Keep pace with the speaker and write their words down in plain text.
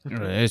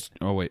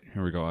Oh, wait.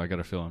 Here we go. I got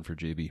to fill in for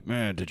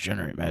JB.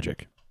 Degenerate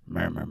magic.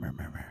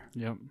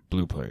 Yep.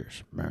 Blue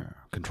players.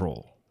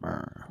 Control.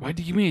 Why'd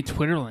you give me a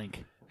Twitter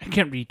link? I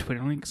can't read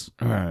Twitter links.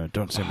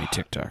 Don't send me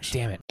TikToks.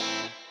 Damn it.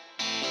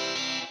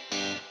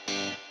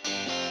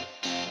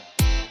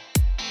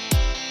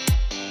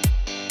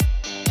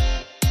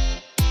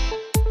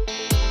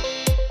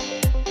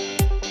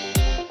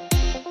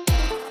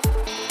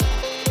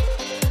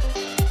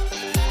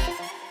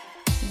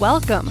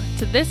 Welcome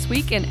to This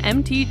Week in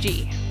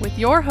MTG with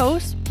your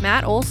hosts,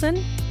 Matt Olson,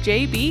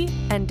 JB,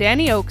 and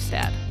Danny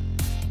Oakstad.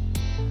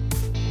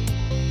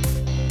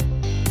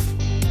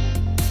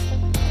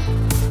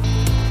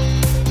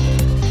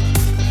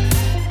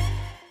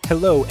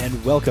 Hello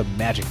and welcome,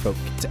 Magic Folk,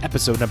 to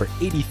episode number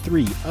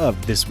 83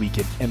 of This Week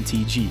in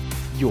MTG,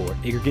 your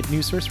aggregate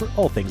news source for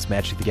all things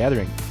Magic the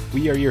Gathering.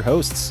 We are your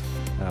hosts.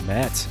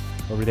 Matt.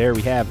 Over there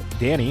we have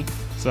Danny.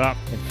 What's up?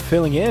 And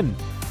filling in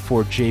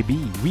for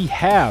JB, we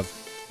have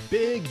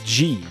Big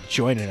G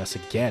joining us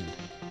again.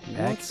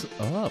 What's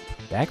up?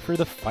 Back for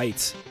the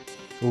fight.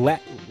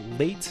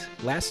 Late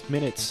last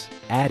minute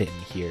add-in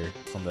here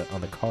on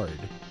the card.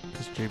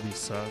 Because JB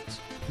sucks.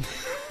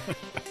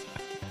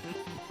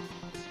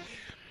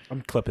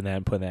 I'm clipping that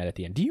and putting that at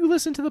the end. Do you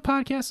listen to the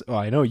podcast? Oh,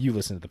 I know you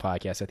listen to the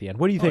podcast at the end.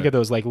 What do you think of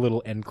those like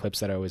little end clips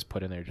that I always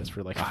put in there just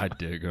for like? I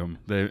dig them.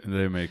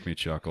 They make me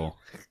chuckle.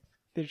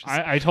 Just...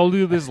 I told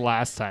you this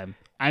last time.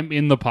 I'm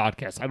in the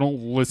podcast. I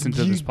don't listen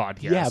to this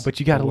podcast. Yeah, but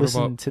you got to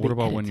listen to the What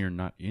about edit. when you're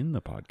not in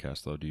the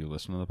podcast, though? Do you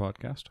listen to the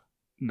podcast?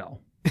 No.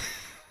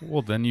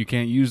 Well, then you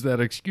can't use that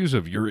excuse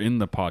of you're in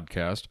the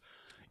podcast.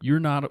 You're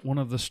not one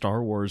of the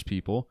Star Wars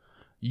people.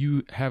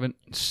 You haven't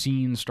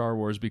seen Star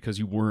Wars because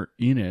you weren't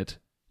in it.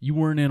 You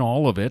weren't in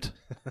all of it.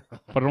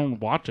 But I don't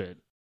watch it.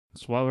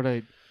 So why would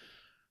I?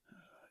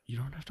 You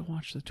don't have to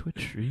watch the Twitch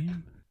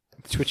stream.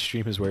 Twitch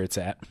stream is where it's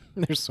at.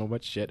 There's so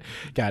much shit.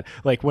 God,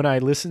 like when I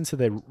listen to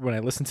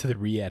the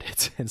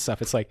re-edits and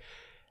stuff, it's like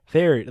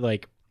there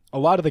like a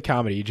lot of the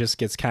comedy just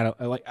gets kind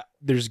of like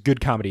there's good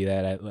comedy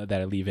that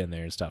I leave in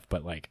there and stuff,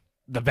 but like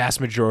the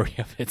vast majority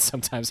of it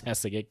sometimes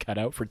has to get cut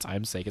out for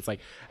time's sake. It's like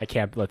I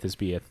can't let this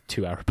be a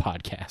 2-hour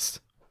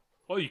podcast.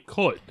 Well, you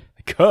could.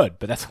 I could,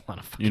 but that's a lot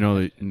of fun. You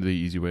know the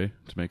easy way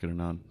to make it a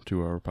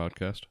non-2-hour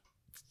podcast?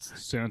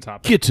 Stay on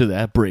top. Get to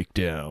that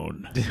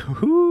breakdown.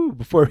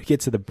 Before we get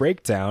to the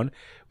breakdown,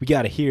 we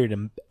got to hear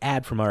an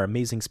ad from our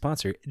amazing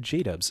sponsor,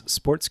 J-Dubs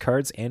Sports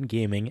Cards and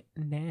Gaming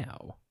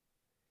now.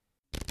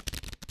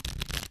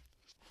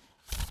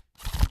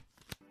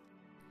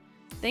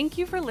 Thank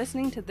you for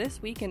listening to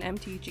This Week in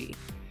MTG.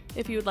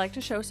 If you would like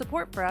to show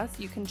support for us,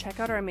 you can check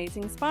out our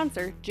amazing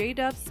sponsor,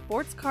 J-Dubs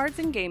Sports Cards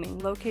and Gaming,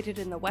 located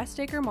in the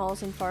Westacre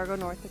Malls in Fargo,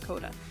 North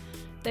Dakota.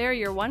 They are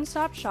your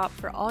one-stop shop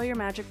for all your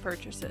Magic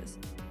purchases.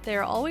 They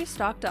are always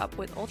stocked up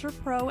with Ultra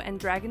Pro and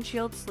Dragon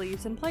Shield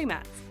sleeves and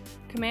playmats,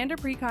 Commander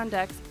Precon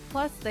decks,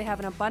 plus they have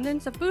an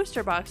abundance of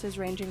booster boxes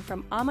ranging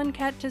from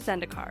Amonkhet to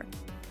Zendikar.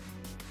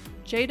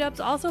 J-Dubs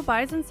also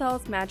buys and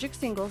sells Magic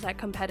singles at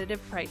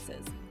competitive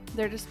prices.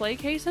 Their display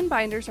case and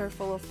binders are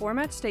full of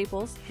format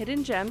staples,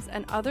 hidden gems,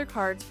 and other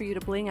cards for you to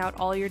bling out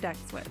all your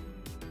decks with.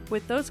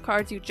 With those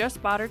cards you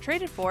just bought or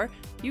traded for,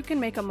 you can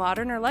make a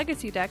Modern or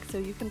Legacy deck so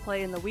you can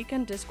play in the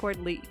Weekend Discord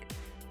League.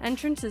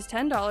 Entrance is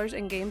 $10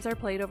 and games are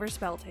played over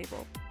Spell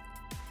Table.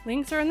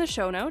 Links are in the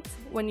show notes.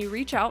 When you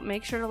reach out,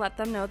 make sure to let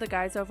them know the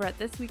guys over at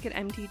This Week at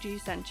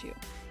MTG sent you.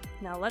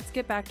 Now let's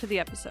get back to the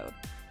episode.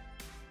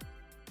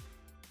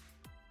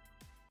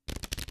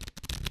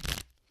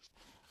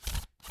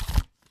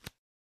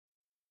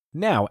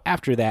 Now,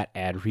 after that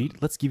ad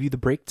read, let's give you the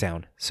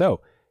breakdown.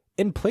 So,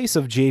 in place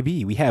of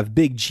JB, we have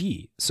Big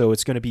G. So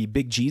it's going to be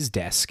Big G's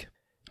desk.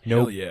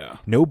 Hell yeah.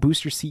 No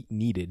booster seat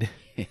needed.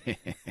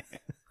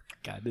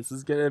 God, this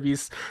is going to be...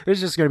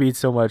 There's just going to be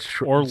so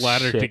much Or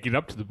ladder shit. to get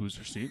up to the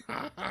booster seat.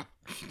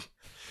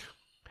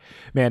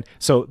 Man,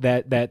 so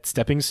that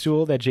stepping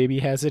stool that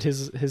JB has at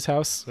his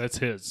house... That's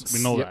his.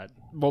 We know Yep. that.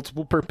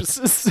 Multiple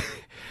purposes.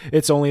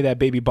 It's only that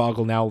Baby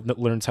Boggle now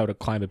learns how to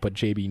climb it, but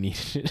JB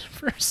needed it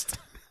first.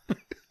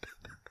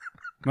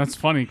 That's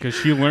funny because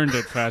she learned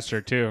it faster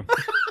too.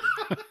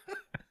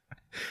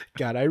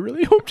 God, I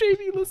really hope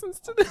JB listens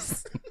to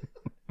this.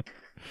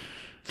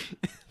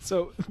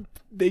 So,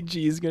 Big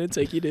G is going to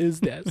take you to his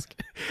desk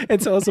and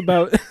tell us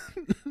about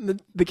the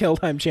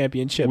Keldheim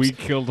Championships. We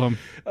killed him.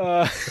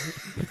 Uh,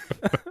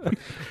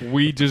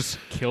 We just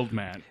killed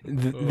Matt.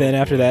 then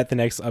after that, the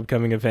next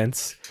upcoming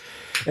events.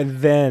 And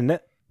then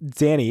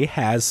Danny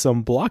has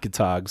some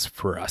Blockatogs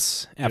for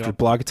us. After Yep.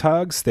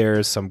 Blockatogs,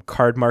 there's some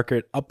card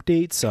market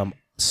updates, some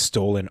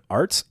stolen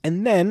arts,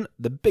 and then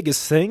the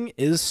biggest thing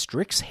is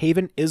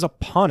Strixhaven is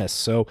upon us.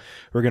 So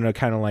we're going to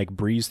kind of like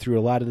breeze through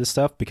a lot of this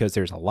stuff because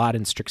there's a lot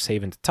in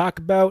Strixhaven to talk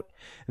about.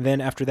 And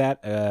then after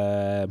that,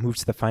 move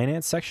to the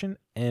finance section,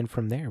 and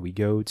from there we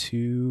go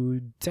to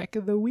Deck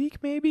of the Week,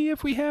 maybe,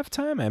 if we have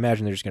time. I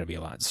imagine there's going to be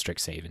a lot of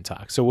Strixhaven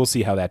talk, so we'll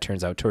see how that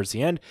turns out towards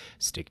the end.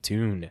 Stick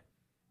tuned.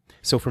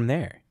 So from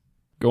there,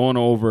 Going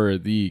over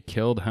the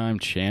Keldheim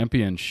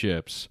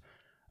Championships.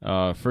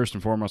 First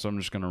and foremost, I'm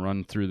just going to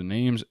run through the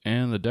names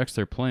and the decks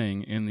they're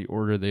playing in the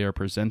order they are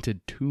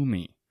presented to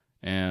me.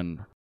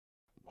 And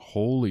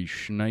holy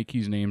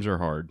shnikes, names are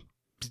hard.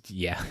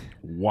 Yeah.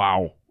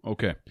 Wow.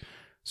 Okay.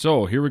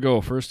 So here we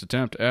go. First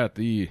attempt at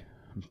the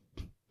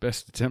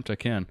best attempt I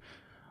can.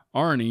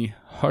 Arnie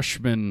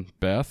Hushman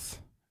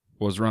Beth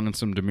was running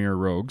some Dimir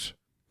Rogues.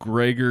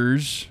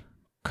 Gregor's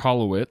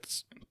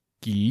Kolowitz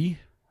Gee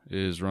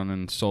is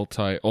running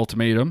Sultai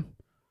Ultimatum.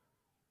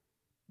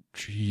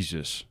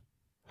 Jesus.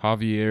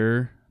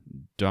 Javier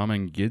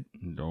Dominguez.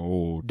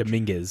 Oh,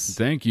 Dominguez.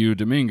 thank you,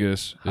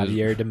 Dominguez.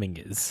 Javier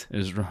Dominguez.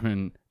 Is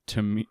running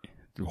to me.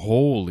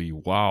 Holy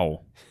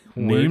wow. Words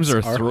Names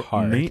are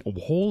hard.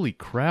 holy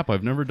crap,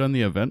 I've never done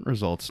the event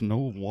results. No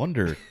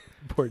wonder.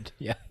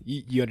 Yeah,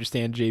 you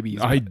understand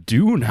JB's. I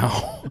do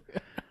now.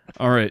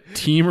 All right,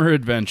 Teamer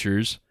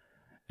Adventures.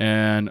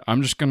 And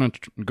I'm just going to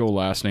go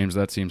last names.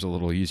 That seems a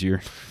little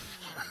easier.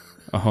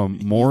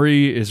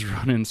 Maury is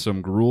running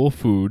some Gruul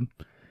Food.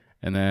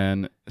 And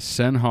then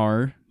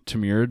Senhar,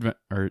 Tamir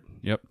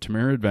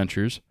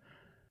Adventures.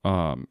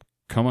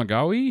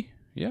 Kamagawi?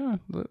 Yeah,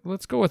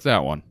 let's go with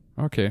that one.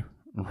 Okay,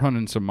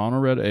 running some Mono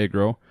Red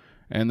Aggro.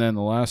 And then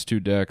the last two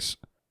decks,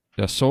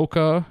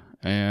 Yasoka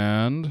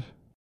and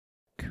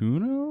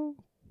Kunio?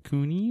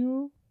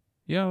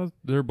 Yeah,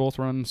 they're both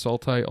running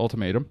Sultai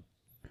Ultimatum.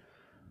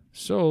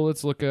 So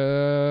let's look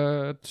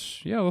at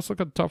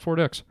the top 4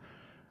 decks.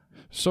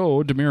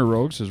 So Dimir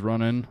Rogues is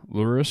running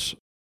Lurrus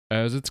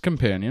as its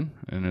companion,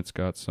 and it's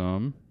got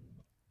some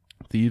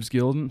Thieves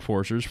Guild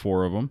Enforcers,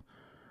 4 of them.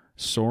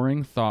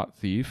 Soaring Thought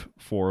Thief,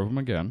 4 of them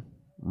again.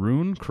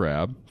 Rune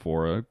Crab,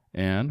 4,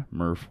 and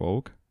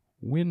Merfolk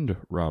Wind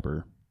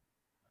Robber.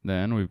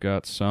 Then we've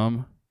got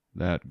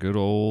that good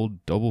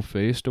old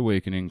double-faced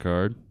Awakening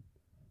card,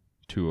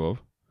 2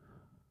 of.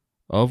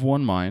 Of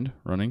One Mind,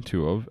 running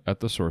 2 of at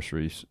the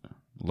sorcery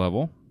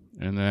level.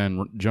 And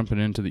then jumping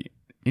into the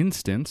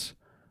instance,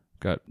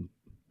 got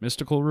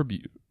Mystical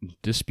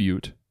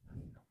Dispute.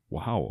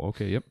 Wow,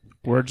 okay, yep.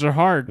 Words are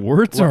hard.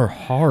 Words are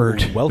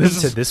hard. Welcome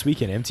to This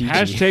Week in MTG.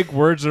 Hashtag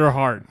words are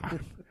hard.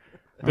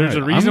 There's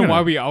All a right, reason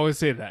why we always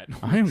say that.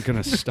 I am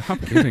going to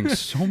stop giving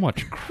so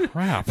much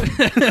crap.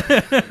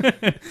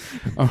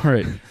 All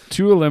right.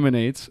 2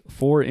 Eliminates,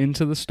 4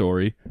 Into the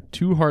Story,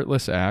 2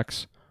 Heartless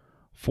Acts,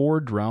 4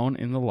 Drown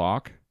in the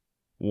Lock,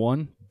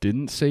 1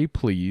 Didn't Say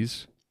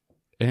Please,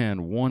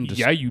 and 1...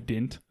 Yeah, you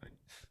didn't.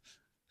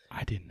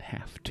 I didn't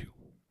have to.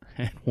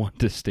 And 1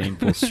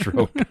 Disdainful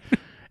Stroke.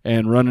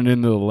 And running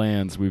into the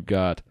lands, we've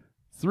got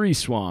 3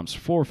 Swamps,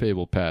 4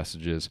 Fabled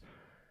Passages,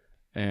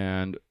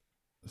 and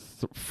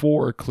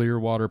 4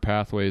 Clearwater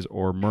Pathways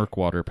or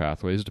Murkwater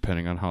Pathways,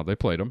 depending on how they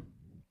played them.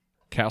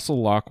 Castle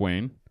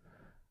Lochwain,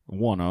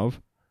 1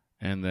 of,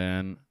 and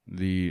then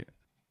the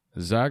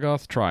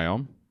Zagoth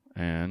Triumph,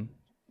 and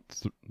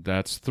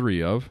that's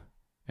 3 of,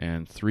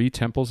 and 3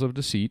 Temples of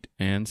Deceit,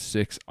 and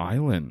 6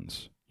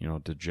 Islands.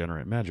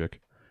 Degenerate magic.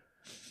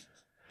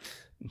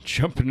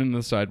 Jumping into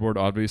the sideboard,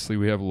 obviously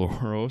we have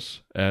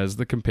Loros as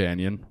the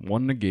companion,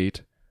 1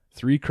 Negate,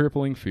 3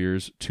 Crippling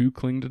Fears, 2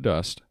 Cling to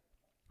Dust,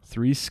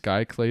 3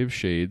 Skyclave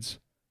Shades,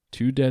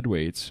 2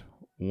 Deadweights,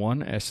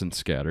 1 Essence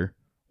Scatter,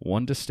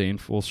 1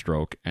 Disdainful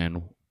Stroke,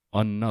 and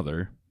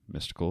another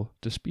Mystical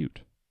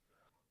Dispute.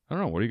 I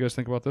don't know, what do you guys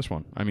think about this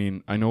one? I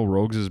mean, I know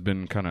Rogues has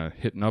been kind of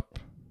hitting up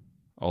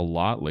a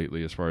lot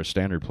lately as far as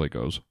standard play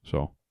goes,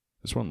 so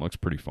this one looks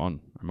pretty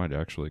fun. I might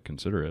actually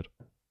consider it.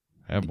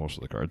 I have most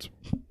of the cards.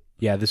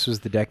 Yeah, this was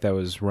the deck that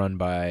was run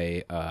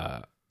by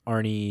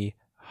Arnie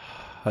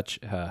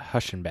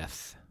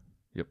Hushmanbeth.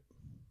 Yep.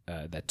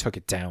 That took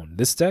it down.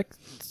 This deck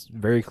is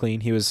very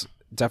clean. He was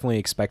definitely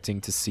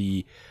expecting to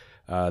see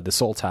the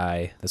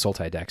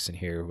Sultai decks in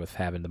here with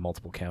having the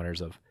multiple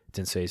counters of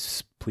Didn't Say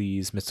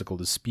Please, Mystical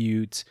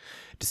Dispute,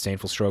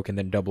 Disdainful Stroke, and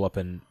then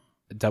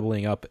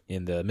doubling up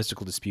in the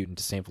Mystical Dispute and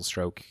Disdainful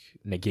Stroke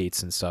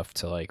negates and stuff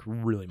to like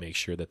really make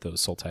sure that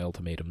those Sultai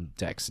Ultimatum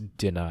decks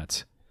did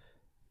not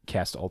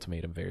cast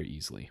Ultimatum very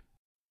easily.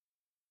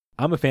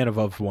 I'm a fan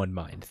of One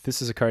Mind. This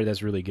is a card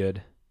that's really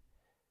good.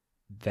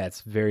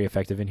 That's very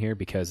effective in here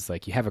because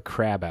like you have a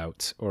crab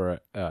out or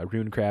a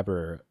Rune Crab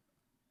or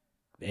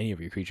any of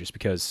your creatures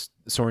because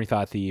Soaring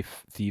Thought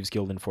Thief, Thieves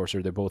Guild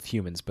Enforcer, they're both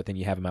humans, but then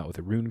you have them out with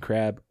a Rune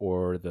Crab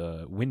or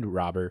the Wind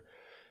Robber.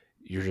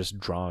 You're just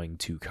drawing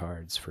 2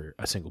 cards for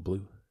a single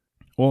blue.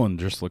 Well, and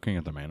just looking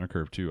at the mana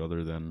curve too,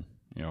 other than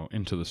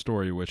Into the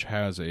Story, which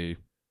has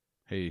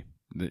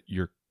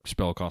your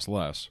spell costs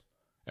less.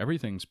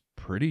 Everything's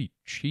pretty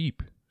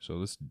cheap, so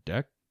this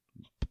deck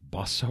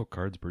busts out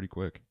cards pretty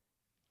quick.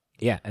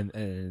 Yeah,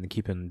 and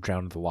keeping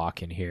Drown of the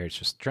Lock in here, it's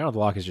just Drown of the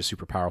Lock is just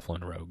super powerful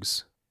in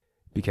Rogues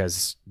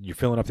because you're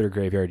filling up their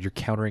graveyard, you're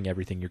countering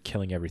everything, you're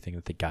killing everything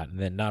that they got, and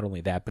then not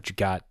only that, but you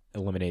got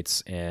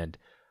Eliminates and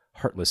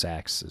Heartless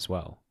Acts as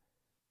well.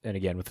 And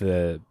again, with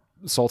the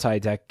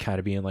Sultai deck kind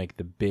of being like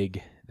the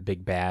big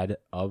bad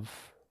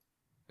of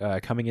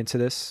coming into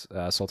this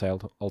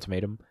Sultai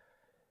Ultimatum.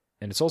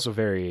 And it's also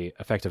very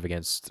effective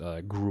against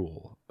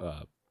Gruul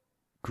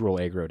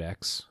aggro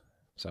decks.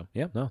 So,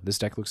 yeah, no, this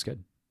deck looks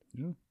good.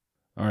 Yeah.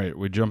 All right,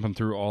 we jumping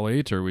through all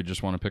 8, or we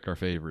just want to pick our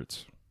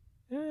favorites?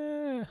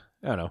 I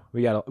don't know.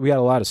 We got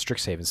a lot of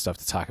Strixhaven stuff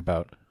to talk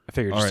about. I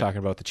figured All just right. talking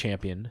about the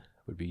champion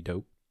would be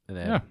dope. And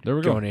then Yeah, there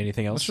we go. Going to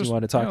anything else you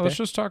want to talk yeah, there? let's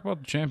just talk about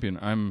the champion.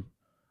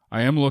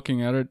 I am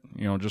looking at it,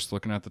 just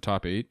looking at the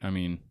top 8. I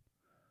mean,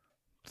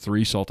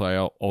 3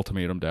 Sultai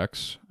Ultimatum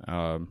decks,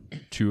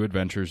 2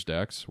 Adventures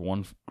decks,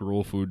 1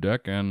 Gruul Food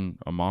deck, and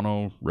a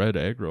mono red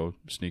aggro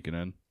sneaking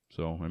in.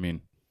 So, I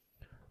mean,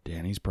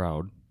 Danny's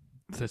proud.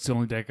 That's the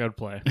only deck I'd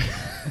play.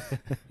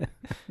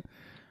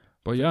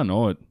 But yeah,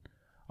 no, it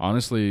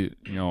honestly,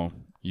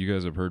 you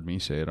guys have heard me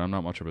say it. I'm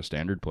not much of a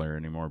standard player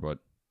anymore, but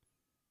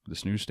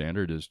this new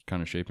standard is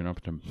kind of shaping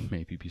up to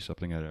maybe be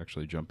something I'd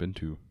actually jump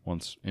into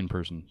once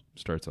in-person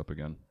starts up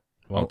again,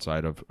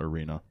 outside of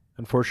Arena.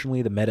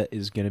 Unfortunately, the meta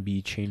is going to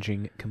be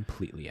changing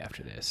completely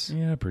after this.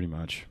 Yeah, pretty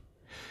much.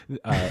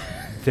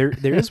 There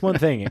is one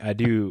thing I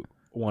do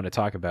want to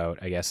talk about,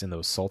 I guess, in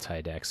those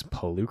Sultai decks.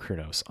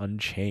 Polukranos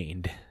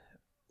Unchained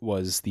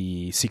was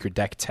the secret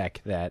deck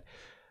tech that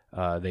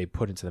they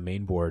put into the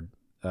main board,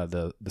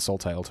 the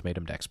Sultai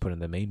Ultimatum decks put in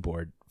the main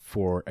board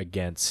for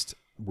against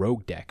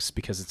rogue decks,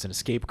 because it's an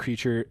escape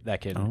creature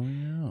that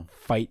can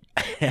fight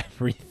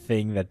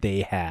everything that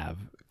they have,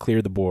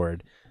 clear the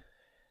board.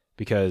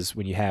 Because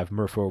when you have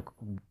Merfolk,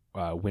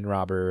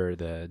 Windrobber,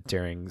 the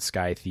Daring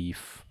Sky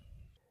Thief,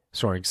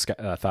 Soaring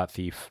Thought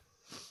Thief,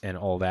 and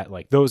all that,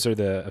 like, those are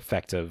the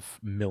effect of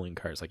milling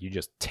cards. Like, you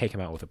just take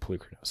them out with a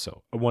Polukranos.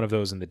 So one of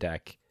those in the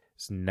deck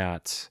is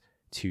not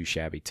too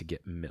shabby to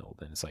get milled.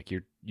 And it's like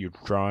you're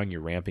drawing,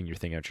 you're ramping your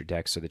thing out your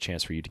deck, so the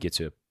chance for you to get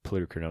to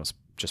Polukranos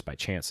just by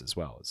chance as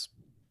well is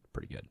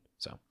pretty good.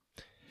 So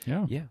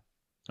Yeah. yeah.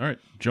 All right,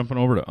 jumping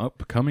over to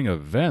upcoming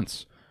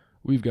events.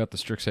 We've got the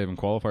Strixhaven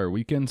Qualifier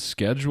Weekend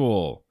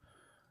schedule.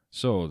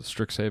 So the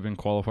Strixhaven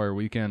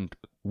Qualifier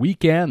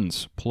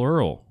weekends,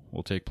 plural,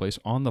 will take place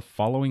on the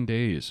following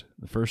days.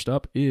 The first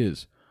up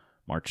is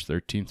March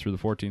 13th through the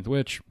 14th,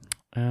 which,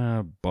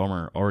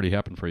 bummer, already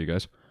happened for you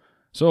guys.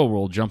 So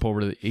we'll jump over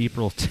to the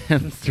April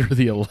 10th through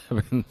the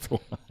 11th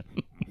one.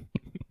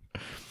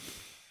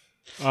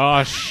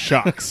 Oh,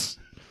 shucks.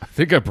 I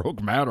think I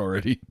broke Matt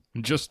already.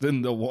 Just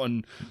in the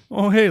one,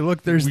 oh, hey,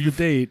 look, there's the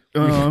date.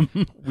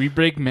 We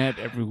break Matt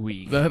every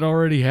week. That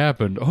already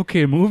happened.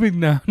 Okay,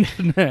 moving down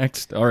to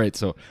next. All right,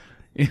 so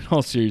in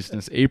all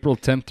seriousness, April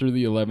 10th through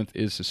the 11th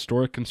is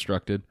Historic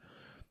Constructed.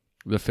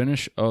 The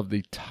finish of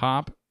the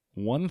top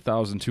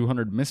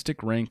 1,200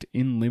 Mystic ranked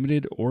in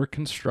Limited or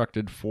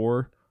Constructed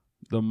for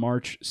the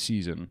March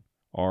season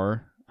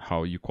are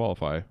how you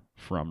qualify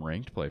from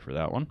ranked play for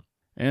that one.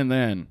 And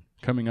then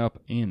coming up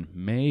in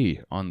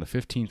May on the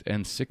 15th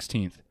and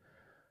 16th,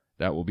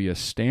 that will be a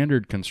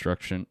standard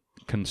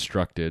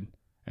constructed,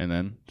 and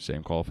then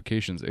same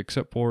qualifications,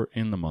 except for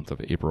in the month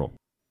of April.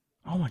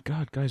 Oh my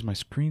God, guys, my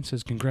screen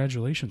says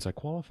congratulations, I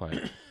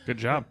qualified. Good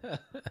job.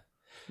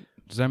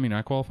 Does that mean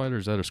I qualified, or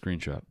is that a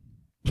screenshot?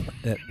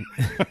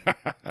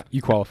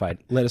 You qualified.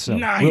 Let us know.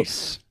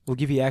 Nice. We'll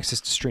give you access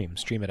to stream.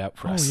 Stream it out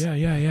for us.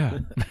 Yeah.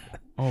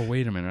 Oh,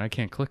 wait a minute, I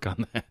can't click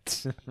on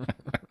that.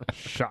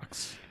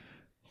 Shucks.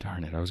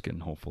 Darn it, I was getting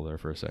hopeful there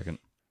for a second.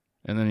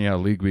 And then, yeah,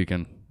 League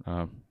Weekend.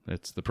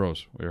 It's the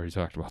pros. We already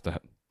talked about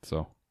that. So,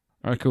 all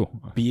right,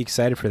 cool. Be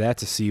excited for that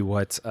to see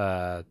what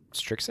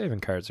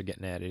Strixhaven cards are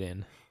getting added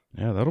in.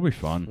 Yeah, that'll be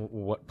fun.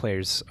 What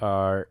players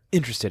are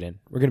interested in.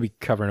 We're going to be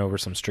covering over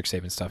some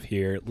Strixhaven stuff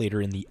here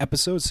later in the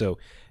episode, so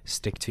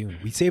stick tuned.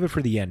 We save it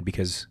for the end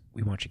because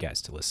we want you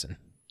guys to listen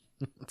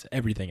to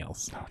everything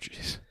else. Oh,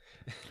 jeez.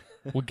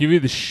 We'll give you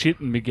the shit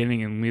in the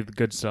beginning and leave the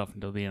good stuff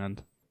until the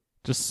end.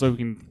 Just so we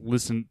can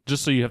listen,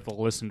 just so you have to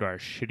listen to our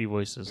shitty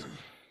voices.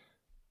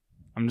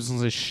 I'm just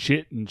going to say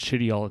shit and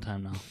shitty all the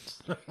time now.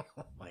 Oh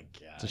my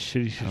God. It's a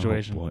shitty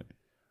situation. Oh, boy.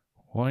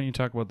 Why don't you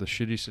talk about the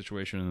shitty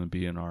situation in the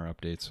BNR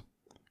updates?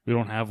 We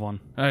don't have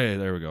one. Hey,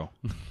 there we go.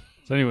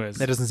 So anyways.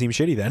 That doesn't seem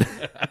shitty then.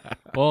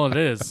 Well, it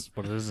is,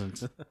 but it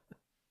isn't.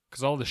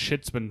 Because all the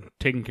shit's been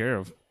taken care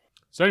of.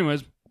 So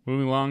anyways,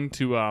 moving along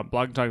to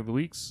Blog and Talk of the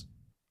Weeks.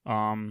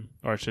 Or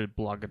I should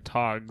Blog and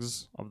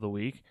Togs of the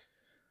Week.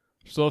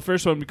 So the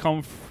first one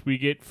we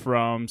get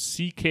from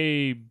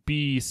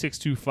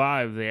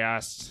CKB625. They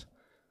asked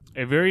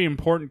a very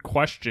important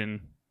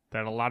question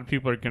that a lot of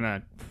people are going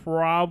to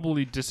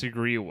probably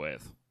disagree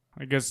with.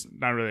 I guess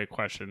not really a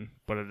question,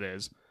 but it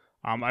is.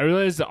 I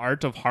realize the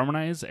art of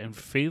Harmonize and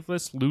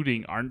Faithless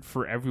Looting aren't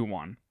for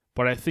everyone,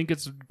 but I think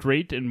it's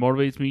great and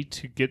motivates me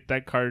to get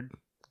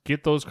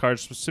those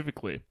cards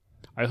specifically.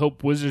 I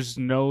hope Wizards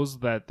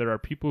knows that there are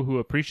people who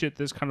appreciate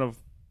this kind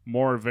of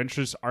more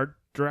adventurous art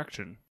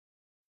direction.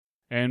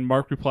 And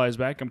Mark replies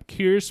back, I'm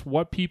curious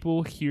what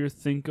people here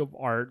think of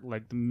art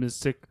like the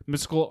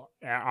mystical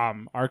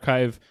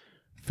archive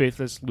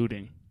Faithless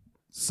Looting.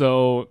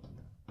 So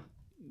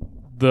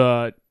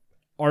the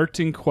art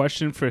in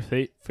question for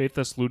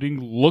Faithless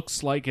Looting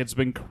looks like it's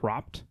been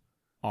cropped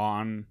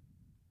on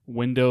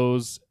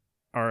Windows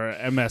or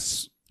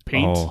MS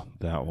Paint. Oh,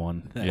 that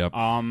one. Yep.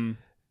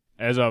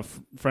 As a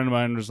friend of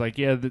mine was like,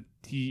 yeah,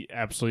 he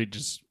absolutely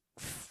just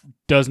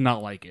does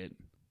not like it.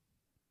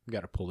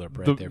 Got to pull it up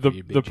right the there for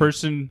you, Big the G.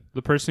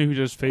 person who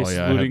does face Oh,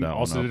 yeah, I had looting that one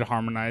also up. did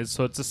Harmonize,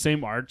 so it's the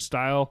same art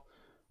style.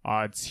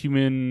 It's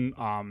human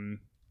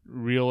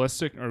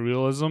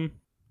realism,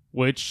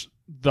 which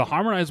the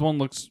Harmonized one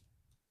looks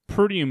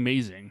pretty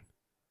amazing.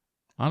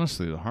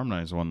 Honestly, the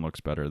harmonized one looks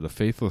better. The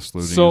faithless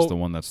looting So, is the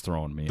one that's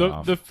throwing me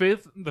off. The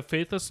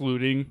faithless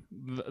looting.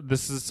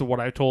 This is what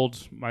I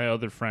told my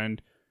other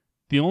friend.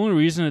 The only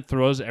reason it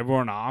throws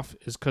everyone off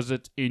is because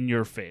it's in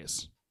your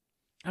face.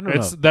 I don't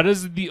know. That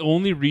is the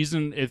only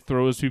reason it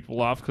throws people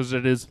off, because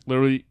it is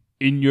literally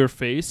in your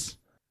face.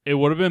 It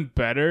would have been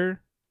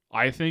better,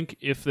 I think,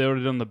 if they would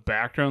have done the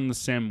background the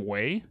same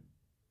way,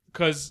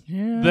 because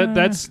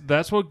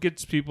that's what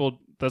gets people.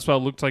 That's why it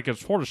looks like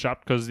it's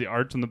photoshopped, because the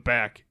art in the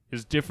back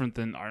is different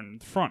than art in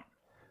the front.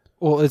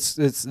 Well, it's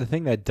the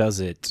thing that does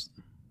it.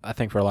 I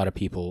think for a lot of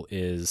people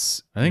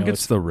is I think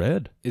it's the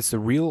red. it's the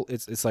real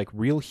it's like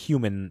real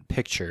human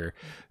picture,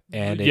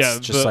 and it's Yeah,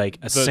 just like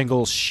a the-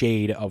 single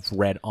shade of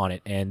red on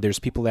it. And there's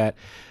people that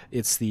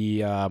it's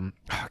the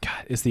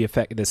it's the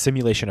effect, the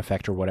simulation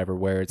effect or whatever,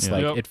 where it's Yeah.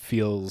 like Yep. it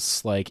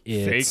feels like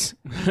it's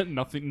Fake.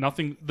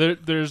 nothing.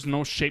 There's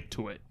no shape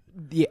to it.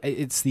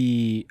 it's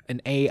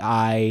an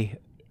AI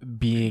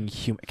being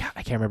human. God,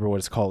 I can't remember what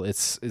it's called.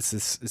 It's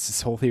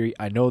this whole theory.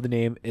 I know the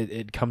name.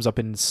 It comes up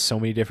in so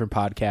many different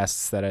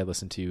podcasts that I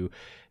listen to.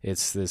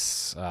 It's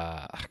this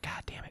God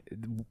damn it,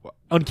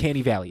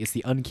 Uncanny Valley. It's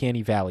the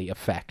Uncanny Valley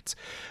effect,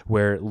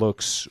 where it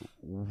looks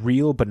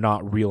real but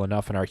not real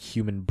enough, and our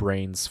human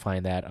brains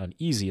find that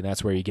uneasy, and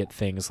that's where you get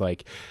things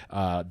like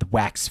the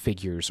wax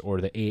figures or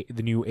the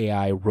new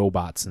AI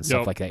robots and stuff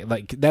Yep. like that.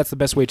 Like that's the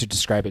best way to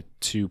describe it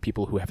to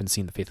people who haven't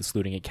seen The Faithless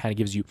Looting. It kind of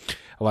gives you,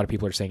 a lot of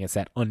people are saying it's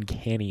that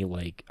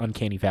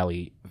uncanny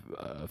valley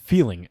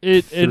feeling.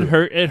 It through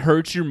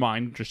hurts your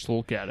mind just to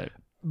look at it.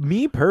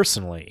 Me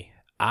personally,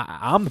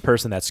 I'm the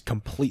person that's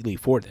completely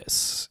for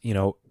this. You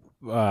know,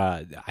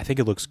 I think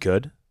it looks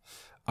good.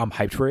 I'm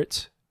hyped for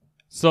it.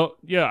 So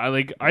yeah,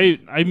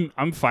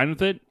 I'm fine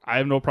with it. I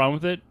have no problem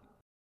with it.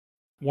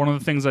 One of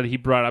the things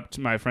that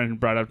my friend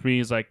brought up to me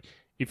is like,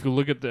 if you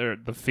look at the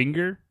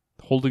finger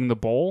holding the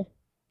bowl,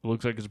 it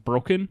looks like it's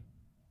broken,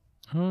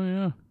 Oh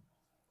yeah.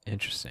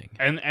 Interesting.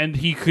 and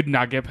he could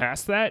not get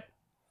past that.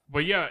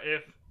 But yeah,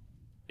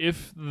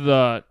 if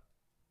the,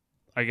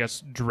 I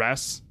guess,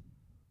 dress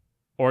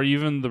or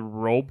even the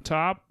robe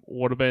top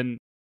would have been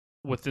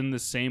within the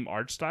same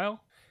art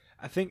style,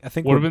 I think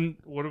would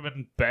have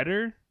been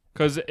better,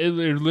 because it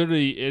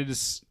literally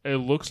is. It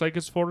looks like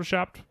it's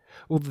photoshopped,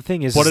 well, the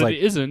thing is, but it like,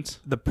 isn't.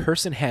 the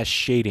person has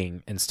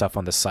shading and stuff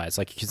on the sides.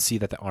 Like you can see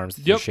that the arms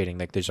that Yep. are shading,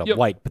 like there's a Yep.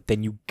 light, but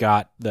then you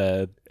got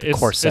the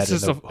corset and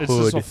the It's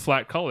just a hood.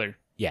 flat color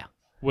Yeah,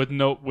 with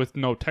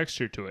no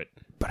texture to it.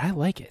 but I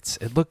like it.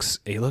 It looks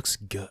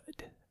good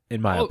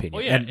in my Oh,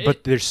 opinion. oh, yeah,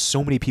 But there's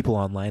so many people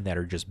online that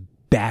are just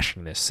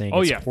bashing this, saying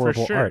Oh, it's yeah, for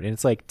horrible sure. art, and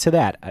it's like to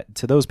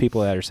those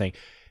people that are saying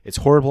it's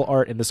horrible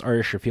art and this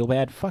artist should feel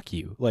bad. Fuck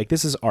you. Like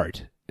this is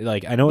art.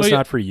 Like I know it's yeah.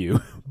 not for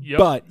you, Yep.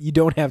 but you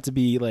don't have to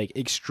be like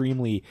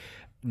extremely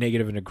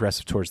negative and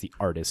aggressive towards the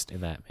artist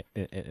in that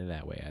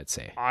way. I'd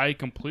say. I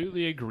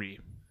completely agree.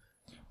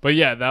 But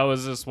yeah, that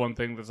was just one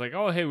thing that's like,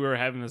 oh hey, we were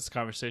having this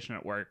conversation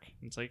at work.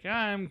 It's like,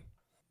 I'm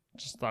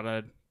just thought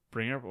I'd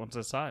bring it up once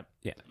I saw it.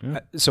 Yeah.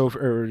 So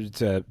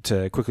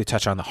to quickly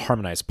touch on the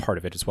harmonized part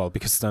of it as well,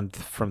 because it's done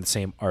from the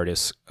same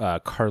artist,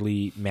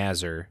 Carly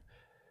Mazur.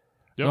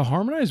 Yep. The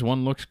harmonized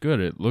one looks good.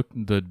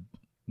 It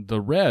the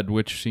red,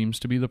 which seems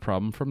to be the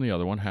problem from the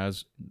other one,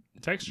 has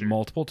Texture.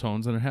 multiple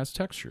tones and it has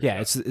texture. Yeah,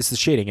 it's the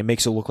shading. It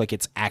makes it look like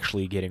it's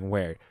actually getting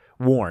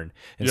worn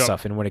and Yep.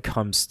 stuff. And when it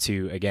comes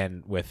to,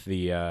 again, with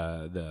the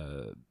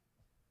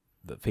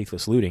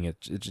Faithless Looting,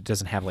 it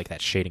doesn't have like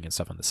that shading and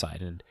stuff on the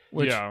side. And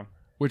Yeah.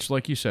 Which,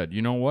 like you said,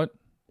 you know what?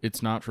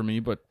 It's not for me,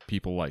 but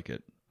people like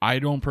it. I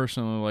don't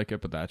personally like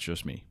it, but that's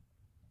just me.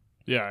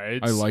 Yeah.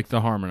 I like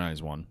the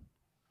harmonized one,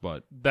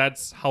 but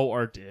That's how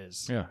art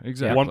is. yeah,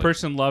 exactly. One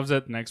person loves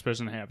it, the next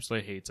person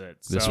absolutely hates it.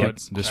 This So week-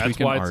 it's this that's week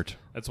in why it's- art.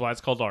 That's why it's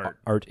called art.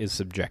 art is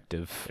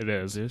subjective. It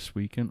is. This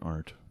week in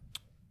art.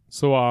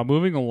 So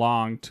moving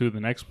along to the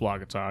next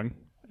blogathon,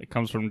 it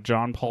comes from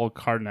John Paul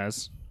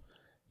Cardenas.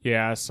 He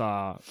asks,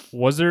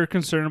 was there a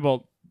concern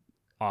about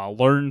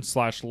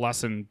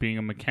learn/lesson being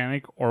a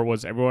mechanic, or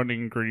was everyone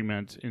in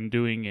agreement in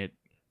doing it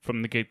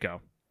from the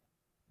get-go?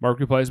 Mark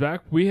replies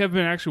back, we have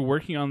been actually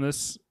working on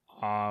this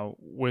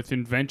with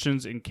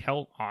inventions in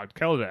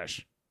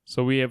Kaladesh.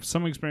 So we have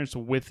some experience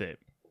with it,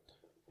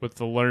 with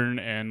the learn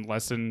and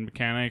lesson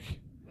mechanic,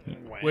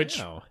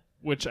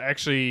 which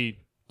actually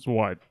is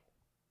what?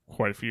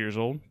 Quite a few years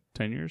old?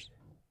 10 years?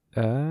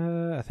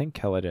 I think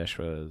Kaladesh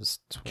was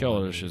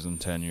Kaladesh isn't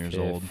 10 years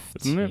old.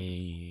 Isn't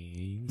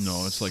it?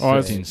 No, it's like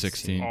Oh, 15,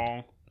 16.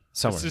 Oh,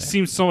 Somewhere it in just there.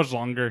 seems so much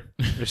longer.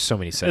 There's so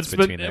many sets It's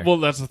between been there. well,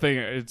 that's the thing.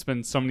 It's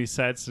been so many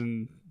sets,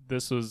 and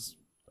this was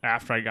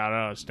after I got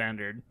out of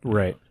standard.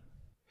 Right.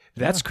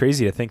 That's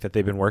crazy to think that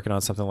they've been working on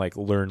something like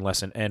Learn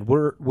Lesson, and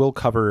we'll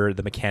cover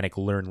the mechanic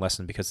Learn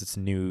Lesson because it's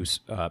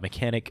news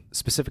mechanic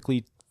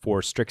specifically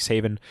for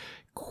Strixhaven.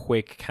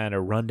 Quick kind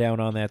of rundown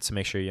on that to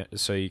make sure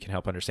so you can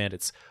help understand.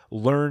 It's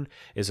Learn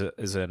is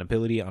an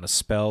ability on a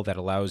spell that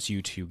allows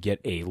you to get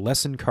a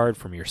lesson card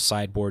from your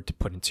sideboard to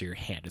put into your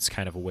hand. It's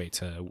kind of a way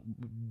to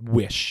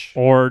wish.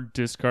 Or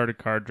discard a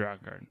card, draw a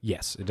card.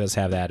 Yes, it does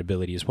have that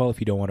ability as well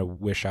if you don't want to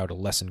wish out a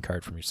lesson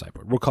card from your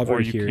sideboard. We'll cover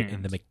it here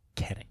in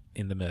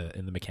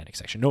the mechanic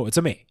section. No, it's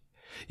a may.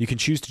 You can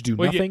choose to do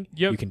nothing,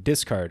 you can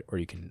discard, or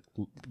you can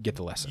get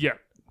the lesson. Yeah.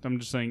 I'm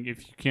just saying,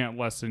 if you can't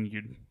lesson,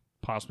 you'd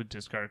possibly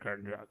discard a card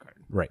and draw a card.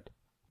 Right.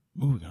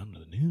 Moving on to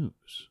the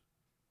news.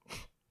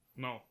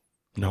 No.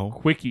 No.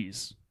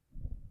 Quickies.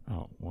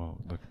 Oh,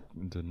 well,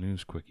 the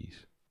news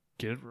quickies.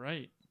 Get it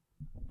right.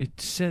 It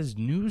says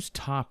news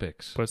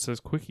topics, But it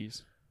says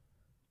quickies.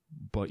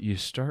 but you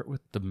start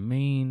with the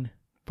main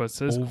But it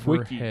says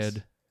overhead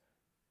quickies.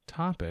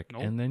 topic,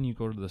 Nope. and then you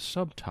go to the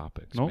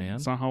subtopics, No, man.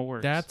 that's not how it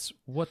works. That's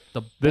what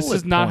the This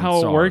is bullet not how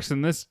points it are. works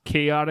in this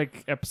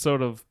chaotic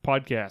episode of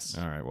podcasts.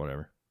 All right,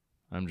 whatever.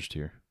 I'm just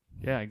here.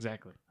 Yeah,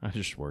 exactly. I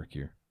just work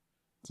here.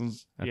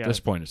 At Yeah, this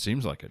point, it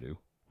seems like I do.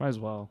 might as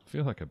well. I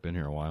feel like I've been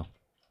here a while.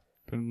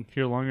 Been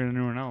here longer than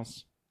anyone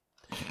else.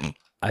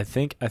 I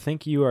think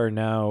you are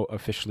now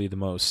officially the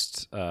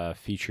most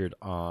featured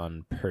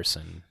on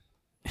person,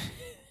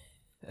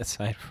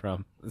 aside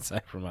from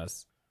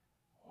us.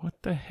 What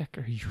the heck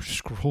are you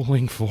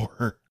scrolling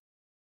for?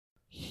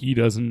 He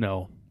doesn't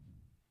know.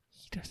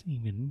 He doesn't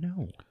even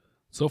know.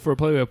 So for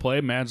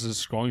play-by-play, Mads is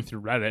scrolling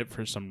through Reddit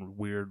for some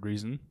weird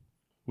reason.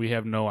 We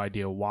have no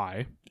idea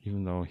why.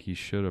 Even though he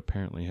should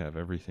apparently have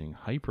everything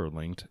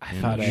hyperlinked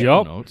in thought the I- show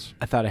Yup. notes.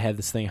 I thought I had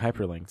this thing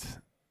hyperlinked.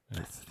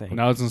 That's the thing.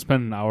 Now it's going to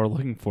spend an hour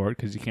looking for it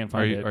because you can't Are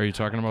find you, it. are you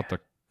talking about the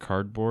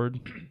cardboard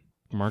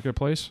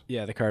marketplace?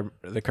 Yeah, the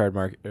card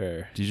market.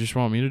 Do you just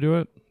want me to do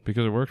it?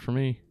 Because it worked for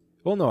me.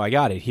 Well, no, I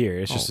got it here.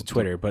 It's just Oh, a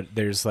Twitter, but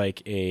there's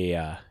like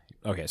a.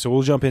 Okay, so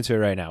we'll jump into it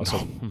right now. So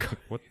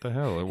What the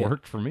hell? It Yeah.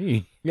 worked for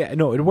me. yeah,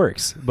 no, it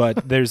works,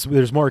 but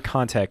there's more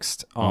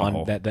context on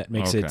Oh, that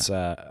makes okay.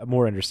 it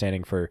more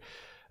understanding for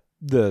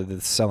the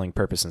selling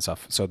purpose and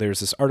stuff. So there's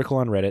this article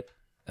on Reddit.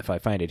 If I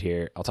find it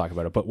here, I'll talk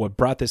about it. But what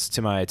brought this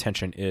to my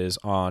attention is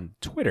on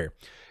Twitter.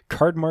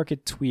 Card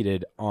Market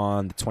tweeted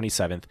on the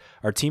 27th,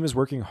 "Our team is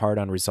working hard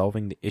on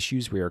resolving the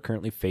issues we are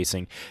currently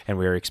facing, and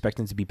we are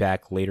expecting to be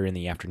back later in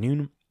the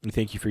afternoon. We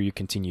thank you for your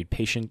continued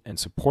patience and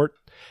support,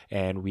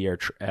 and we are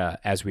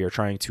as we are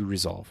trying to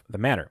resolve the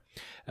matter."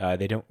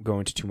 They don't go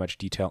into too much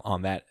detail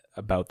on that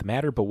about the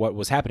matter, but what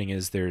was happening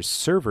is their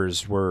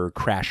servers were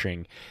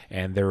crashing,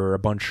 and there were a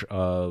bunch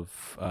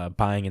of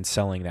buying and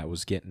selling that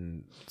was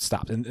getting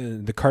stopped.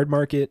 And the Card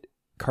Market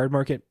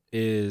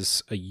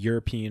is a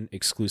European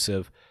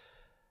exclusive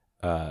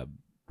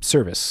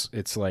service.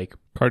 It's like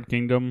Card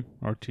Kingdom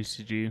or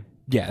TCG.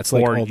 yeah, it's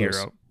like For all those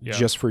Europe, yeah.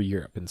 just for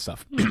Europe and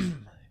stuff.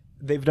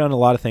 They've done a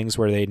lot of things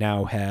where they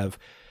now have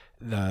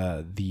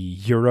the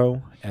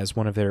euro as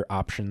one of their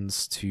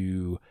options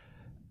to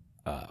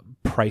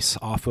price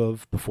off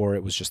of. Before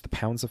it was just the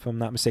pounds, if I'm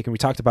not mistaken. We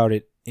talked about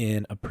it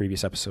in a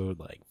previous episode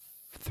like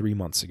 3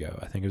 months ago.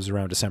 I think it was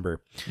around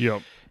December.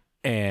 Yep.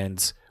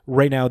 And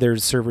right now their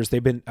servers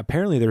have been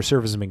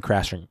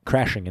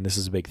crashing, and this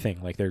is a big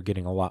thing. Like they're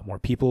getting a lot more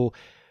people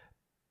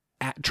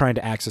trying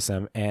to access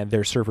them, and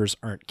their servers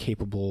aren't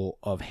capable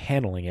of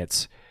handling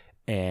it.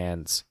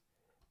 And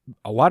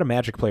a lot of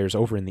Magic players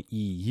over in the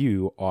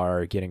EU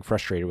are getting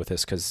frustrated with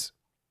this because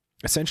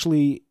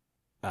essentially,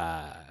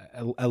 I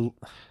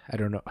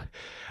don't know,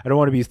 I don't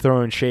want to be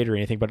throwing shade or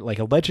anything, but like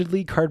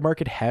allegedly, Card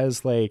Market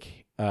has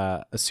like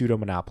a pseudo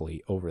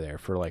monopoly over there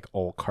for like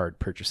all card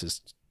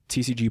purchases.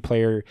 TCG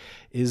Player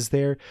is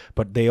there,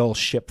 but they all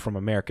ship from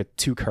America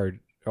to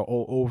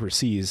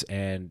overseas,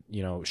 and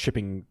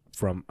shipping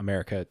from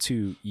America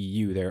to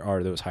EU, there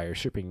are those higher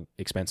shipping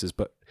expenses.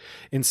 But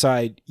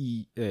inside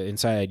the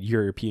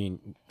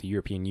European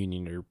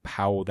Union, or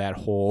how that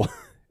whole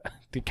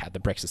God, the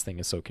Brexit thing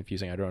is so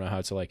confusing. I don't know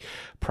how to like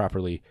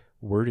properly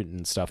word it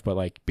and stuff, but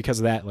like because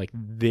of that, like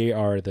they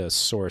are the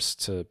source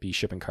to be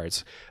shipping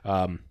cards.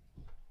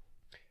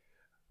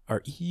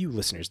 Our EU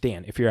listeners,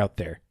 Dan, if you're out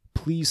there,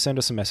 please send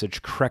us a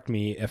message. Correct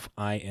me if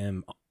I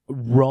am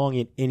wrong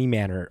in any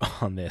manner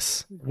on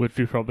this. Which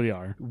we probably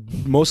are.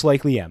 Most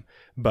likely am.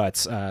 But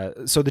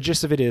so the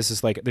gist of it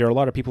is like there are a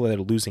lot of people that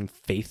are losing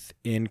faith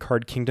in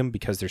Card Kingdom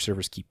because their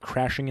servers keep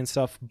crashing and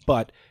stuff.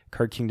 But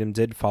Card Kingdom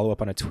did follow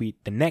up on a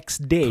tweet the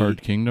next day.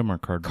 Card Kingdom or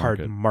Card Market?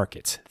 Card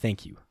Market.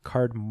 Thank you.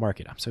 Card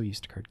Market. I'm so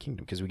used to Card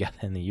Kingdom because we got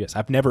that in the US.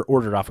 I've never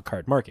ordered off a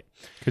Card Market.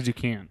 Because you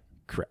can't.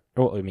 Correct.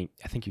 Well, I mean,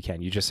 I think you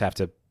can. You just have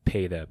to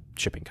pay the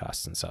shipping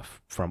costs and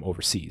stuff from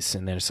overseas.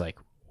 And then it's like,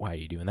 why are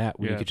you doing that?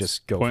 Yeah, You could just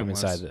it's go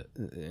pointless.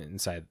 from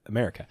inside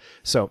America.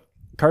 So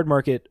Card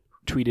Market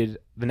tweeted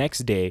the next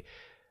day,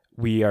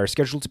 "We are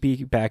scheduled to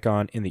be back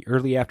on in the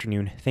early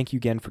afternoon. Thank you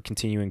again for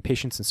continuing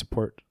patience and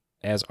support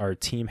as our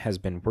team has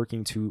been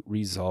working to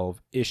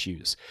resolve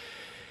issues."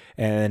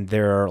 And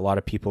there are a lot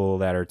of people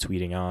that are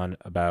tweeting on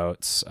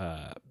about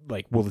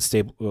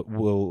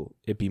will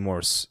it be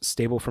more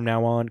stable from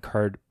now on?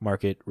 Card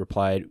Market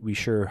replied, "We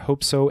sure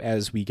hope so,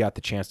 as we got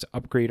the chance to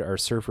upgrade our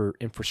server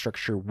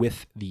infrastructure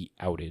with the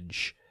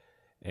outage."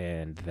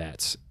 It's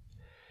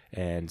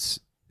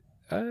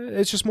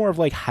just more of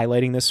like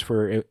highlighting this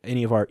for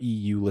any of our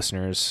EU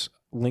listeners.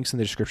 Links in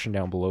the description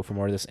down below for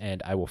more of this,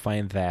 and I will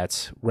find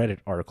that Reddit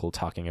article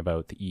talking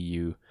about the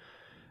EU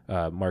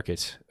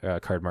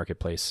card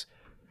marketplace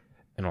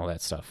and all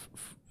that stuff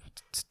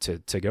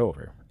to go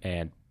over,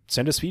 and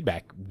send us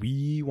feedback.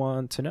 We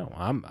want to know.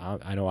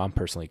 I know I'm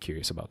personally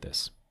curious about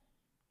this.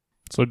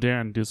 So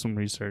Dan, do some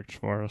research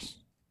for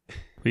us,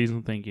 please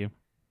and thank you,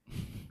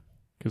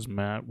 because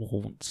Matt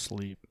won't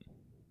sleep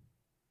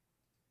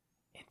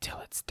Until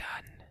it's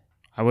done.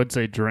 I would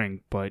say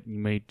drink, but you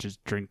may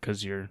just drink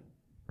because you're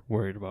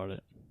worried about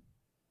it.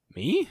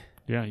 Me?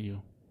 Yeah,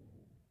 you.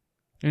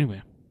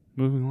 Anyway,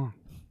 moving along.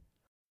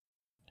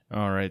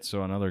 All right,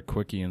 so another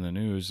quickie in the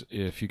news.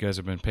 If you guys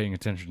have been paying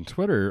attention to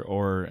Twitter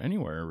or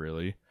anywhere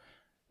really,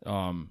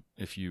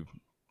 if you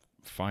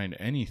find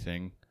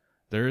anything,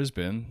 there has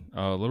been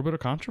a little bit of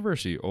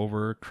controversy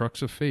over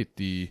Crux of Fate,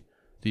 the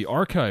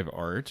archive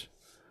art,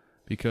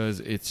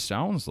 because it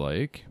sounds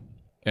like,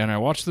 and I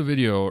watched the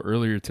video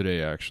earlier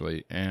today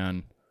actually,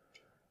 and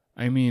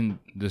I mean,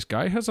 this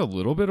guy has a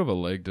little bit of a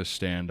leg to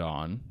stand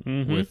on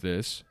with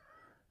this,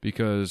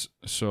 because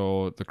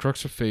so the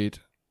Crux of Fate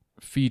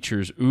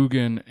features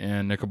Ugin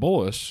and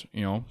Nicobolas,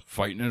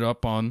 fighting it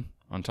up on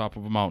top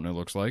of a mountain, it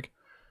looks like.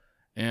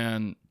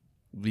 And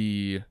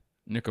the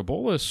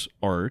Nicobolas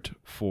art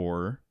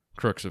for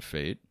Crux of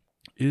Fate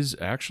is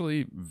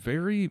actually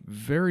very,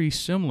 very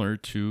similar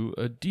to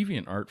a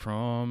Deviant art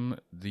from,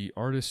 the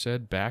artist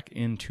said, back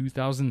in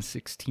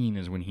 2016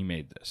 is when he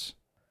made this.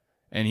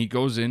 And he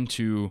goes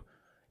into,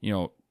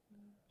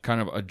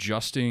 kind of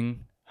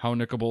adjusting how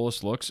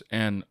Nicobolas looks,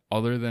 and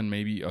other than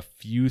maybe a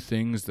few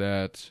things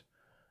that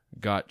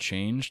got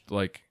changed,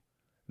 like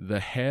the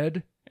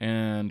head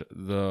and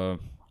the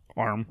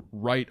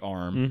right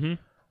arm,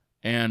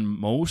 and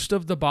most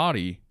of the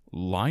body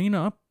line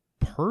up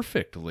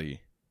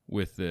perfectly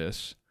with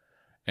this.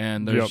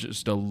 And there's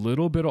just a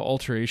little bit of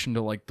alteration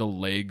to like the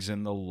legs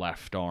and the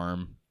left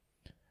arm.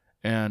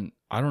 And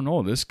I don't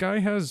know, this guy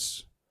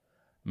has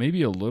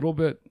maybe a little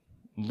bit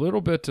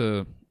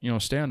to,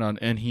 stand on.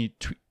 And he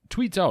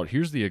tweets out,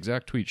 here's the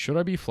exact tweet: "Should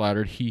I be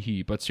flattered? Hee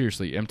hee. But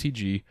seriously,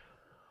 MTG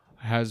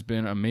has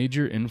been a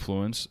major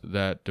influence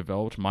that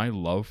developed my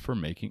love for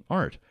making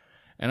art.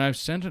 And I've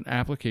sent an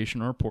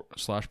application or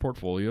 /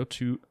 portfolio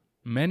to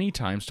many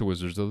times to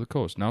Wizards of the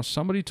Coast. Now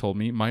somebody told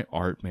me my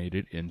art made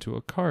it into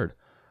a card.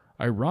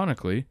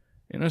 Ironically,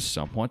 in a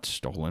somewhat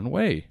stolen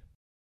way."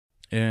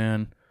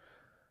 And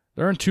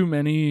there aren't too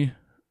many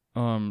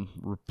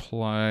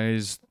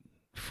replies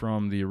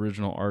from the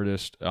original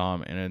artist,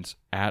 and it's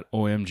at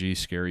OMG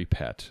Scary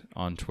Pet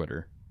on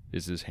Twitter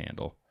is his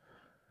handle.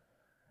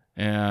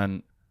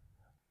 And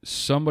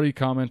somebody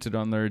commented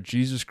on there,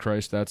 "Jesus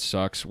Christ, that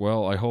sucks.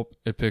 Well, I hope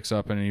it picks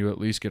up and you at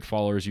least get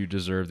followers you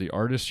deserve. The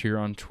artist is here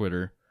on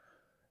Twitter,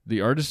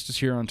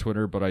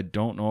 but I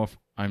don't know if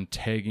I'm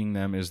tagging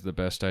them is the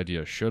best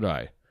idea. Should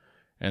I?"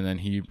 And then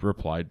he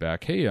replied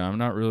back, "Hey, I'm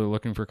not really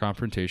looking for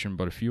confrontation,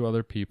 but a few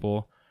other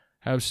people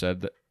have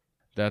said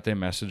that they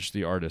messaged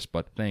the artist,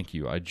 but thank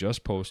you. I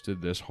just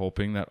posted this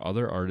hoping that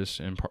other artists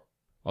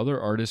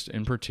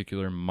in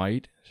particular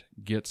might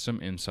get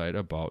some insight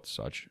about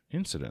such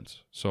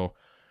incidents." So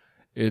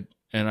and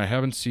I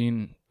don't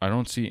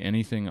see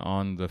anything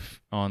on the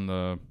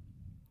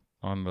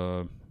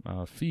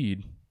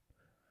feed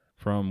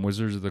from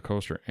Wizards of the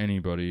Coast or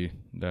anybody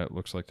that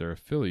looks like they're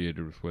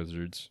affiliated with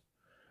Wizards.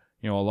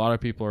 A lot of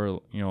people are,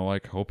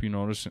 like, hope you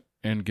notice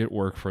and get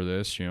work for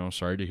this,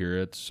 sorry to hear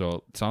it.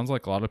 So it sounds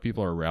like a lot of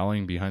people are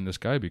rallying behind this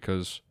guy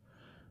because,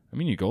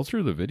 you go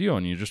through the video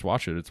and you just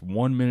watch it. It's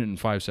 1 minute and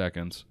 5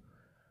 seconds.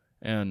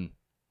 And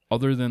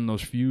other than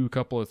those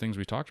couple of things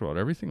we talked about,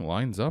 everything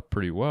lines up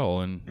pretty well.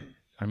 And,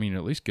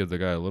 at least give the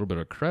guy a little bit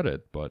of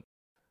credit. But,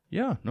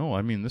 yeah,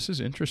 no, this is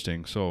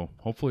interesting. So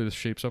hopefully this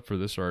shapes up for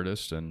this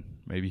artist, and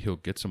maybe he'll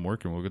get some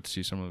work and we'll get to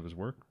see some of his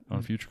work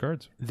on future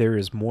cards. There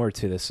is more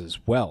to this as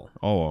well.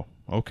 Oh,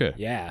 okay.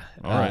 Yeah.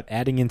 All right.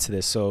 Adding into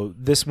this. So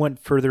this went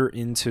further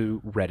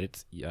into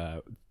Reddit.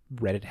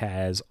 Reddit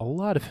has a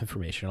lot of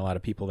information, a lot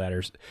of people that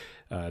are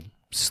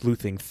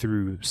sleuthing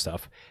through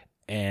stuff.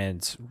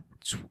 And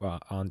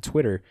on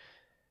Twitter,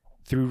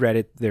 through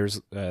Reddit,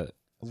 there's a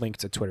link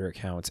to Twitter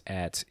accounts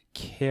at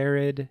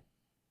Caraid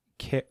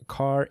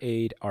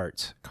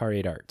Arts at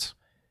CARAIDART.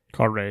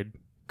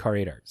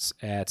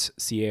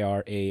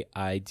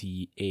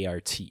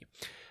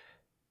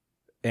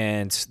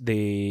 And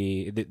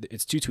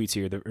it's two tweets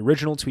here. The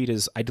original tweet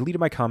is, "I deleted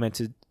my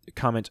comment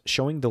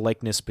showing the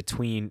likeness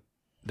between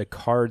the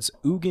cards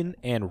Ugin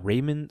and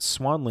Raymond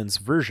Swanland's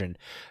version.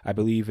 I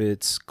believe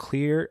it's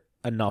clear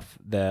enough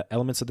the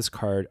elements of this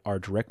card are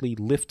directly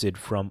lifted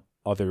from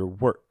other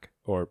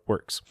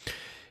works.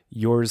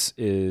 Yours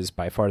is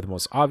by far the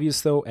most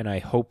obvious, though, and I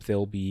hope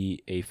there'll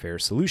be a fair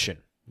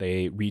solution.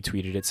 They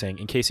retweeted it saying,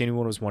 in case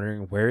anyone was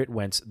wondering where it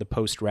went, the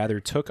post rather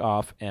took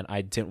off, and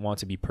I didn't want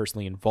to be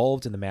personally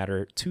involved in the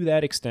matter to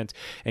that extent.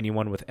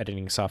 Anyone with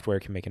editing software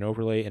can make an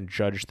overlay and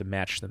judge the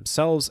match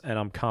themselves, and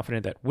I'm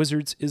confident that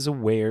Wizards is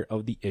aware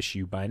of the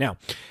issue by now.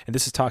 And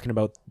this is talking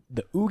about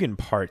the Ugin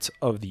part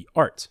of the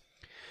art.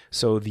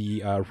 So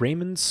the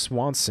Raymond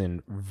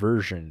Swanson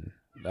version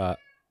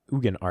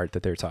Ugin art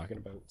that they're talking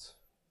about.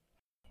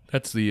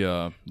 That's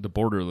the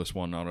borderless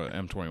one out of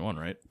M21,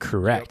 right?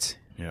 Correct.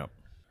 Yeah.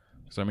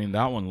 So I mean,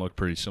 that one looked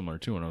pretty similar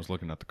too when I was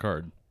looking at the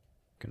card.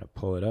 Gonna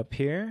pull it up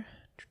here.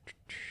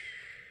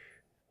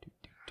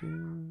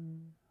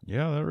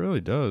 Yeah, that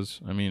really does.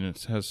 I mean,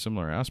 it has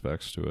similar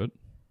aspects to it.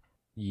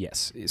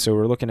 Yes. So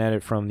we're looking at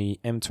it from the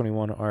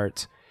M21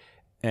 art,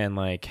 and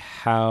like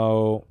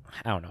how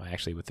I don't know.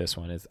 Actually, with this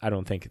one, I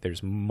don't think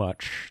there's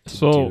much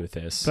to do with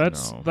this.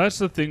 That's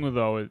the thing with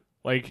though.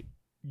 Like,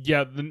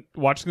 yeah,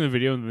 watching the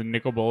video, the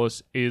Nicol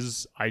Bolas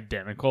is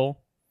identical.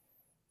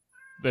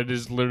 That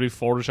is literally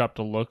photoshopped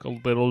to look a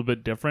little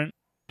bit different.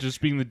 Just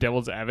being the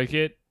devil's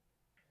advocate,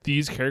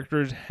 these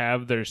characters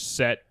have their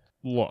set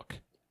look.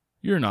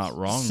 You're not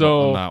wrong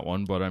on that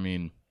one, but I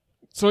mean...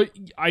 So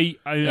I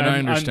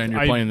understand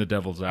you're playing the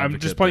devil's advocate. I'm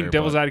just playing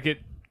devil's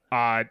advocate.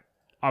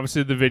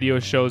 Obviously, the video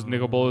shows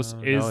Nicol Bolas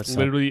is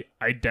literally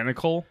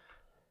identical.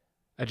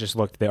 I just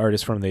looked. The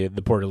artist from the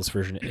borderless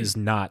version is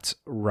not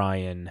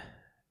Ryan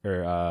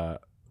or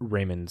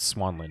Raymond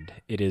Swanland.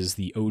 It is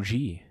the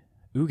OG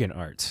Ugin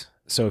art.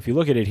 So if you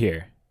look at it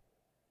here,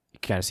 you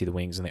kind of see the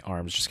wings and the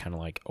arms just kind of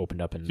like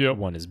opened up and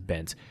one is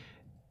bent.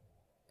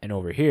 And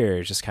over here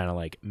is just kind of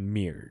like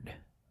mirrored.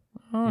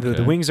 Okay.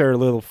 The wings are a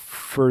little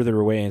further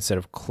away instead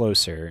of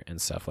closer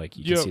and stuff. Like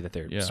you can see that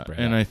they're spread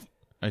out. And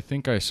I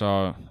think I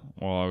saw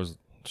while I was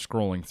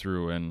scrolling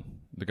through, and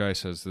the guy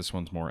says this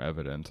one's more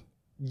evident.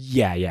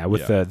 Yeah,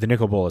 with the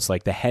Nicol Bolas,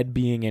 like the head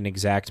being an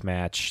exact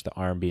match, the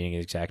arm being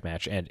an exact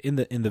match, and in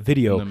the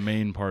video, the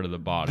main part of the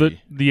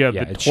body, the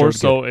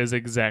torso is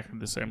exactly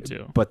the same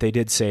too. But they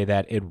did say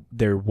that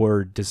there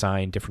were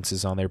design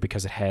differences on there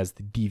because it has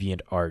the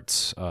Deviant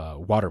Arts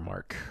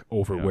watermark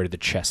over where the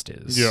chest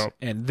is. Yeah,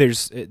 and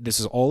this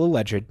is all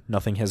alleged.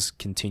 Nothing has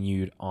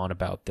continued on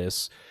about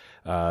this.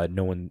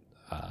 No one,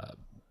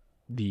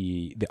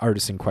 the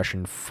artist in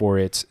question for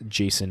it,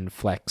 Jason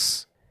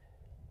Felix,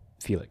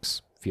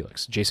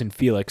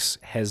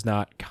 has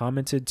not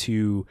commented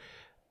to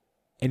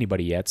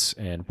anybody yet,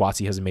 and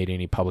WotC hasn't made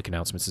any public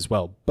announcements as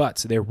well.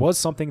 But there was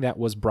something that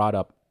was brought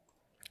up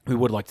we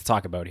would like to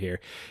talk about here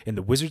in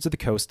the Wizards of the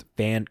Coast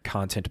fan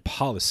content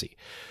policy.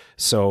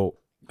 So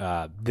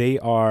they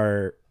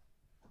are...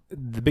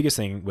 The biggest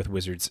thing with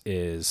Wizards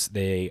is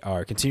they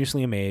are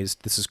continuously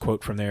amazed. This is a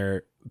quote from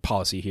their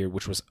policy here,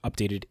 which was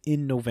updated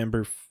in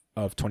November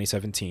of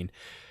 2017.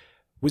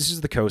 Wizards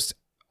of the Coast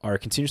are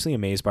continuously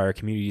amazed by our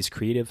community's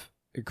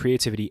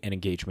creativity and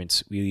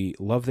engagement. We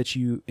love that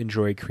you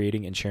enjoy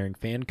creating and sharing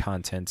fan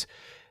content.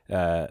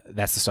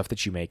 That's the stuff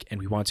that you make, and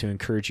we want to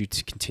encourage you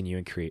to continue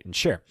and create and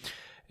share.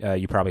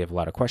 You probably have a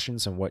lot of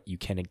questions on what you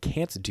can and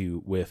can't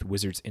do with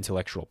Wizards'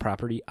 intellectual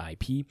property,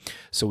 IP.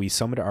 So we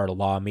summoned our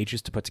law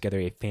mages to put together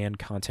a fan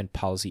content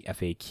policy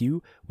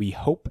FAQ. We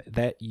hope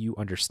that you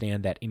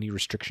understand that any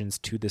restrictions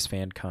to this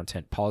fan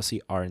content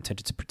policy are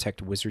intended to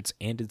protect Wizards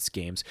and its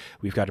games.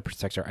 We've got to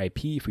protect our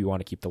IP if we want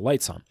to keep the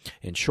lights on.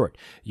 In short,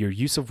 your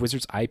use of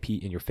Wizards' IP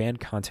in your fan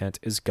content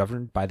is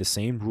governed by the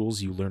same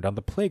rules you learned on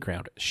the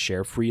playground.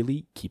 Share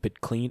freely, keep it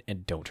clean,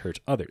 and don't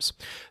hurt others.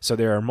 So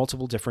there are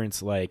multiple different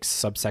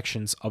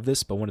subsections of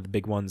this, but one of the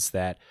big ones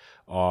that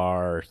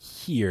are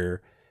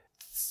here,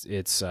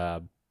 it's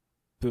the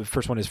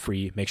first one is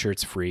free. Make sure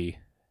it's free.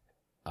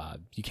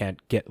 You can't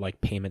get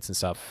payments and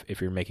stuff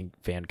if you're making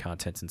fan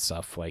content and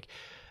stuff like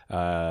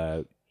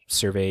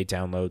survey,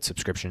 download,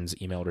 subscriptions,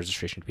 email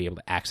registration to be able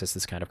to access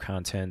this kind of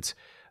content.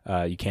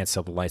 You can't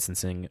sell the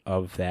licensing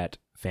of that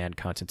fan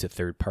content to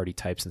third-party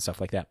types and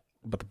stuff like that.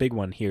 But the big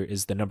one here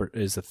is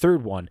the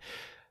third one.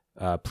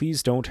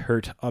 Please don't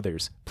hurt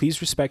others.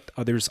 Please respect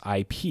others'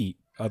 IP.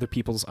 Other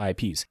people's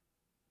IPs.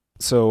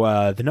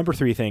 So the number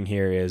 3 thing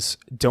here is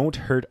don't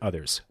hurt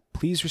others.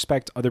 Please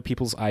respect other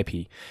people's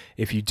IP.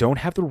 If you don't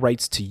have the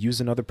rights to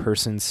use another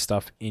person's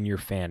stuff in your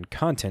fan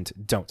content,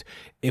 don't.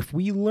 If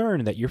we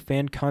learn that your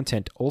fan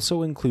content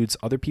also includes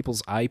other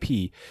people's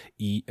IP,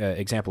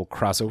 example,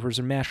 crossovers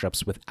or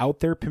mashups, without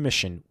their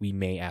permission, we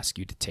may ask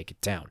you to take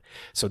it down.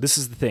 So this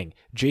is the thing.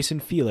 Jason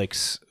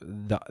Felix,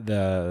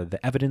 the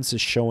evidence is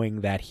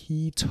showing that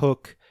he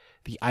took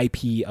the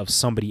IP of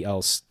somebody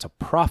else to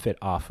profit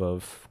off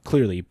of,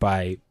 clearly,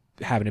 by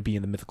having it be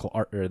in the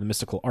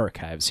mystical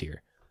archives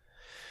here.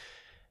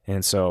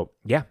 And so,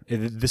 yeah,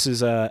 this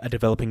is a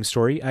developing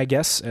story, I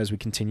guess, as we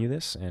continue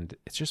this, and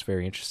it's just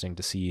very interesting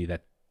to see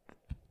that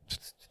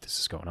this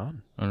is going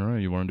on. I don't know.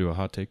 You want to do a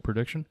hot take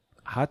prediction?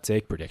 Hot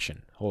take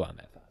prediction. Hold on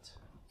that thought.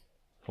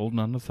 Holding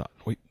on to the thought.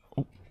 Wait.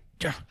 Oh,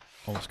 yeah.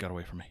 Almost got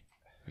away from me.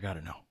 I got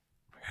it now.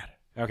 I got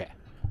it. Okay.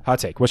 Hot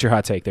take. What's your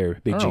hot take there,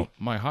 Big G?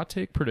 My hot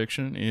take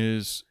prediction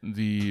is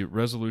the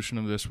resolution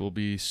of this will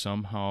be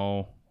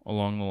somehow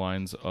along the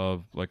lines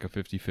of like a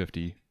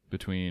 50-50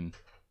 between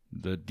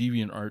the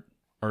Deviant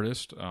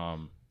artist. I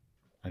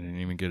didn't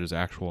even get his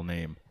actual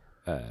name.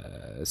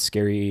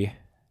 Scary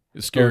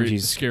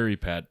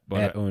Pet,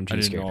 but at I OMG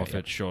didn't Scary know Pet, if yeah.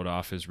 it showed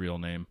off his real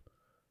name.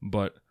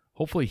 But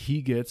hopefully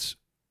he gets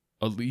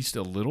at least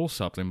a little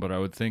something. But I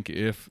would think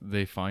if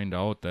they find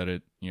out that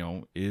it,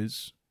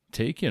 is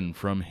taken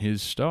from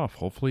his stuff,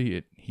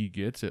 hopefully he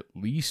gets at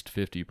least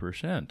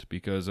 50%,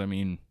 because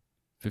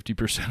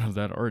 50% of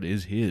that art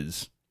is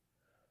his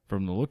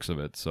from the looks of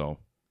it. So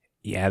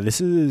Yeah, this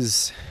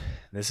is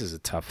a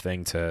tough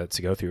thing to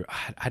go through.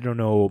 I don't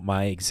know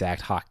my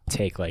exact hot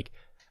take. Like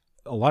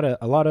a lot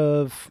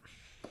of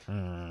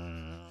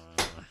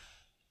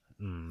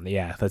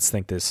yeah. Let's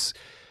think this.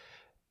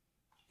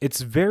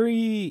 It's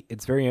very.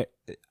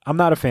 I'm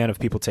not a fan of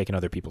people taking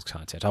other people's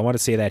content. I want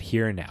to say that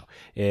here and now.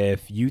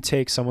 If you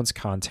take someone's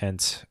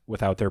content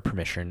without their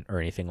permission or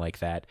anything like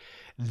that,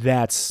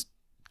 that's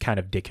kind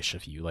of dickish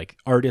of you. Like,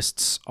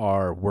 artists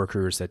are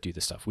workers that do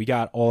this stuff. We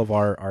got all of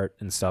our art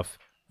and stuff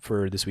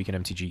for This Week in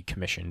MTG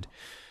commissioned.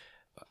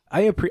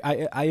 I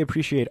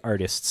appreciate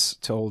artists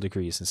to all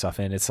degrees and stuff,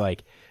 and it's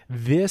like,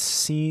 this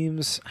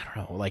seems, I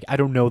don't know, like, I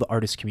don't know the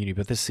artist community,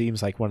 but this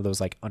seems like one of those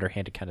like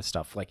underhanded kind of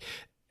stuff. Like,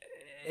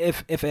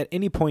 if at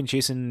any point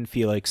Jason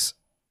Felix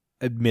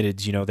admitted,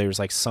 there's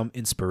like some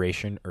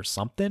inspiration or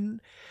something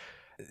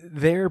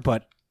there,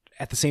 but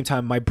at the same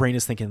time my brain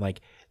is thinking,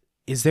 like,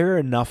 is there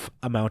enough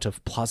amount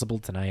of plausible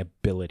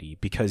deniability?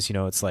 Because,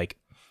 it's like,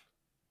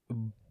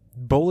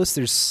 Bolas,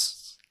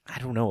 there's, I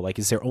don't know, like,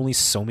 is there only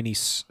so many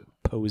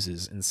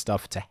poses and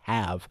stuff to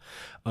have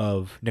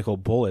of Nicol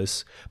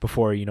Bolas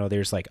before,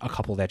 there's like a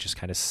couple that just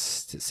kind of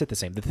sit the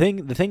same. The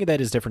thing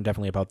that is different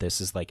definitely about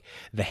this is like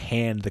the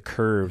hand, the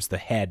curves, the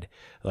head,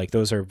 like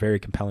those are very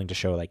compelling to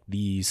show. Like,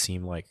 these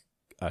seem like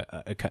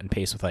a cut and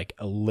paste with like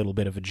a little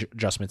bit of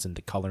adjustments in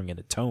the coloring and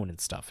the tone and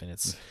stuff. And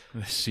it's,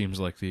 this seems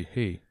like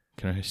hey,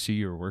 can I see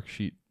your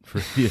worksheet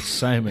for the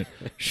assignment?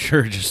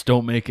 Sure, just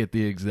don't make it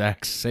the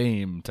exact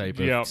same type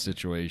of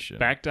situation.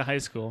 Back to high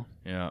school.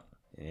 Yeah.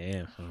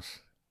 yeah.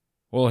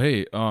 Well,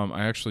 hey,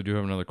 I actually do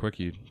have another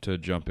quickie to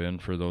jump in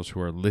for those who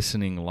are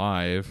listening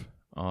live.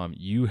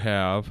 You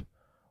have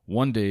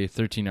 1 day,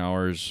 13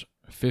 hours,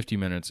 50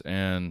 minutes,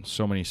 and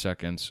so many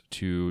seconds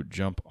to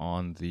jump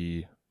on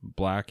the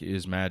Black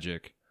is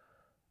Magic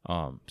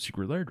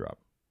Secret Lair drop.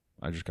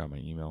 I just got my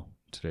email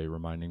today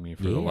reminding me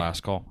for the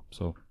last call.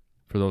 So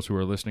for those who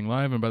are listening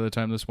live, and by the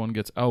time this one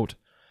gets out,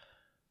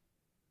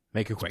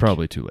 Make it quick. it's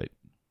probably too late.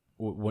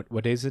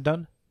 What day is it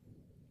done?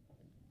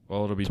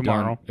 Well, it'll be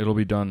Tomorrow. done. It'll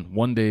be done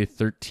 1 day,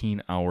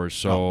 13 hours.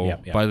 So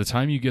yeah. by the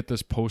time you get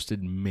this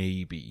posted,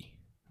 maybe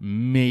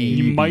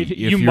You might- if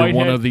you you're might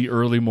one have- of the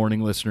early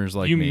morning listeners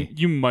like me.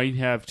 You might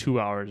have 2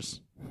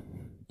 hours.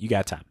 You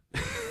got time.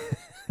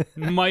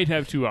 Might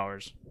have 2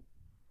 hours.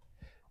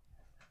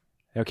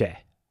 Okay.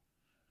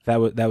 That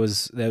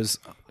was That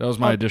was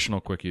my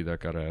additional quickie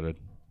that got added.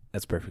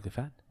 that's perfectly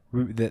fine.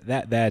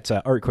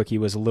 That art quickie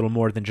was a little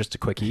more than just a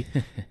quickie.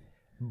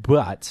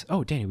 But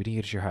Danny, we didn't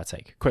get to your hot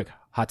take. Quick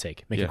hot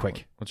take. Make it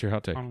quick. What's your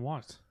hot take? On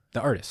what?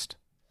 The artist,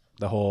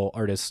 the whole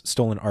artist,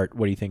 stolen art.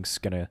 What do you think's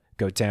gonna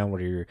go down?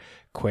 What are your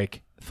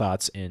quick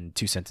thoughts in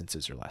 2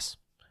 sentences or less?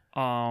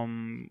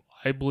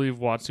 I believe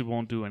WotC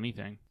won't do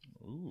anything.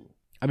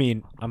 I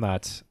mean, I'm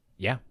not.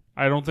 Yeah.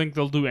 I don't think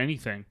they'll do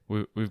anything.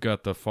 We've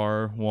got the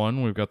far one,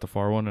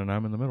 and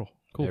I'm in the middle.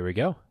 Cool. There we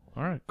go.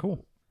 All right,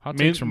 cool. Hot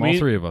takes from all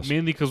three of us.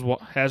 Mainly because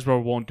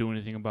Hasbro won't do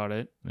anything about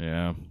it.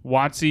 Yeah.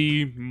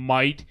 WotC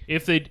might,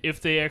 if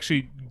they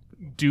actually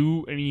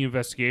do any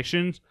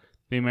investigations,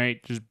 they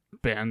might just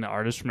ban the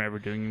artist from ever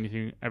doing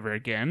anything ever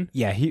again.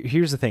 Yeah.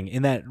 Here's the thing.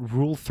 In that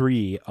Rule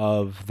 3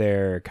 of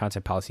their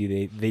content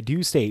policy, they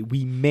do say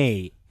we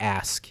may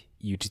ask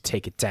you to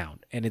take it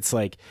down, and it's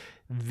like,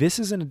 this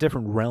is in a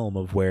different realm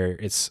of where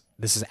this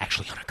is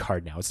actually on a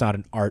card now. It's not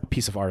an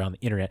piece of art on the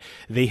internet.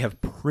 They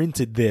have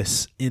printed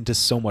this into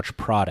so much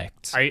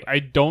product. I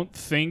don't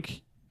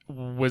think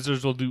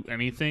Wizards will do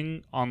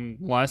anything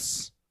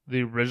unless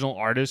the original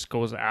artist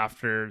goes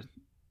after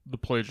the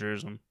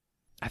plagiarism.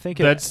 I think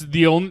That's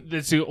the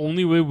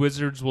only way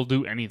Wizards will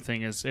do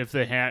anything is if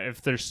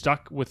they're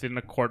stuck within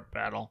a court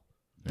battle.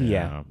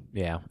 Yeah.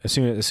 As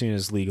soon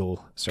as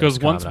legal starts Because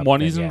once coming up,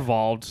 money's then, yeah.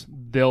 involved,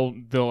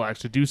 they'll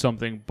actually do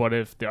something. But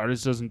if the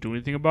artist doesn't do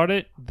anything about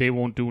it, they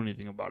won't do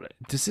anything about it.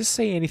 Does this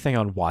say anything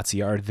on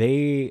WotC? Are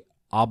they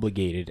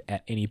obligated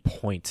at any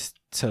point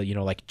to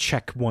like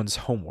check one's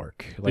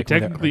homework? Like they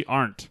technically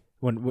aren't.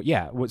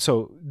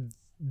 So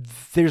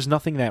there's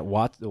nothing that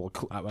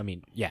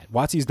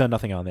WotC's done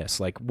nothing on this.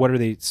 Like, what are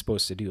they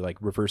supposed to do? Like,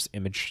 reverse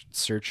image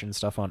search and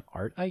stuff on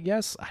art? I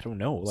guess I don't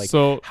know. Like,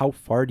 So- how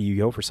far do you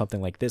go for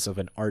something like this of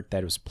an art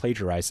that was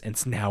plagiarized and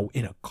it's now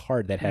in a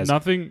card that has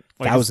Nothing.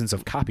 thousands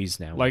of copies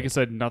now? Like I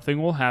said,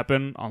 nothing will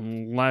happen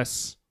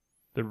unless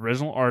the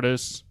original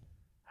artist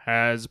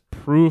has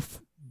proof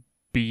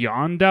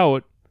beyond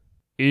doubt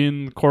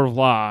in the court of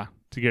law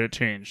to get it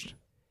changed.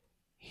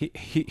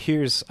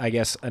 Here's, I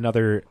guess,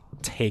 another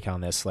take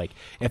on this. Like,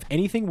 if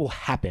anything will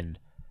happen,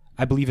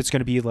 I believe it's going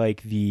to be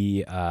like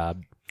the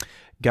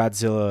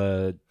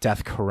Godzilla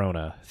Death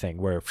Corona thing,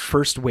 where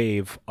first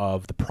wave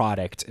of the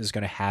product is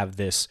going to have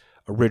this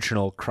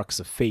original Crux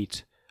of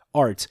Fate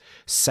art.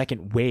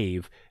 Second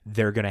wave,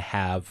 they're going to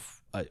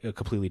have a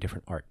completely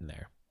different art in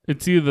there.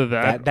 It's either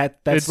That's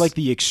it's like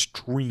the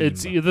extreme.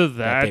 It's either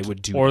that, they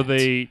would do or that.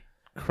 they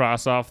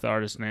cross off the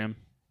artist name.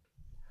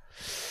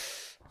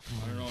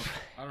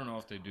 I don't know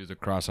if they do the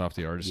cross off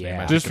the artist Yeah.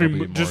 name. I Just think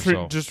it'll be more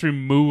so. just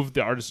remove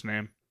the artist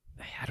name.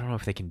 I don't know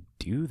if they can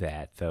do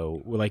that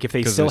though. Like if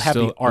they 'Cause still they have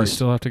the art, They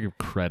still have to give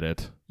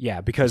credit. yeah.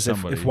 Because if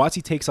somebody.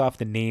 WotC takes off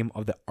the name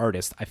of the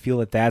artist, I feel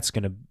that that's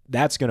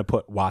gonna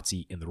put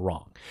WotC in the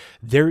wrong.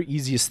 Their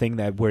easiest thing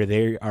that where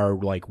they are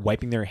like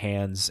wiping their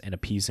hands and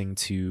appeasing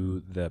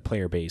to the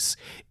player base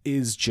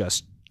is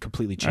just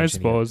completely changing.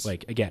 suppose.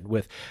 Like again,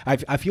 with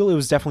I feel it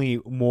was definitely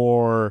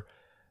more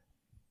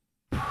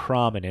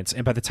prominent,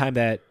 and by the time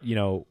that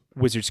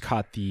Wizards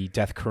caught the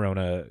Death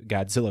Corona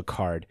Godzilla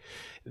card,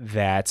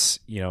 that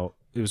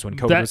it was when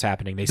COVID was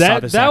happening. They saw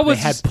this happen. They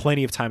had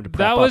plenty of time to prep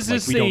That up. was Like,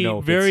 just we don't a know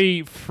if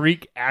very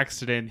freak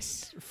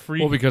accidents,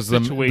 freak Well, because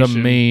the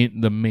situation.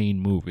 main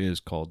move is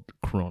called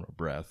Corona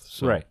Breath.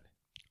 So, Right.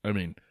 I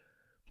mean,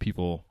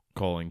 people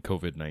calling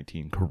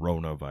COVID-19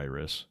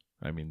 coronavirus.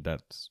 I mean,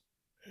 that's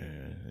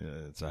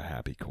it's a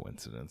happy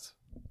coincidence.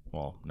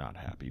 Well, not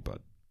happy,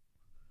 but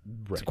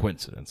it's a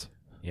coincidence.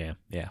 Yeah.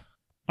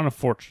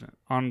 Unfortunate.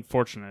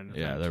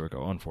 Yeah, there we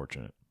go.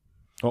 Unfortunate.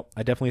 Well,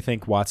 I definitely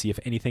think WotC, if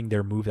anything,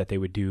 their move that they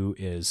would do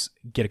is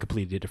get a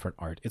completely different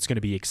art. It's going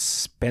to be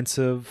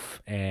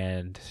expensive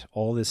and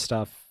all this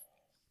stuff.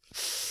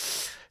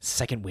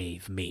 Second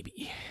wave,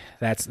 maybe.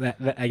 That's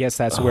that. I guess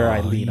that's where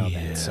I lean on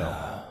that.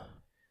 So,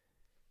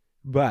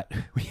 but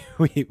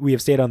we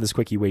have stayed on this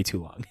quickie way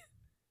too long,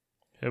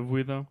 Have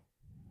we though?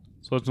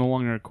 So it's no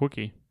longer a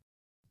quickie.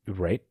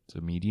 right? It's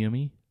a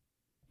medium-y.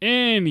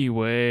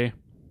 Anyway,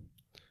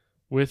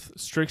 with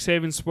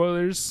Strixhaven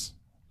spoilers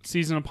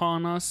season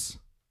upon us,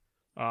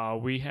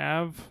 we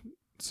have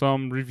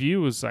some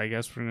reviews, I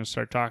guess we're going to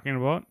start talking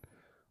about.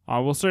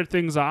 We'll start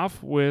things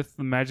off with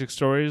the Magic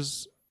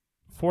Stories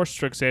for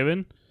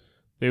Strixhaven.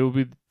 They will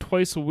be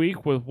twice a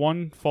week, with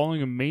one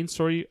following a main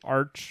story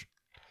arc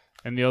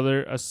and the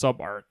other a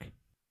sub-arc.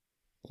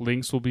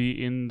 Links will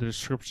be in the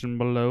description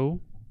below.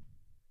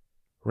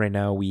 Right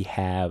now we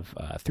have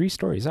 3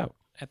 stories out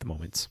at the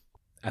moment.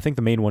 I think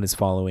the main one is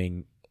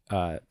following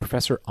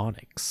Professor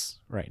Onyx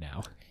right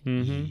now.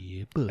 Mm-hmm.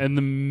 Yeah, but- And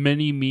the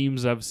many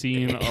memes I've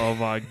seen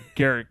of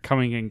Garrett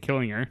coming and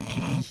killing her.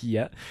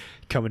 yeah,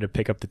 coming to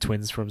pick up the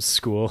twins from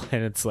school,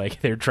 and it's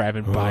like they're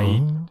driving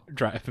by.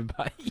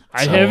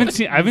 I haven't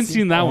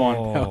seen that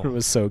one. That one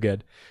was so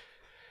good.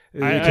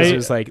 I- Because it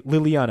was like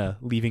Liliana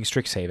leaving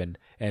Strixhaven,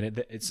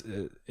 and it's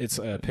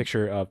a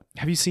picture of.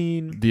 Have you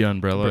seen The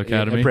Umbrella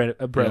Academy.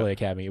 Umbrella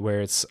Academy,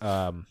 where it's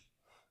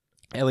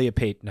Elliot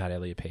Page, not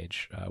Elliot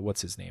Page.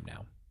 What's his name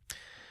now?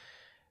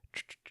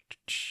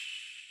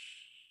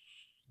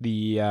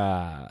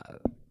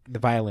 The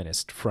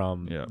violinist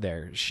from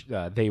there.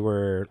 They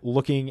were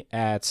looking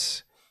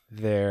at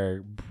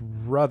their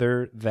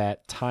brother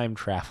that time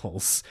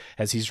travels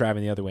as he's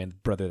driving the other way, and the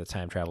brother that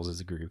time travels is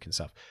a Garuk and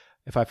stuff.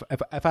 If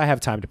I have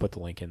time to put the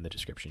link in the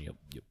description,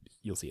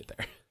 you'll see it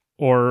there.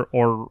 Or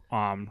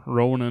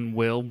Rowan and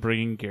Will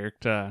bringing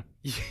Garrett to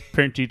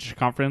parent teacher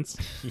conference.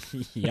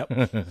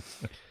 Yep.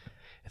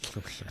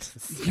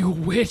 You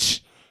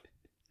witch!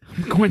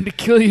 I'm going to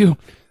kill you,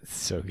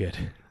 So good.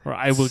 or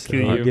I will So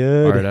kill you.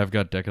 good. All right, I've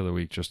got Deck of the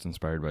Week just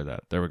inspired by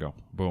that. There we go.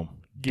 Boom.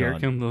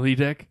 Garrett Done. and Lily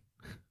deck.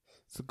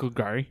 It's a good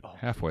Gary.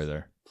 Halfway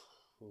there.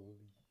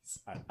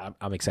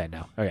 I'm excited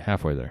now. Okay.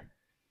 Halfway there.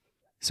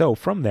 So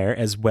from there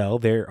as well,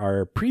 there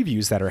are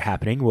previews that are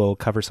happening. We'll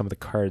cover some of the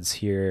cards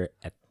here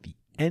at the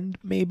end,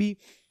 maybe.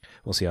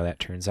 We'll see how that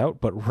turns out.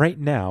 But right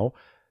now,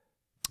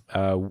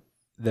 the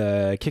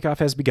kickoff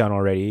has begun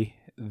already.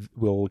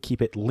 We'll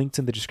keep it linked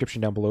in the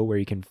description down below where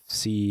you can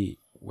see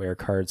where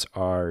cards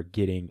are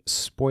getting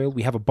spoiled.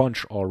 We have a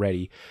bunch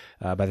already.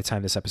 By the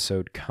time this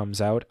episode comes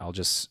out, I'll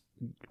just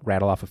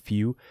rattle off a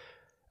few.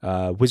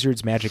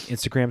 Wizards Magic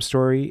Instagram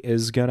story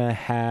is going to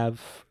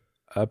have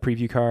a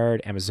preview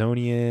card.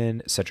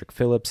 Amazonian, Cedric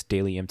Phillips,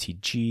 Daily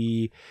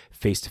MTG,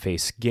 Face to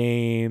Face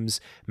Games,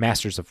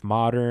 Masters of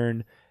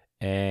Modern,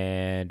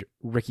 and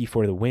Ricky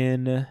for the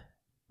Win,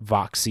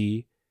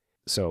 Voxy.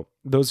 So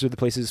those are the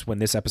places when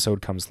this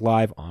episode comes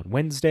live on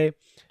Wednesday,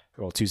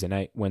 well, Tuesday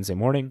night, Wednesday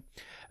morning.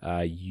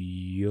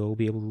 You'll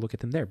be able to look at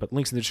them there. But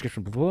links in the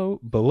description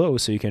below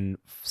so you can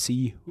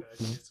see.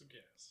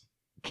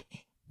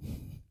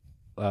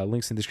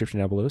 Links in the description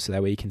down below so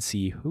that way you can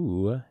see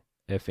who,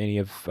 if any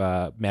of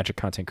Magic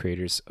content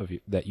creators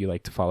that you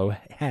like to follow,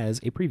 has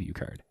a preview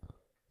card.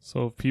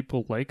 So if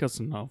people like us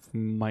enough, we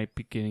might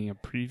be getting a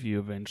preview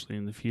eventually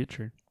in the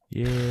future.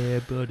 Yeah,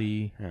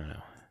 buddy. I don't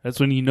know. That's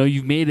when you know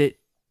you've made it.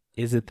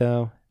 Is it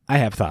though? I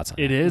have thoughts on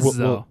it. It is,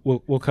 though.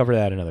 We'll cover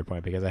that another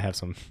point because I have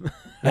some.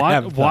 I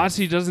have thoughts.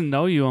 WotC doesn't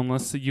know you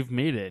unless you've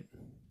made it.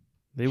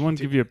 They won't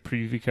give you a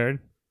preview card.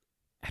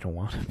 I don't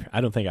want. I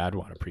don't think I'd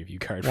want a preview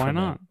card. Why from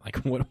not?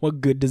 it. Like,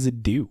 what good does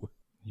it do?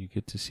 You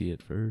get to see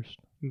it first.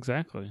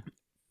 Exactly.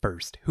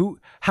 first.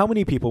 How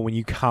many people when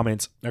you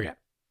comment? Okay.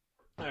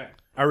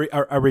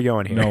 Are we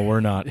going here? No,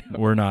 we're not.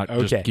 We're not.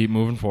 Okay. Just keep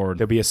moving forward.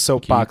 There'll be a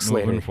soapbox Keep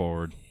moving later.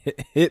 forward.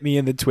 Hit me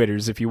in the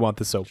Twitters if you want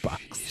the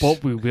soapbox.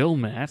 But we will,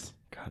 Matt.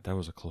 God, that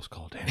was a close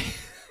call, Danny.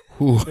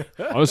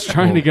 I was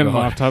trying to get him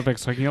God. off topic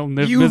so I can yell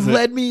Niv You Mizzet.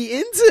 led me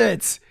into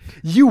it.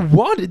 You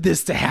wanted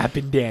this to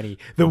happen, Danny.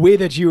 The way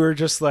that you were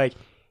just like,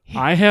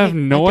 I have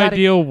no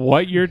idea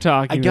what you're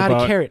talking I got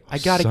about. a carrot. I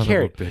got Son a of a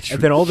carrot. bitch.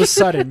 And then all of a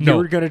sudden, you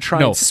were going to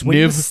try and swing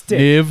the stick.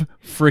 Niv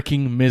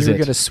freaking You were Mizzet.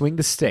 going to swing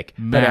the stick.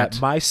 But Matt.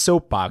 at my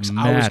soapbox, I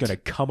was Matt. going to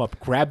come up,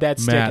 grab that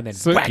stick, and then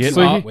So- whack Get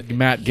you off, out with it.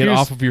 Matt, get Here's-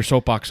 off of your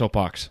soapbox.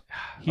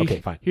 Okay,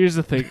 fine. Here's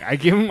the thing. I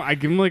give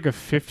him like a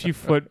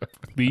 50-foot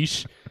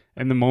leash,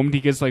 and the moment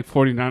he gets like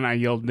 49, I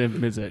yell Niv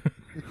Mizzet.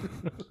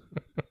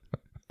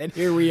 And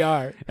here we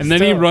are. And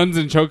then he Still, runs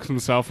and chokes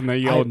himself, and I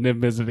yell I- Niv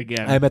Mizzet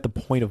again. I'm at the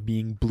point of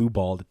being blue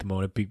balled at the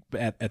moment.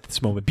 At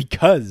this moment,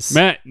 because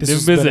Matt, this Niv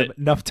has been Mizzet.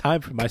 enough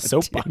time for my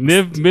soapbox.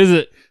 Niv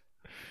Mizzet.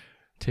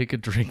 Take a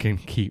drink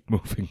and keep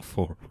moving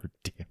forward.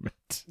 Damn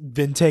it.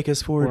 Then take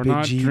us forward, We're Big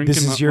not G. drinking.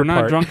 This is your we're not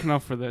part. drunk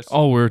enough for this.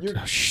 Oh,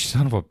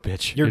 son of a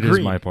bitch. You're It is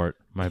green. my part.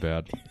 My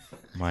bad.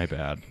 My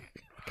bad.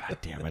 God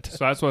damn it.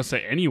 So that's what I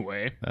say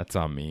anyway. That's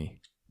on me.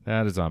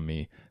 That is on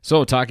me.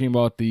 So, talking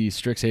about the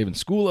Strixhaven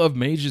School of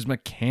Mages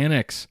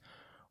mechanics,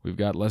 we've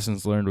got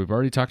lessons learned. We've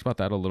already talked about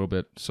that a little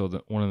bit. So,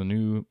 one of the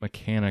new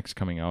mechanics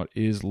coming out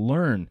is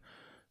learn.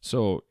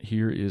 So,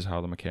 here is how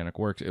the mechanic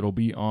works. It'll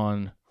be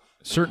on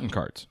certain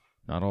cards,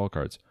 not all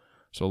cards.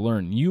 So,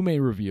 learn. You may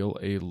reveal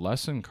a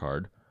lesson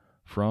card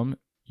from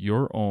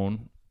your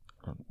own,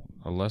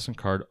 a lesson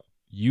card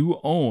you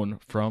own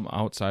from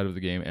outside of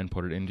the game and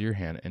put it into your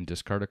hand and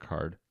discard a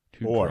card to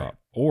draw,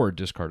 or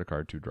discard a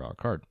card to draw a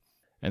card.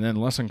 And then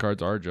lesson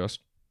cards are just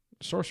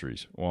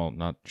sorceries. Well,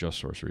 not just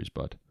sorceries,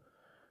 but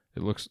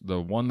the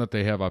one that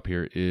they have up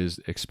here is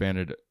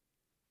expanded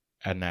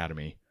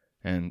anatomy,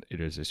 and it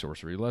is a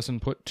sorcery lesson.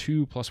 Put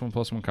 2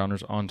 +1/+1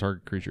 counters on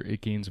target creature.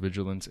 It gains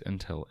vigilance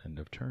until end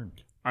of turn.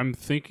 I'm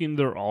thinking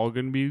they're all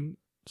going to be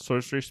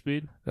sorcery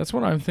speed That's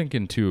what I'm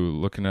thinking too.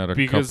 Looking at a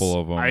because couple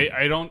of them,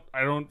 I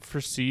don't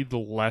foresee the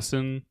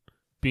lesson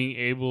being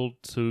able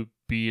to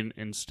be an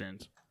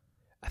instant.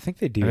 I think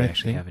they do And I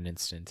actually think- have an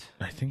instant.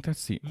 I think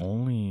that's the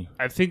only.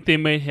 I think they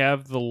may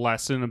have the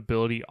lesson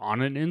ability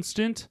on an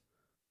instant,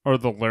 or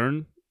the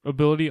learn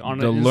ability on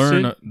The an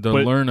learn instant. the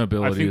but learn I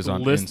ability think is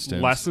on the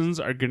instant. lessons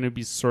are going to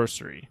be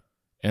sorcery.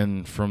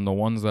 And from the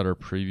ones that are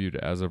previewed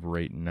as of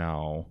right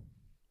now,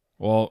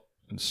 well,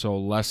 so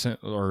lesson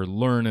or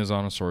learn is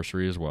on a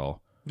sorcery as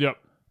well. Yep.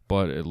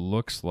 But it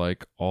looks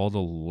like all the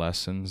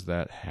lessons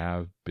that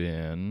have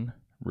been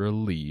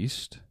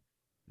released,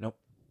 Yep.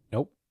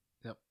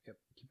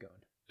 Keep going.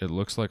 it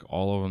looks like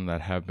all of them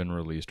that have been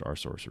released are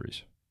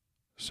sorceries.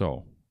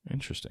 So,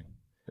 interesting.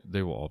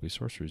 They will all be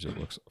sorceries, it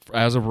looks,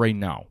 as of right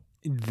now.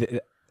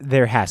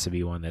 There has to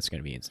be one that's going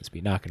to be instant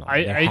speed. Not going to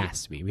lie. There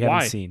has to be. We why?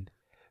 haven't seen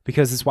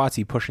because it's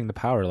WotC pushing the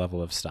power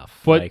level of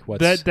stuff. But like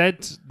what's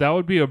that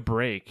would be a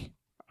break,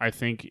 I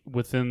think,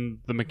 within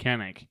the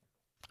mechanic.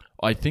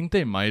 I think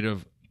they might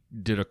have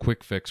did a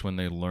quick fix when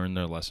they learned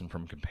their lesson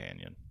from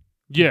Companion.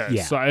 Yeah.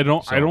 Yeah. So I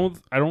don't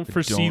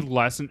foresee don't-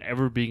 lesson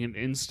ever being an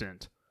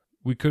instant.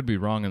 We could be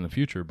wrong in the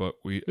future, but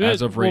Yeah,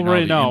 as of right well,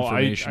 right now, now, the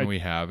information I- we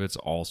have, it's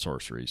all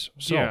sorceries.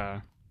 So,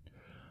 Yeah.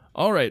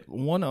 all right,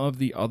 one of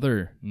the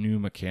other new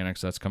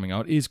mechanics that's coming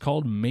out is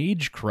called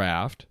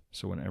Magecraft.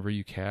 So whenever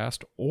you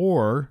cast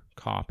or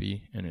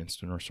copy an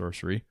instant or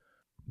sorcery,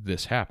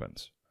 this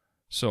happens.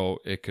 So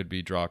it could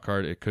be draw a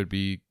card. It could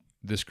be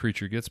this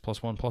creature gets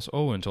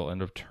 +1/+0 until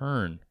end of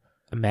turn.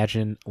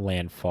 imagine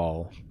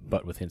landfall,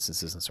 but with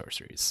instances and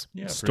sorceries.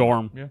 Yeah,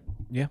 Storm.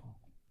 Yeah,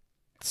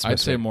 It's I'd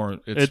say specific. more.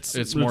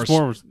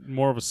 It's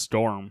more of a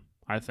storm,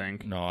 I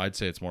think. No, I'd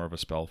say it's more of a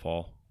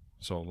spellfall.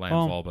 So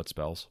landfall, but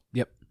spells.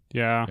 Yeah,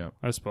 Yeah.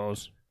 I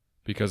suppose.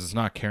 Because it's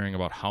not caring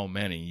about how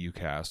many you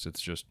cast. It's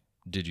just,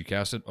 did you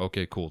cast it?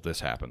 Okay, cool.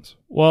 This happens.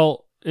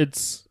 Well,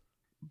 it's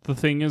the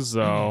thing is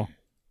though,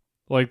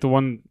 like the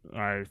one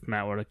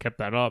Matt would have kept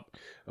that up.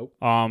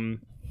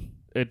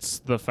 It's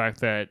the fact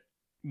that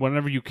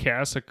whenever you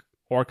cast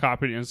or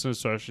copy an instant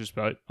sorcery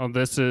spell,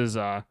 this is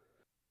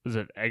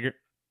it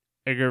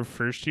Egger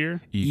first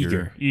year?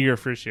 Eager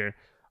first year.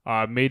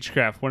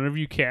 Magecraft. Whenever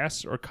you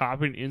cast or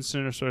copy an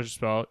instant or sorcery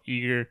spell,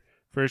 Eager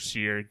first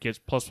year gets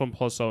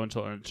 +1/+0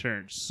 until end of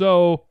turn.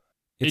 So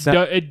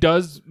it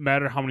does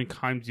matter how many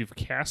times you've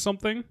cast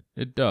something.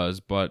 It does,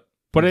 but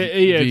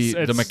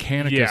the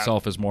mechanic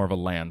itself is more of a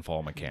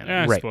landfall mechanic.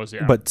 Yeah, I right. suppose,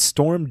 yeah. But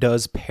Storm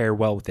does pair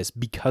well with this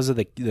because of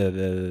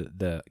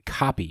the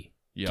copy.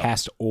 Yeah.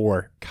 Cast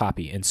or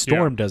copy, and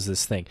Storm does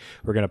this thing.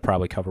 We're gonna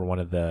probably cover one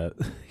of the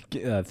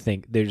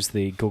thing. There's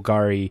the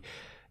Golgari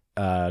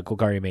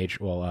mage,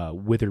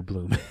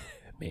 Witherbloom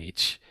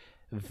mage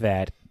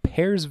that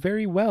pairs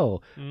very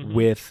well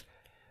with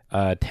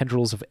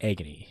Tendrils of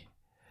Agony.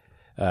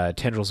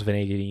 Tendrils of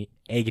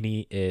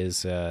Agony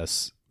is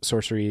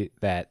sorcery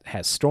that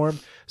has Storm.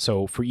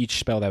 So for each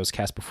spell that was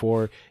cast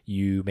before,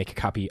 you make a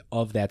copy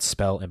of that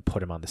spell and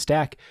put them on the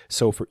stack.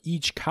 So for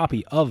each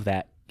copy of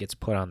that gets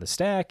put on the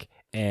stack,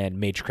 and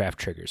Magecraft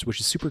triggers, which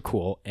is super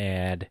cool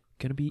and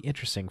going to be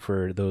interesting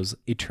for those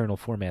eternal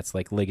formats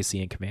like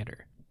Legacy and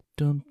Commander.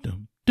 Dum,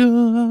 dum,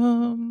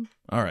 dum.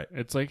 All right.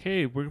 It's like,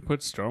 hey, we're going to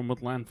put Storm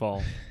with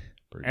Landfall.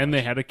 Pretty And much.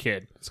 they had a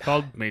kid. It's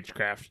called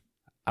Magecraft.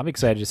 I'm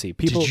excited to see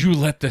people. Did you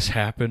let this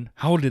happen?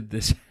 How did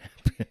this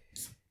happen?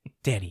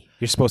 Danny,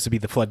 you're supposed to be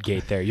the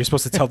floodgate there. You're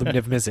supposed to tell them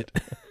to visit.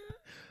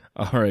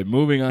 All right,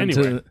 moving on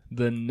Anyway. to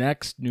the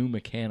next new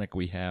mechanic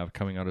we have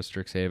coming out of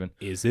Strixhaven.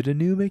 Is it a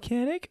new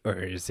mechanic, or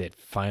is it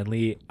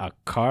finally a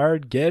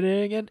card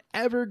getting an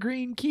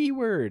evergreen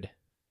keyword?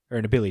 Or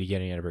an ability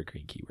getting an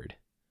evergreen keyword?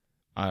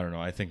 I don't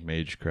know. I think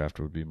Magecraft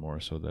would be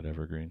more so than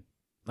Evergreen.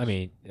 I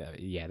mean,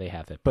 yeah, they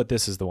have that. But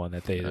this is the one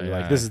that they're Yeah.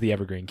 like, this is the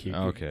evergreen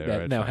keyword. Okay, That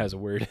right, now fine. has a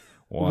word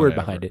Whatever.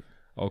 behind it.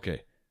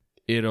 Okay.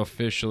 It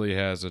officially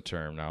has a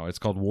term now. It's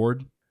called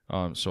Ward.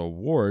 So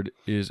Ward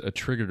is a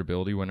triggered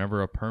ability.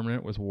 Whenever a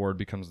permanent with Ward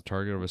becomes the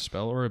target of a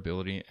spell or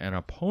ability, an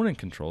opponent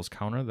controls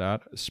counter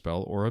that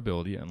spell or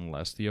ability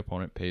unless the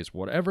opponent pays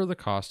whatever the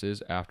cost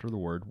is after the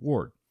word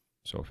Ward.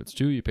 So if it's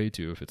 2, you pay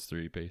 2. If it's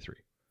 3, you pay 3.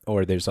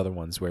 Or there's other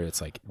ones where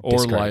it's like Or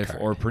discard a life,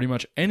 card. or pretty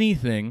much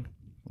anything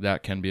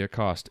that can be a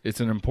cost.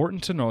 It's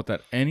important to note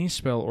that any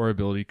spell or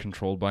ability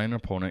controlled by an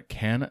opponent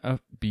can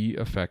be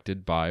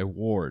affected by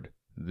Ward.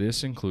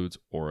 This includes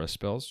aura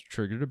spells,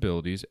 triggered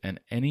abilities, and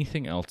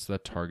anything else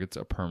that targets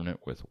a permanent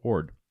with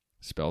Ward.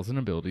 Spells and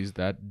abilities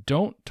that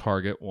don't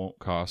target won't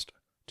cost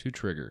to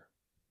trigger.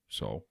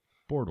 So,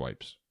 board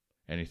wipes.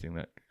 Anything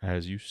that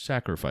has you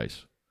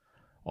sacrifice.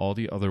 All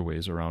the other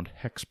ways around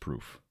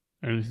hexproof.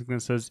 Anything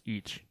that says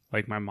each,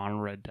 like my mono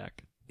red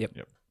deck.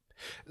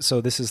 So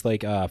this is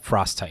like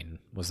Frost Titan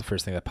was the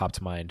first thing that popped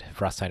to mind.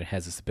 Frost Titan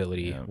has this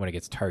ability Yeah. when it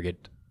gets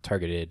targeted,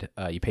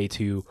 you pay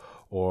 2,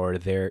 or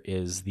there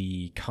is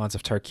the Khans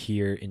of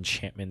Tarkir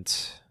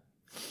enchantment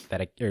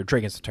or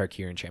Dragons of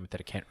Tarkir enchantment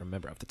that I can't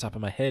remember off the top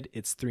of my head.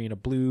 It's 3 and a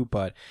blue,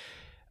 but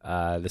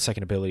the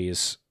second ability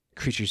is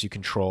creatures you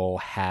control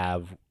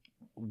have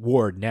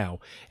Ward now,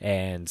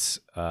 and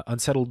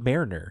Unsettled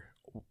Mariner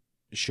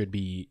should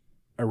be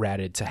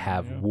errated to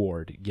have Yeah.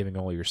 Ward, giving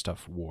all your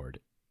stuff Ward.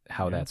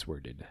 How Yeah. that's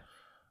worded.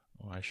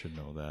 Oh, I should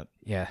know that.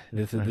 Yeah,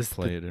 this I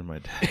play it in my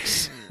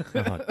decks.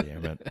 God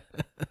damn it.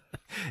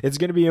 It's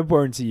going to be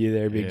important to you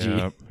there, Big G.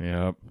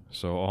 Yep.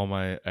 So all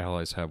my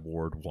allies have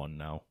Ward 1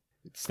 now.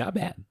 It's not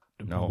bad.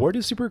 No. Ward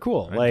is super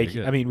cool. I dig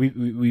it. I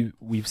mean,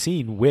 we've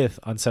seen with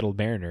Unsettled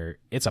Mariner,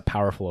 it's a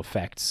powerful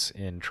effect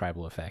in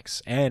tribal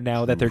effects, and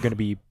now that they're going to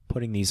be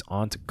putting these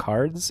onto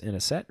cards in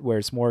a set where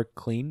it's more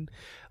clean,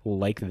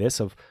 like this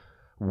of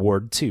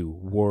Ward 2,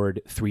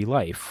 Ward 3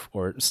 life,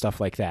 or stuff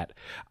like that.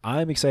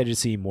 I'm excited to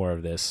see more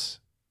of this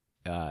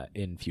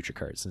in future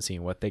cards and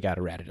seeing what they got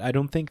errated. I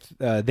don't think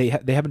they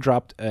haven't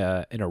dropped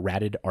an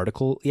errated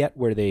article yet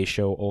where they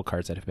show old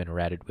cards that have been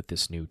errated with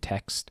this new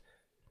text.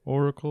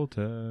 Oracle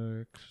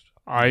text.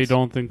 I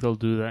don't think they'll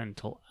do that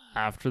until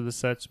after the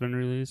set's been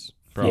released.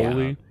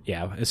 Probably.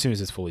 Yeah, as soon as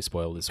it's fully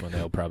spoiled is when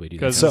they'll probably do that.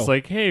 Because it's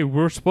like, hey,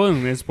 we're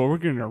spoiling this, but we're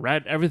going to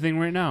rat everything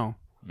right now.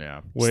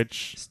 Yeah.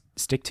 Which,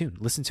 stick tuned.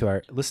 Listen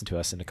to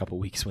us in a couple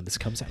weeks when this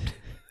comes out.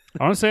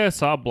 I want to say I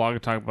saw a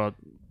blog talk about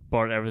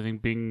everything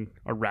being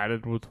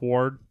errated with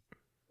Ward.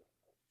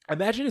 I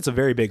imagine it's a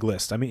very big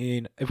list. I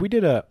mean, if we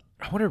did I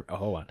wonder. Oh,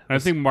 hold on. And I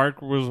think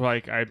Mark was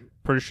like, I'm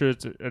pretty sure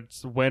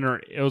it's when, or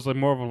it was like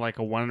more of like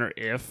a when or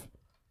if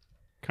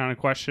kind of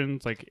question.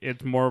 It's like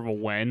it's more of a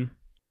when.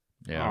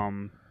 Yeah. All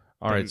than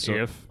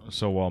right.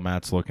 So while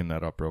Matt's looking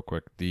that up real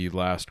quick, the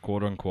last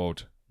quote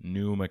unquote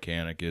new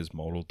mechanic is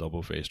modal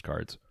double-faced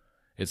cards.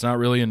 It's not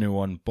really a new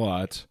one,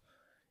 but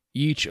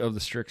each of the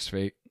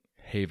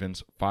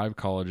Strixhaven's 5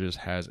 colleges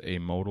has a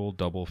modal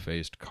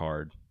double-faced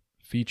card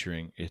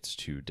featuring its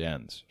 2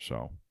 dens.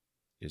 So,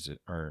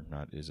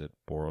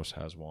 Boros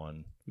has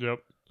one. Yep.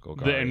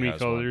 Golgari The enemy has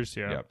colors,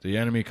 one. yeah. Yep. The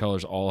enemy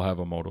colors all have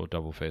a modal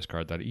double-faced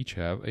card that each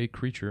have a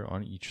creature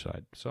on each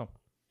side. So,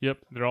 Yep.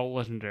 They're all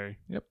legendary.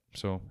 yep.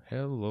 So,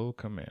 hello,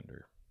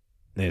 Commander.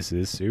 This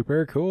is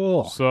super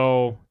cool.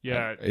 So,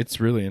 yeah. It's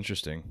really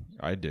interesting.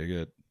 I dig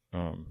it.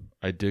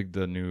 I dig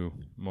the new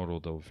modal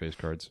double face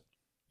cards.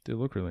 They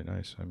look really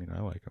nice. I mean, I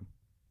like them.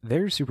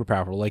 They're super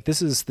powerful. Like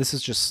this is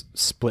just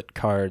split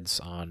cards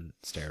on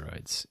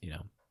steroids. You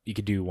know, you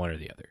could do one or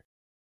the other.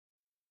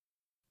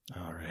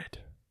 All right.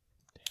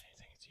 Danny, I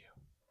think it's you.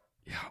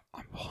 Yeah,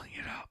 I'm pulling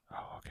it up.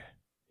 Oh, okay.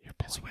 You're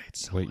This pulling. way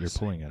it's Wait, you're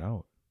pulling it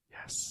out.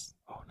 Yes.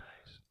 Oh,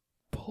 nice.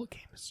 Pull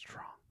game is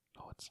strong.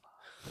 No, it's not.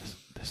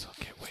 This will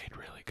get Wade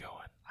really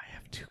going. I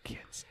have 2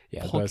 kids.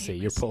 Yeah, I was Pull about to say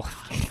game you're is pulling.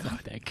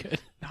 not that good.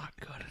 Not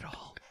good at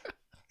all.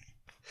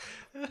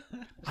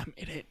 I'm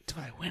in it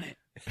till I win it.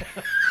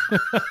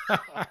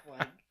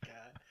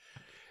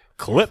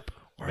 Clip.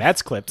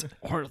 That's clipped.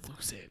 Or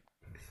lose it.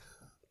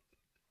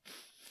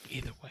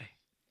 Either way,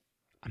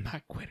 I'm not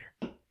a quitter.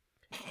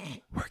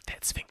 Work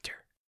that sphincter.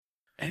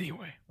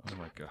 Anyway. Oh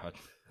my God.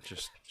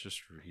 Just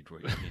read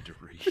what you need to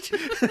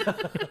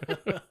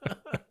read.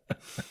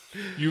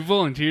 You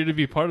volunteered to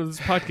be part of this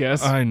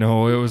podcast. I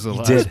know it was a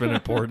did. last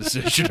minute poor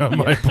decision on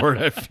my part.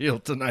 I feel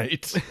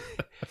tonight.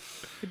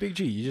 Hey, Big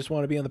G, you just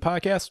want to be on the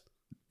podcast?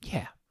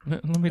 Yeah.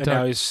 Let me And now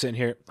talk. he's sitting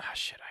here. Oh,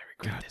 shit,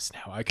 I regret this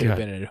now. I could have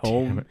God been at damn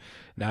home, it.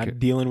 not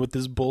dealing with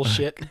this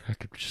bullshit. I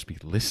could just be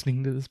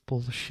listening to this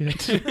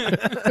bullshit.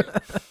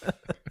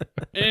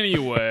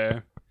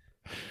 Anyway,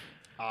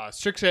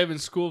 Strixhaven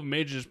School of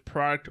Mages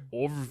product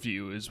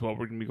overview is what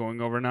we're going to be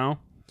going over now.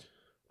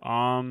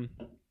 I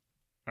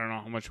don't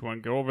know how much we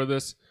want to go over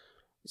this.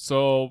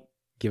 So,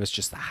 Give us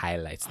just the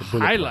highlights. The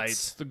bullet highlights,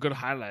 points. the good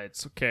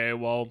highlights. Okay,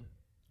 well,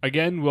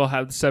 again, we'll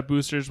have the set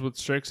boosters with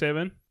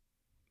Strixhaven.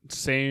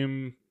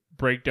 Same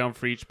breakdown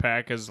for each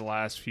pack as the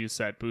last few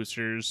set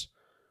boosters.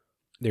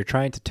 They're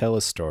trying to tell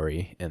a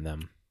story in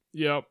them.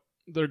 Yep,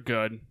 they're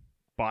good.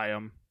 Buy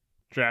them.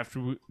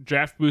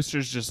 Draft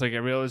boosters, just like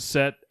every other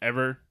set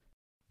ever.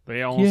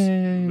 They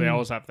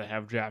always have to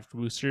have draft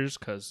boosters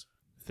because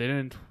if they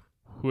didn't,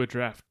 who would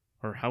draft?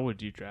 Or how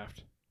would you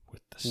draft?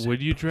 With the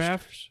Would you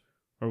draft?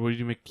 Or would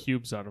you make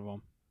cubes out of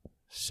them?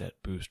 set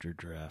booster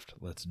draft?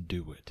 Let's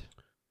do it.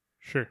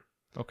 Sure.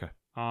 Okay.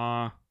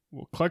 Well,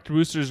 collector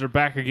boosters are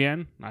back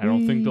again. I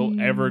don't think they'll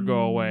ever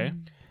go away.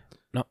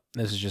 No,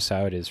 this is just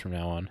how it is from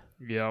now on.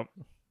 Yep.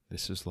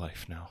 This is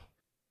life now.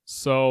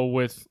 So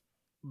with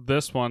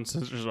this one,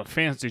 since there's a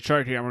fancy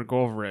chart here, I'm going to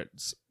go over it.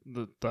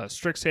 The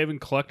Strixhaven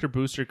collector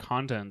booster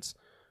contents.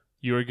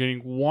 You are getting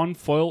 1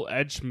 foil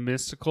edge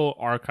mystical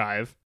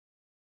archive,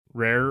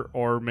 rare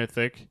or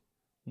mythic.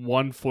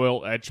 1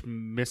 foil edge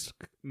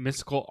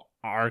mystical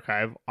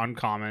archive,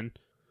 uncommon.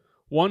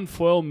 1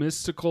 foil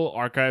mystical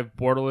archive,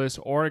 borderless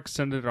or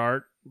extended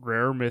art,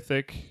 rare or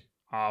mythic.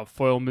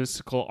 Foil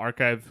mystical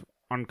archive,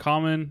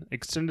 uncommon,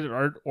 extended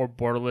art or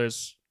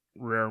borderless,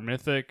 rare or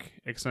mythic.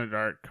 Extended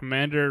art,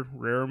 commander,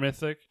 rare or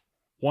mythic.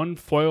 1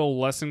 foil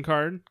lesson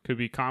card, could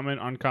be common,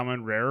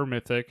 uncommon, rare or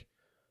mythic.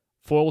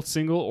 Foil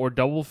single or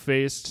double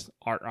faced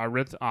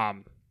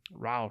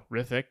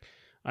Rithik.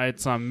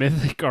 It's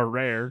mythic or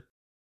rare.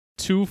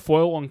 2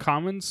 foil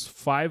uncommons,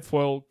 5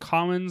 foil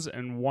commons,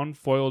 and 1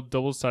 foil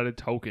double sided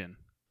token.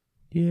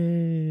 Yay.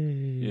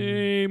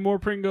 Yay, more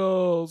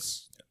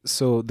Pringles.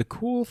 So the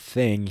cool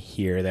thing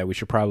here that we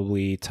should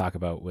probably talk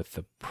about with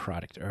the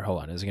product, or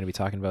hold on, is it going to be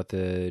talking about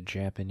the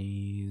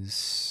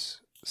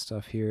Japanese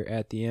stuff here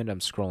at the end? I'm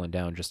scrolling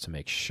down just to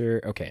make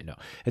sure. Okay, no,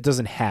 it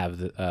doesn't have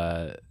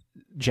the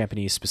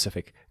Japanese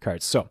specific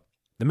cards. So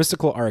the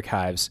Mystical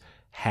Archives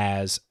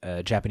has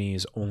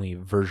Japanese only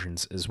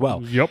versions as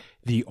well. Yep.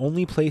 The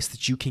only place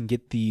that you can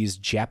get these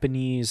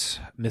Japanese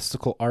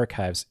Mystical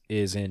Archives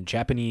is in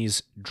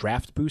Japanese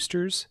draft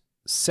boosters,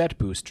 set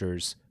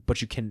boosters,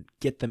 but you can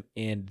get them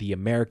in the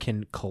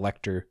American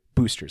collector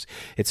boosters.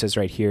 It says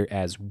right here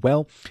as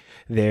well,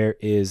 there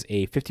is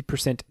a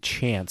 50%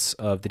 chance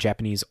of the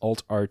Japanese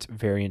alt art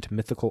variant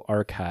Mythical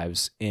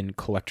Archives in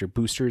collector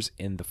boosters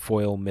in the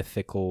foil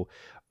Mythical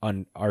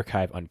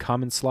Archive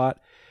uncommon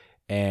slot,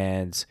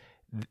 and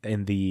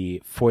in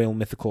the foil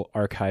Mythical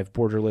Archive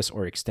borderless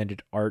or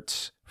extended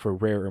arts for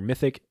rare or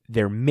mythic,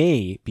 there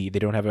may be, they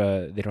don't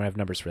have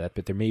numbers for that,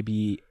 but there may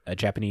be a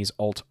Japanese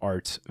alt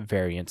art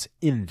variant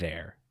in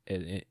there.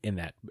 In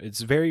that,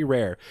 it's very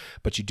rare,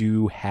 but you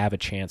do have a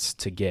chance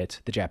to get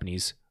the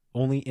Japanese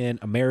only in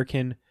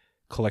American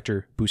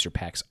collector booster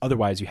packs.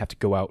 Otherwise, you have to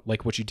go out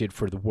like what you did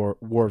for the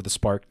War of the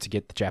Spark to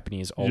get the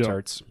Japanese alt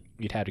arts.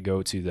 You'd have to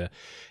go to the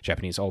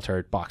Japanese alt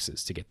art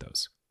boxes to get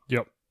those.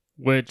 Yep.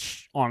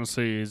 Which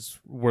honestly is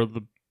where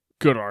the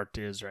good art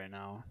is right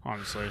now.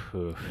 Honestly.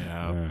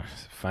 Yeah.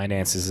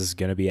 Finances is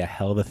going to be a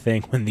hell of a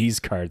thing when these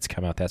cards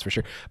come out. That's for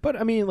sure. But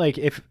I mean, like,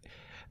 if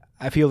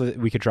I feel that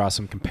we could draw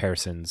some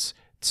comparisons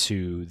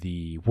to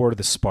the War of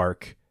the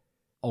Spark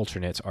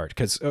alternate art,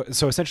 because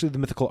so essentially the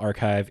Mythical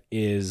Archive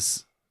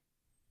is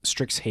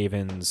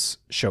Strixhaven's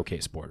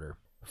showcase border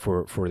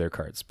for their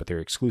cards, but they're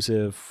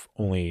exclusive,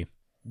 only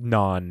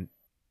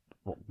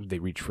they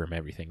reach from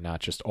everything, not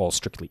just all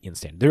strictly in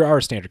standard. There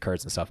are standard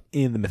cards and stuff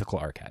in the Mythical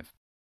Archive,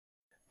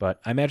 but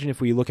I imagine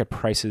if we look at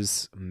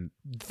prices,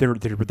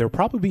 there'll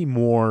probably be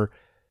more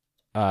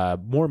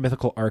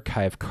Mythical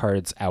Archive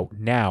cards out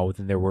now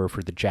than there were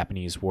for the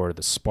Japanese War of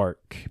the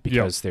Spark,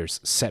 because there's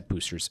set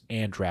boosters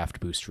and draft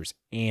boosters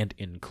and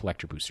in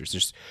collector boosters.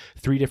 There's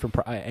 3 different,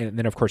 and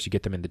then of course you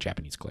get them in the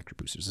Japanese collector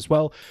boosters as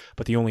well.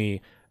 But the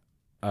only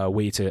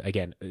way to,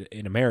 again,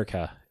 in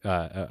America,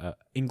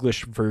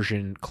 English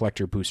version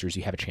collector boosters,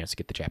 you have a chance to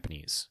get the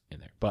Japanese in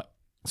there. But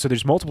so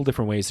there's multiple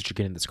different ways that you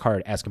get in this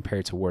card as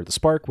compared to War of the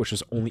Spark, which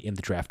was only in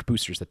the draft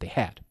boosters that they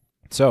had.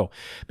 So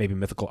maybe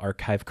Mythical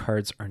Archive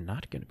cards are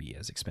not going to be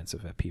as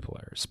expensive as people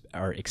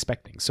are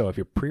expecting. So if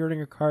you're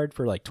pre-ordering a card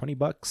for like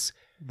 $20,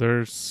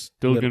 they're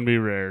still going to be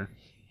rare.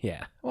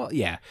 Yeah. Well,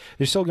 yeah,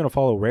 they're still going to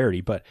follow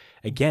rarity. But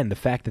again, the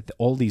fact that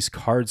all these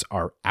cards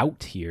are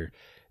out here,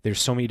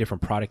 there's so many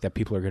different product that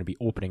people are going to be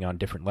opening on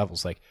different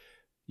levels. Like,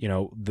 you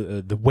know,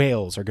 the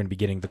whales are going to be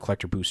getting the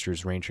collector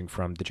boosters ranging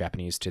from the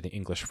Japanese to the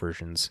English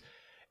versions,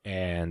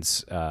 and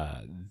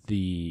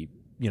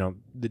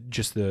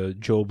just the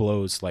Joe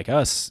Blows like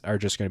us are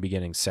just going to be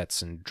getting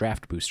sets and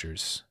draft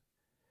boosters.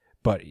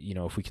 But, you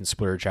know, if we can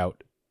splurge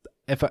out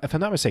if I'm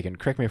not mistaken,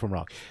 correct me if I'm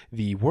wrong,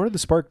 the War of the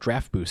Spark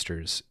draft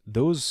boosters,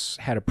 those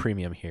had a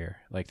premium here.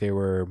 Like they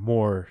were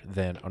more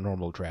than a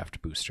normal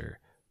draft booster.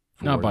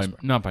 for War of the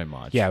Spark. Not by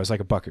much. Yeah, it was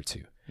like $1 or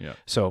 $2. Yeah.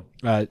 So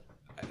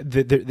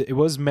it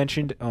was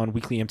mentioned on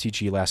Weekly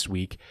MTG last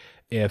week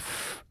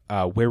if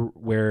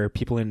where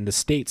people in the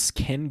States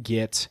can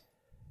get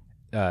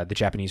the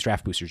Japanese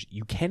draft boosters.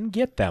 You can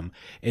get them.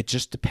 It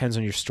just depends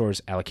on your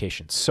store's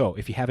allocation. So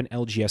if you have an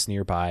LGS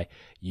nearby,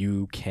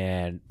 you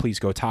can please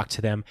go talk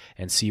to them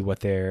and see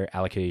what their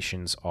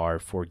allocations are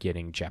for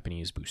getting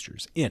Japanese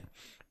boosters in.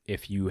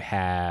 If you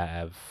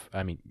have,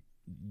 I mean,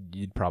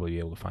 you'd probably be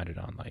able to find it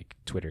on like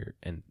Twitter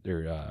and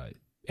or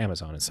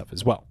Amazon and stuff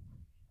as well.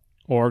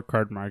 Or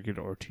Card Market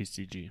or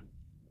TCG.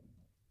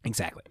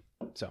 Exactly.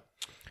 So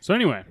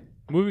anyway,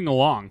 moving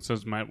along,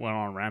 since Matt went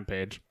on a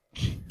rampage.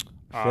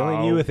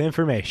 filling you with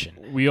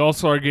information. We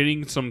also are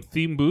getting some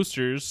theme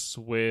boosters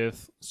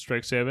with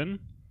Strixhaven.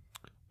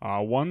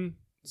 One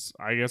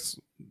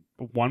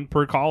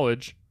per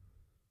college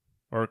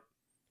or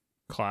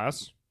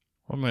class.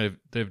 Well,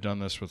 they've done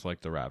this with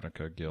like the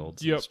Ravnica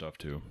guilds Yep. and stuff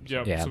too.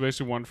 Yep. Yeah. So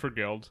basically one for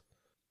guild.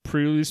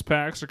 Pre-release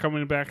packs are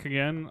coming back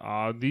again.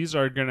 These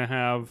are going to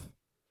have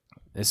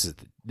This is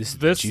the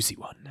This- juicy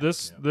one.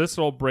 this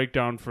will break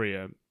down for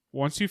you.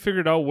 Once you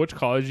figured out which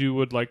college you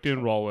would like to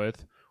enroll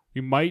with,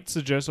 we might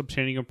suggest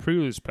obtaining a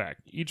pre-release pack.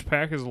 Each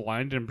pack is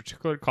aligned in a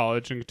particular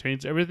college and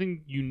contains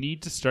everything you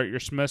need to start your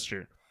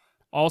semester.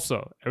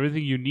 Also,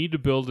 everything you need to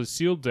build a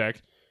sealed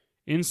deck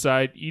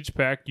inside each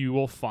pack you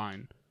will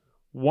find.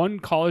 One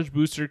college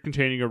booster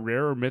containing a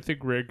rare or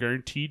mythic rare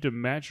guaranteed to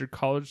match your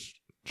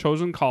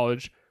chosen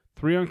college,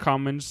 3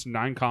 uncommons,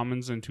 9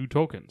 commons, and 2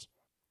 tokens.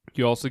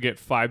 You also get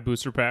 5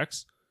 booster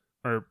packs,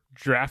 or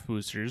draft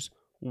boosters,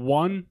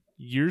 1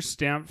 year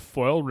stamped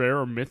foil rare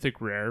or mythic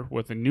rare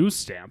with a new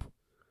stamp.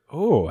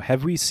 Oh,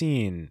 have we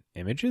seen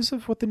images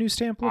of what the new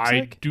stamp looks I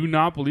like? do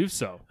not believe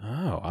so.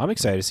 Oh, I'm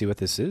excited to see what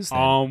this is.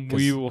 Then,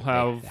 We 'cause will they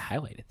have.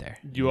 highlight it there.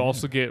 You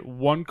also get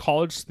 1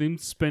 college themed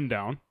spin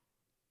down.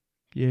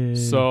 Yeah.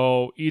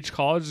 So each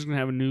college is going to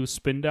have a new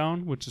spin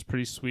down, which is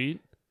pretty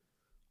sweet.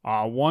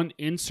 1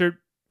 insert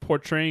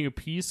portraying a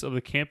piece of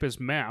the campus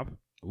map,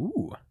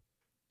 Ooh.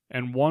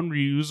 and 1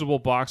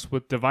 reusable box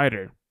with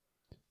divider,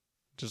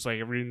 just like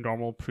every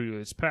normal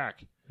pre-release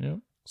pack. Yep.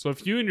 So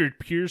if you and your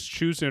peers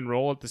choose to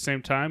enroll at the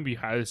same time, we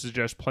highly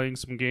suggest playing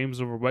some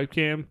games over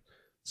webcam,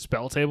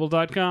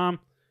 spelltable.com.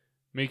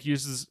 Make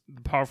use of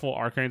the powerful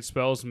arcane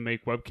spells and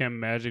make webcam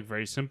magic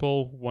very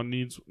simple. One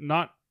needs to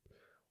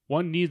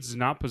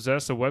not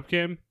possess a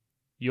webcam.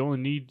 You only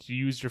need to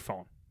use your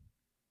phone.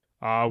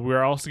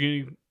 We're also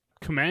getting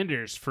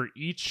commanders for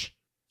each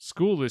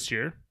school this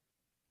year.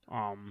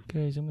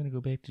 Guys, I'm gonna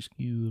go back to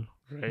school.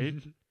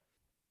 Right?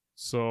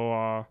 So,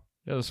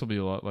 Yeah, this will be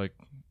a lot like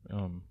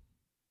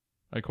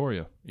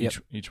Ikoria.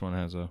 Each one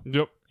has a.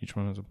 yep. Each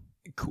one has a.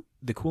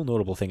 The cool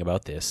notable thing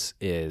about this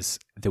is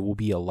there will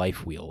be a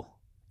life wheel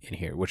in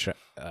here, which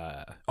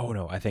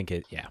I think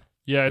it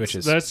Yeah, Which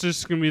is- that's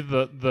just gonna be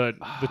the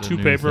The 2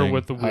 new paper thing.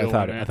 with the wheel. I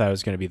thought in it. it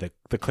was going to be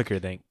the clicker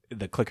thing,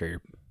 the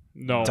clicker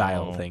No,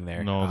 dial thing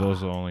there. No,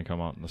 those will only come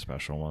out in the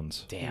special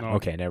ones. Damn. No.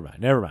 Okay,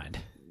 never mind.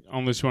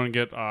 unless you want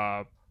to get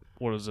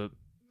what is it?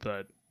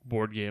 The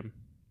board game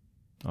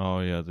Oh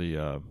yeah,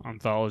 the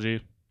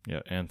anthology.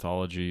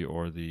 anthology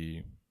or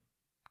the.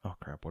 Oh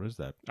crap! What is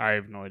that? I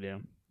have no idea.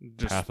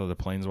 Just Path of the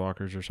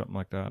Planeswalkers or something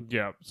like that.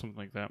 yeah, something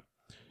like that.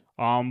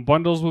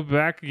 Bundles will be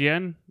back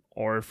again,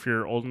 or if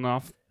you're old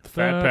enough,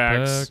 fat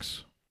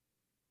packs.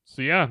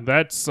 So yeah,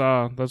 that's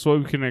what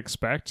we can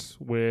expect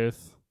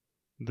with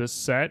this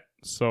set.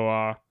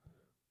 So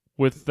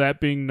with that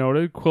being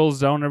noted,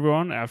 quills down,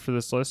 everyone. After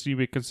this list, you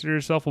may consider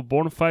yourself a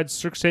bona fide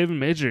Strixhaven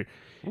major.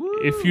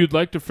 If you'd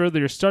like to further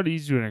your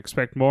studies, you can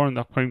expect more in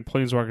the upcoming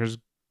Planeswalker's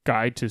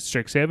Guide to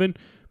Strixhaven.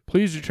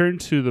 Please return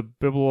to the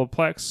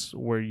Biblioplex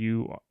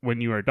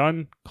when you are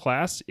done.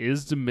 Class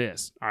is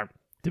dismissed.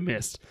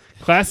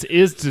 Class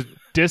is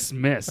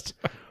dismissed.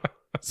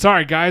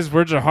 Sorry, guys.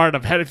 Words are hard.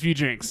 I've had a few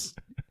drinks.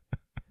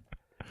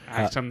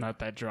 Actually, I'm not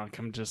that drunk.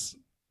 I'm just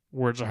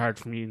words are hard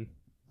for me.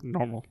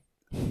 Normal.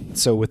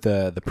 So with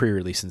the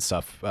pre-release and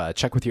stuff,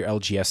 check with your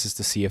LGSs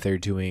to see if they're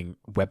doing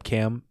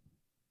webcam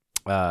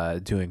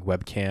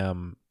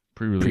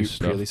Pre-release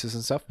stuff. pre-releases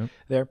and stuff Yep.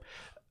 there.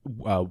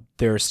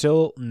 There are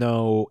still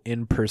no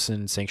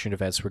in-person sanctioned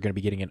events. We're going to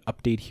be getting an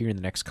update here in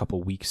the next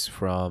couple weeks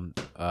from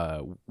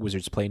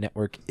Wizards Play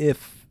Network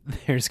if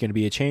there's going to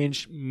be a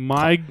change.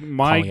 My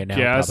calling it now,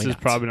 guess probably is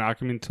not. probably not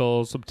coming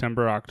until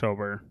September,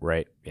 October.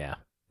 Right? Yeah.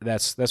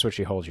 That's what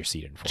you hold your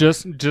seat in for.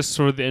 Just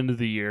for the end of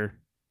the year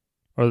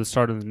or the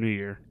start of the new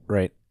year.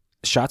 Right.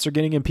 Shots are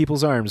getting in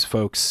people's arms,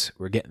 folks.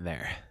 We're getting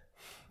there.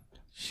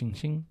 Shing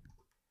shing.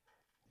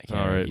 I can't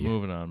All hear right, you.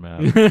 moving on,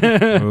 Matt.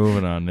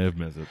 Moving on. Niv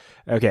miss it.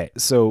 Okay,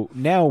 so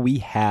now we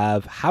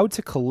have how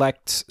to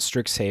collect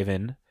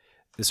Strixhaven.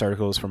 This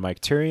article is from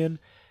Mike Tyrion.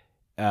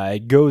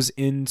 It goes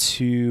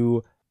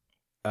into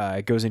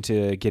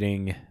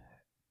getting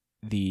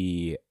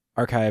the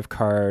archive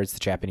cards, the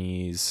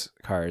Japanese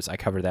cards. I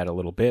covered that a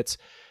little bit.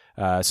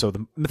 So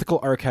the Mythical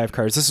Archive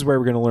cards, this is where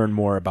we're going to learn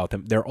more about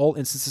them. They're all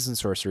instances and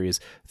sorceries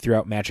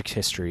throughout Magic's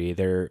history.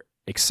 They're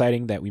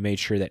exciting that we made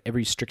sure that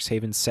every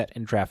Strixhaven set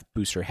and draft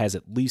booster has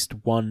at least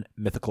one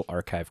Mythical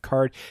Archive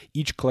card.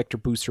 Each collector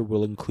booster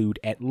will include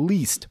at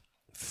least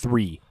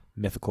 3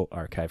 Mythical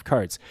Archive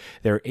cards.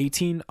 There are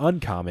 18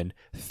 uncommon,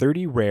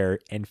 30 rare,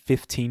 and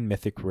 15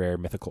 mythic rare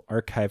Mythical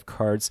Archive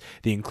cards.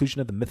 The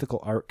inclusion of the Mythical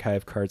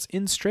Archive cards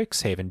in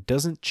Strixhaven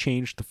doesn't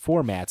change the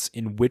formats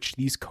in which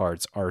these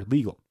cards are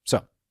legal.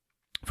 So,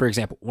 for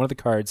example, one of the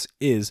cards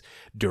is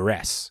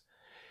Duress.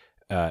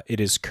 It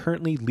is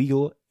currently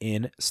legal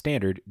in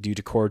Standard due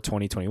to Core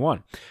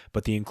 2021,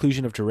 but the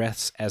inclusion of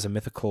Duress as a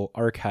Mythical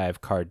Archive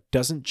card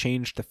doesn't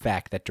change the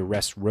fact that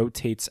Duress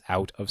rotates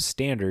out of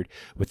Standard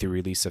with the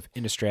release of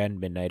Innistrad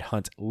Midnight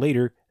Hunt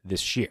later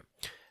this year.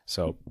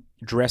 So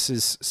Duress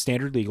is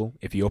Standard legal.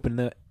 If you open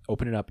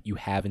it up, you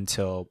have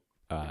until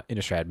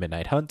Innistrad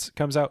Midnight Hunt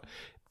comes out,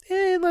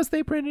 unless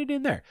they print it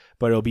in there.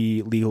 But it'll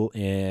be legal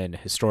in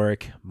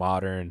Historic,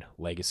 Modern,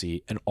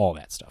 Legacy, and all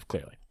that stuff,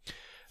 clearly.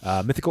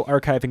 Mythical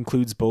Archive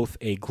includes both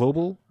a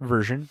global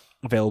version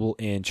available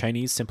in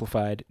Chinese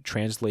simplified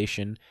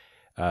translation,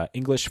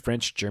 English,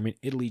 French, German,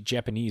 Italy,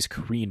 Japanese,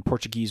 Korean,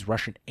 Portuguese,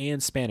 Russian,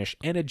 and Spanish,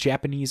 and a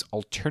Japanese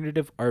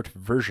alternative art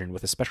version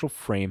with a special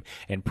frame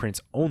and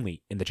prints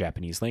only in the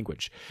Japanese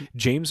language.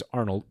 James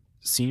Arnold,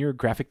 senior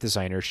graphic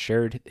designer,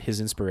 shared his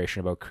inspiration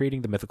about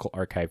creating the Mythical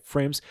Archive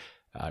frames.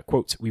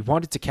 Quote, "We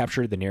wanted to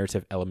capture the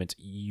narrative element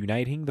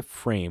uniting the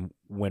frame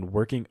when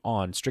working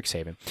on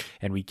Strixhaven,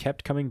 and we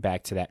kept coming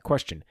back to that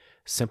question.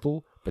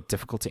 Simple, but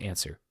difficult to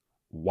answer.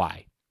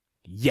 Why?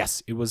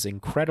 Yes, it was an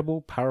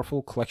incredible,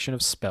 powerful collection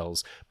of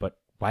spells, but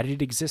why did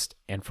it exist,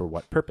 and for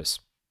what purpose?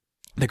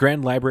 The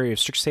Grand Library of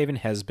Strixhaven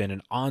has been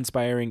an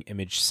awe-inspiring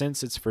image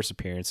since its first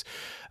appearance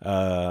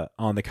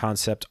on the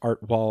concept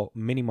art wall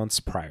many months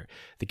prior.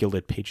 The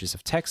gilded pages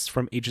of text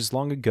from ages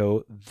long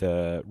ago,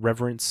 the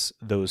reverence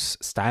those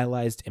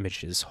stylized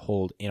images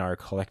hold in our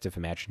collective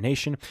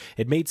imagination.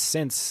 It made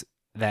sense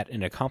that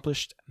an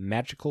accomplished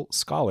magical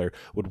scholar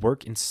would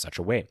work in such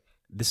a way.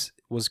 This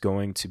was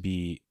going to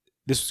be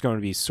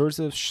Swords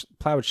of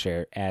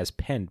Plowshare as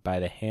penned by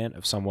the hand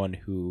of someone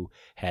who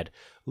had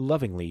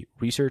lovingly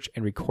researched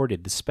and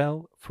recorded the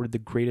spell for the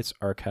greatest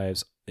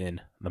archives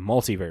in the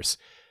multiverse."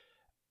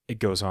 It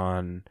goes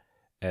on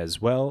as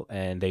well,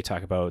 and they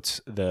talk about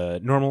the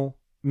normal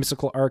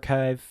Mystical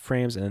Archive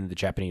frames and then the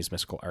Japanese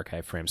Mystical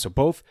Archive frames. So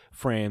both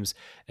frames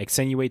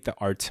accentuate the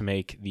art to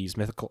make these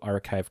Mythical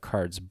Archive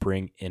cards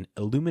bring an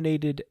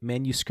illuminated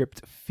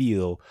manuscript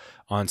feel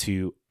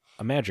onto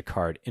a Magic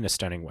card in a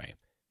stunning way.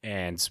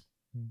 And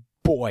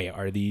boy,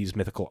 are these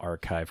Mythical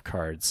Archive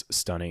cards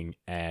stunning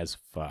as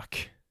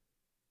fuck.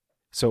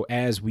 So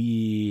as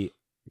we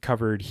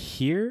covered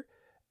here,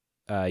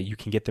 you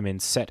can get them in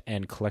set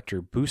and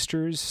collector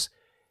boosters.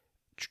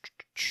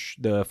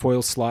 The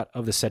foil slot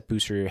of the set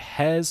booster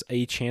has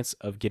a chance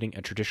of getting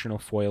a traditional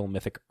foil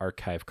Mythic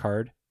Archive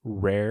card,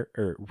 rare,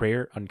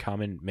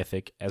 uncommon,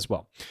 mythic as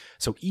well.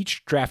 So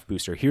each draft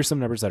booster, here's some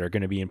numbers that are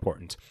going to be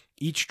important.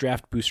 Each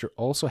draft booster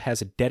also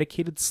has a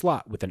dedicated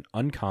slot with an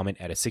uncommon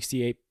at a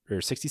 68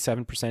 or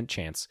 67%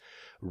 chance,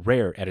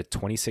 rare at a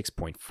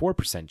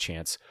 26.4%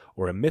 chance,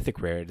 or a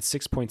mythic rare at a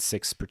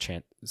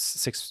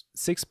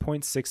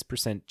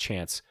 6.6%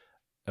 chance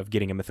of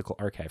getting a Mythical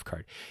Archive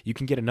card. You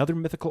can get another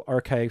Mythical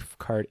Archive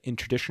card in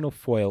traditional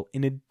foil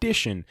in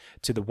addition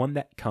to the one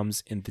that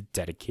comes in the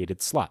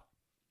dedicated slot.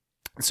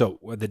 So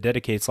the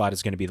dedicated slot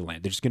is going to be the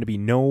land. There's going to be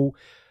no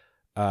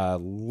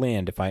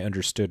land, if I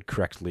understood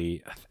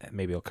correctly.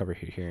 Maybe I'll cover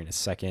it here in a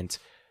second.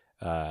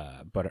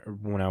 But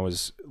when I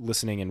was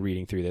listening and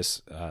reading through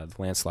this, the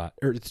land slot,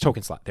 or the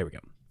token slot, there we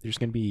go. There's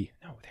going to be,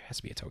 no, there has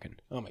to be a token.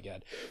 Oh my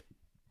God.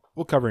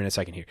 We'll cover it in a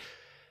second here.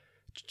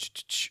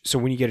 So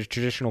when you get a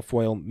traditional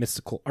foil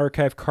Mystical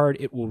Archive card,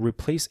 it will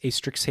replace a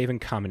Strixhaven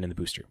common in the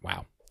booster.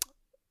 Wow.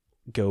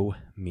 Go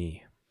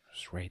me.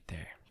 It's right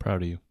there.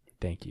 Proud of you.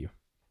 Thank you.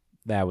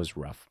 That was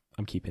rough.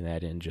 I'm keeping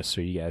that in just so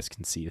you guys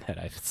can see that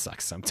I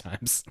suck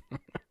sometimes.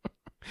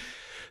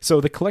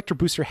 So the collector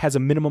booster has a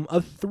minimum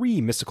of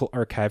 3 Mystical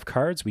Archive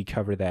cards. We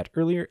covered that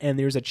earlier, and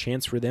there's a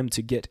chance for them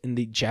to get in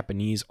the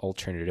Japanese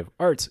alternative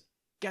arts.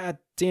 God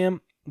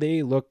damn,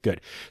 they look good.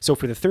 So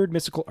for the 3rd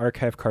Mystical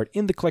Archive card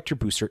in the collector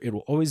booster, it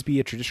will always be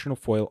a traditional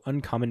foil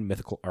uncommon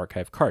Mythical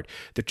Archive card.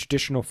 The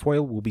traditional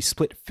foil will be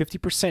split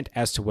 50%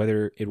 as to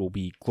whether it will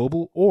be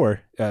global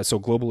or, so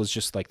global is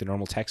just like the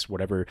normal text,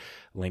 whatever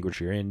language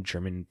you're in,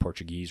 German,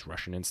 Portuguese,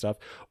 Russian and stuff,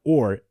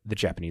 or the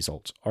Japanese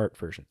alt art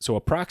version. So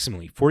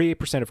approximately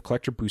 48% of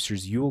collector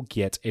boosters, you will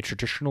get a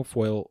traditional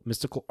foil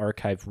Mystical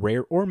Archive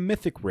rare or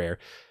mythic rare.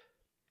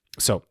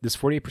 So this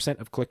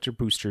 48% of collector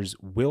boosters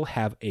will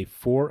have a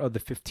 4 of the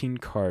 15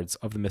 cards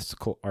of the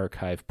Mystical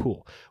Archive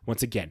pool.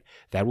 Once again,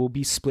 that will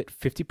be split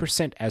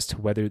 50% as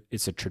to whether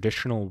it's a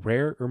traditional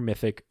rare or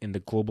mythic in the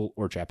global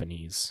or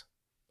Japanese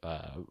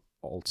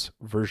alt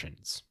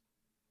versions.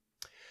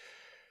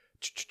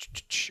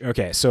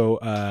 Okay, so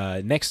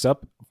next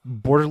up,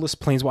 Borderless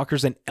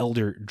Planeswalkers and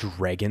Elder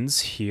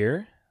Dragons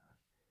here.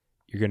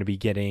 you're going to be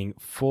getting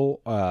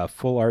full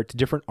art,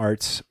 different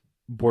arts,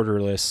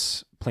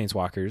 borderless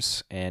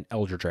planeswalkers, and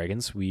elder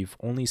dragons. We've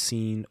only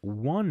seen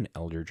one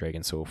elder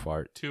dragon so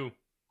far. Two.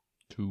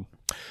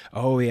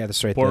 Oh yeah,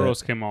 that's right.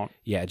 Boros came out.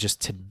 Yeah, just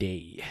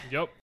today.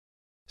 Yep.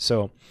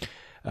 So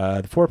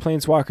the 4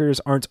 planeswalkers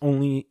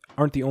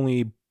aren't the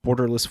only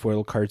borderless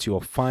foil cards you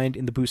will find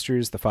in the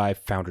boosters. The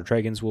 5 founder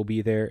dragons will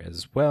be there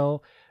as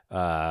well.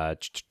 There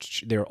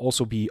will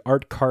also be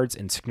art cards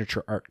and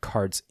signature art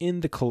cards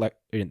in the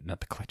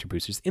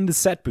in the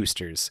set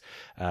boosters.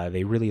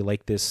 They really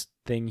like this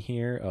thing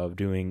here of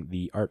doing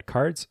the art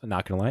cards. I'm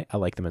not gonna lie, I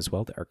like them as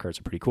well. The art cards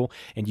are pretty cool,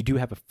 and you do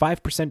have a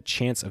 5%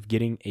 chance of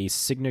getting a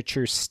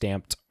signature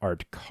stamped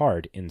art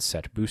card in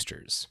set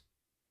boosters.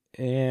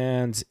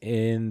 And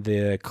in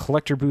the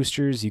collector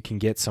boosters, you can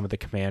get some of the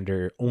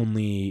commander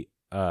only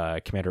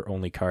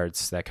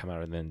cards that come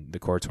out, and then the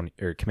core 20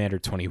 or Commander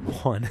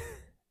 21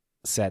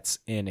 sets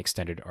in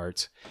extended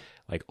art.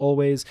 Like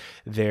always,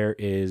 there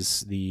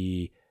is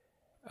the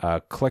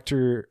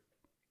collector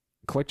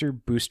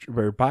booster,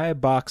 or buy a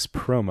box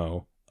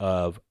promo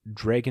of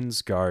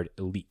Dragon's Guard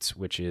Elite,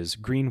 which is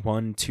green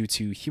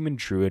 1/2/2 human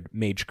druid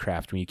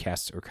magecraft. When you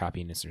cast or copy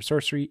an instant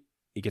sorcery,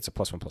 it gets a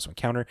 +1/+1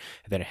 counter,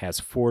 and then it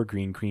has 4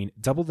 green,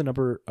 double the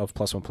number of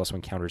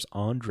 +1/+1 counters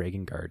on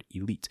Dragon Guard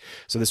Elite.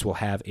 So this will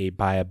have a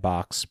buy a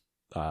box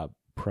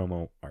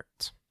promo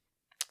art.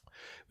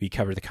 We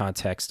covered the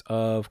context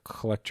of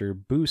collector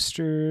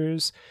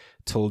boosters,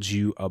 told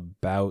you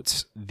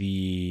about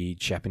the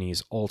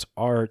Japanese alt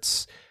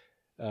arts.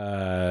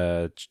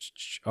 And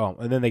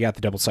then they got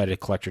the double-sided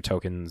collector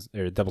tokens,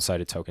 or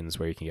double-sided tokens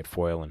where you can get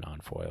foil and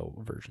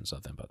non-foil versions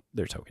of them, but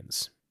they're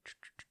tokens.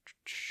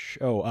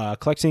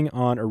 Collecting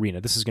on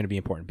Arena. This is going to be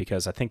important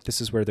because I think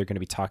this is where they're going to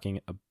be talking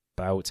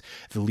about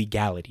the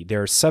legality.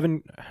 There are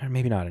 7,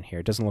 maybe not in here.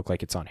 It doesn't look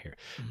like it's on here.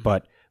 Mm-hmm.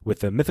 But with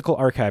the Mythical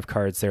Archive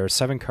cards, there are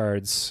 7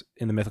 cards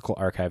in the Mythical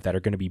Archive that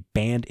are going to be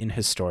banned in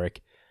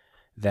Historic.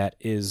 That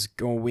is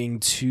going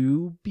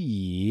to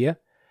be,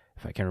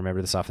 if I can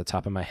remember this off the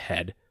top of my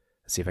head,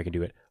 let's see if I can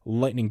do it.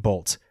 Lightning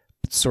Bolt,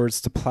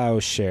 Swords to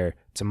Plowshare,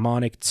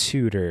 Demonic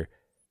Tutor.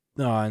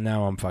 Oh,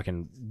 now I'm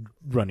fucking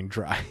running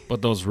dry.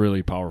 But those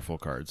really powerful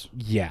cards.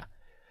 Yeah.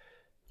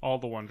 All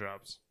the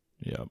 1-drops.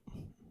 Yep.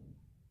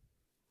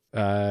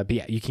 But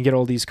yeah, you can get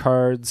all these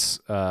cards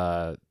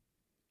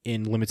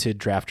in limited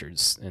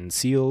drafters. And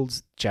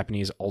sealed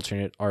Japanese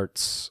alternate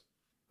arts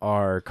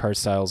are card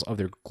styles of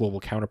their global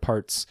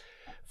counterparts.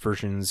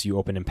 Versions you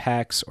open in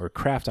packs or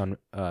craft on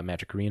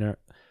Magic Arena.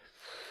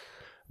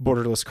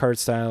 Borderless card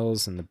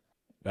styles, and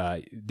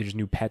there's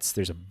new pets.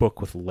 There's a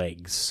book with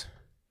legs.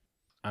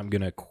 I'm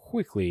going to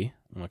quickly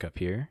look up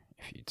here,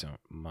 if you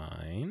don't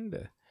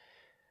mind.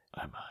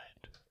 I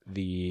mind.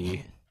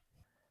 The...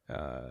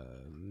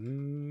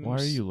 Why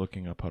are you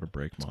looking up how to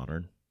break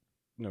Modern?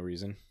 No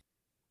reason.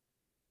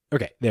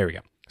 Okay, there we go.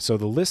 So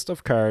the list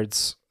of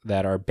cards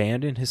that are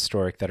banned in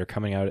Historic that are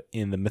coming out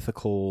in the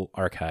Mythical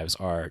Archives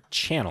are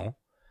Channel,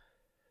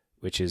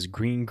 which is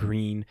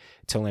green,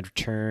 till end of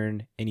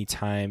turn.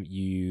 Anytime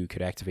you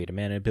could activate a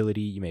mana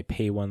ability, you may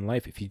pay 1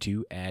 life. If you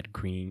do, add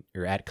green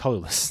or add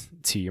colorless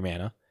to your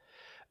mana.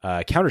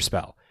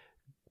 Counterspell,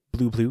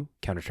 blue,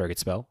 counter target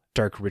spell.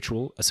 Dark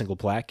Ritual, a single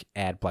black,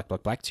 add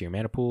black to your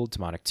mana pool.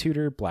 Demonic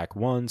Tutor, black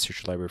 1,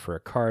 search your library for a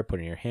card, put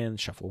it in your hand,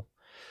 shuffle.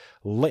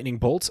 Lightning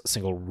Bolt, a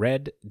single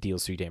red,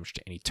 deals 3 damage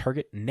to any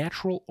target.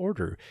 Natural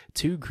Order,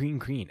 2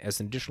 green. As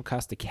an additional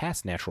cost to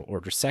cast Natural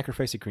Order,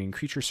 sacrifice a green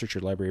creature, search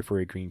your library for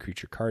a green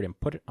creature card, and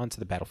put it onto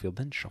the battlefield,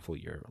 then shuffle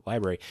your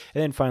library.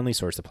 And then finally,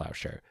 Swords to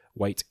Plowshare.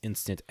 White,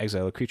 instant,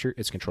 exile a creature,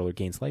 its controller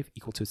gains life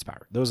equal to its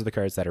power. Those are the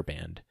cards that are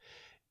banned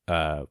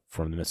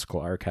from the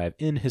Mystical Archive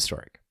in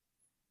Historic.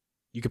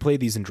 You can play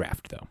these in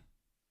draft, though.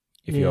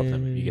 If you open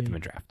them, you get them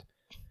in draft.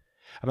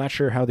 I'm not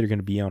sure how they're going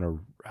to be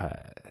on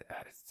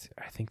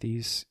I think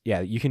these... Yeah,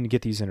 you can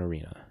get these in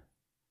Arena.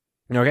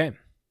 Okay.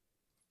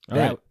 All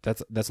right.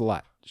 That's a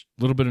lot.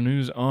 A little bit of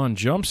news on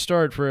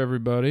Jumpstart for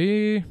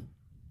everybody.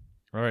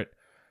 All right.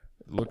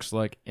 It looks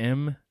like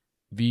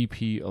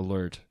MVP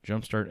alert,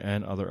 Jumpstart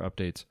and other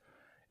updates.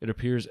 It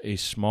appears a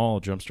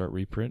small Jumpstart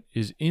reprint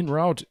is en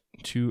route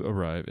to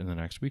arrive in the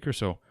next week or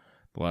so.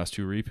 The last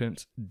 2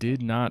 reprints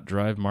did not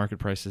drive market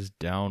prices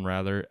down.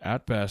 Rather,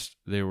 at best,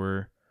 there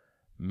were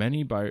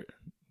many buyers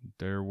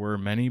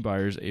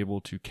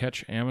able to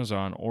catch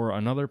Amazon or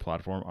another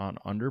platform on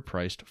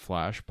underpriced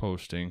flash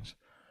postings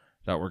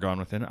that were gone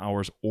within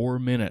hours or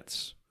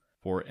minutes.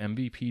 For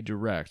MVP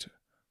Direct,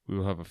 we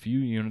will have a few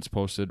units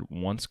posted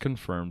once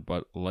confirmed,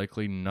 but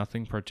likely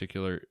nothing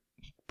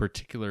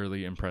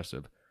particularly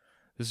impressive.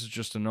 This is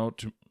just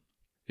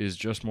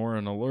more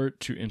an alert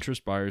to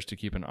interest buyers to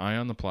keep an eye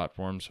on the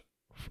platforms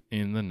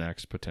in the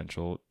next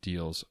potential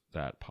deals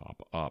that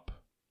pop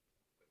up.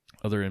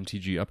 Other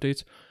MTG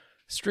updates.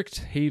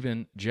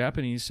 Strixhaven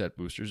Japanese set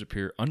boosters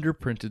appear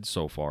underprinted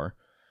so far.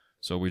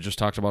 So we just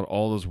talked about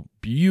all those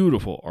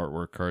beautiful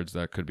artwork cards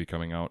that could be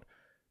coming out.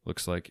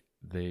 Looks like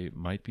they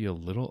might be a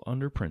little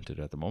underprinted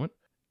at the moment.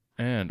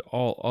 And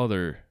all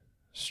other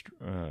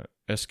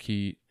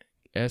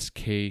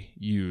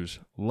SKUs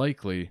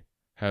likely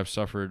have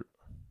suffered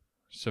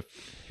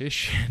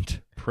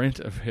sufficient print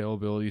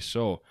availability,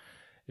 so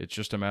it's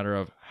just a matter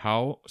of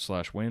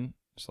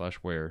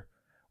how/when/where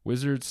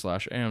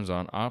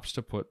Wizards/Amazon opts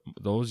to put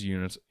those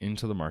units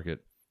into the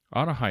market.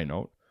 On a high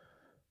note,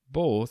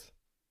 both...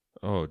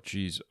 Oh,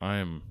 geez, I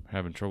am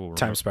having trouble.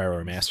 Time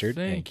Spiral Remastered.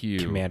 Thank you.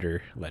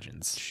 Commander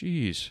Legends.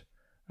 Jeez,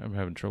 I'm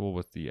having trouble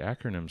with the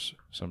acronyms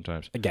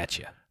sometimes. I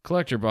gotcha.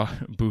 Collector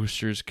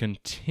boosters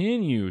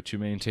continue to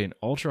maintain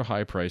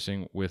ultra-high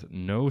pricing with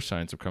no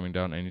signs of coming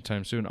down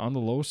anytime soon. On the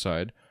low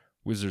side,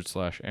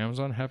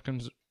 Wizards/Amazon have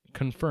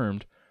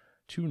confirmed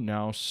to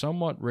now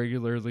somewhat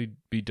regularly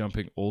be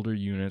dumping older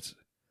units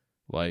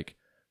like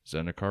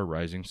Zendikar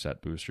Rising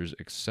set boosters,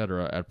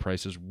 etc. at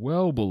prices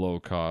well below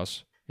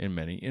cost in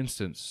many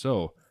instances.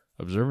 So,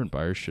 observant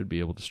buyers should be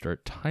able to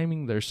start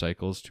timing their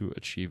cycles to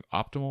achieve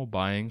optimal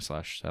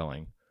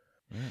buying/selling.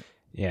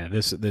 Yeah,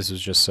 this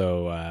is just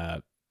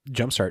so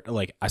Jumpstart.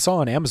 Like, I saw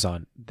on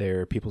Amazon,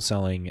 there are people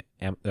selling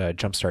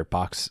Jumpstart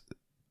box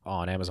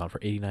on Amazon for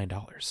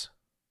 $89.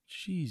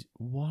 Jeez,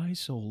 why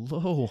so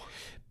low?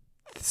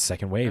 The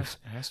second wave.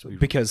 Has to be.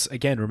 Because,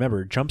 again,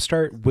 remember,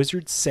 Jumpstart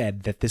Wizards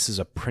said that this is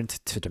a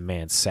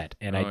print-to-demand set.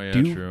 And I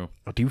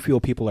do feel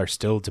people are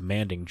still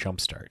demanding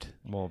Jumpstart.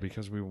 Well,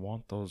 because we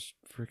want those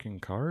freaking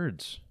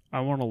cards. I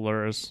want a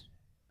Lurrus.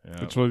 Yeah.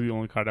 That's really the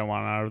only card I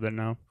want out of there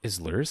now. Is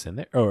Lurrus in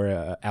there?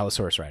 Or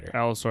Allosaurus Rider?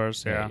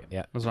 Allosaurus, yeah.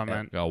 That's what I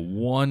meant. Got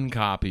one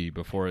copy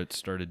before it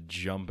started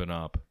jumping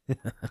up.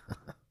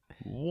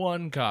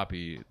 One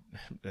copy,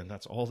 and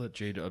that's all that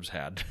J-Dubs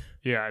had.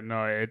 Yeah,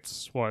 no,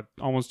 it's what,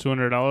 almost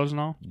 $200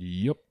 now?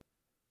 Yep.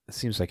 It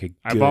seems like a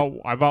good...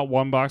 I bought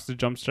one box of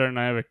Jumpstart and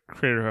I have a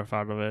Crater Hoof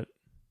out of it.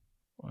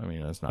 I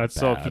mean, that's not That's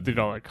bad. still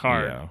a $50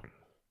 card, Yeah.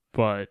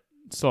 but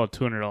it's still a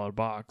 $200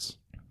 box.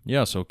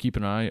 Yeah, so keep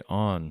an eye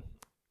on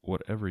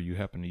whatever you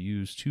happen to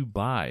use to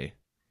buy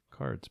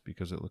cards,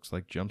 because it looks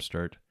like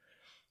Jumpstart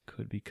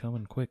could be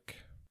coming quick.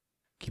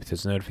 Keep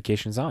those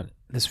notifications on.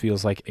 This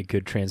feels like a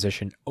good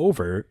transition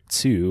over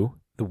to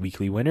the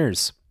Weekly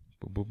Winners.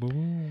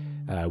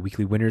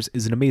 Weekly Winners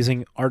is an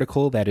amazing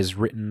article that is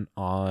written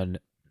on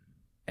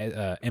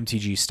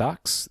MTG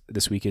Stocks.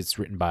 This week it's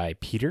written by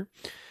Peter.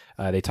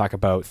 They talk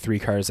about 3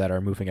 cards that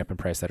are moving up in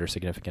price that are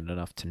significant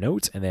enough to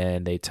note, and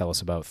then they tell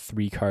us about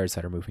 3 cards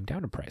that are moving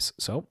down in price.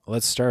 So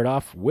let's start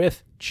off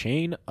with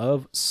Chain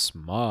of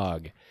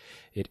Smog.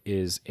 It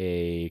is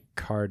a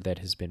card that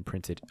has been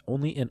printed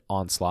only in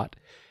Onslaught.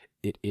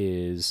 It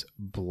is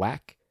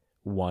black,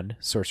 1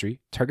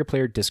 sorcery. Target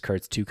player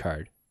discards 2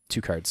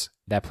 cards.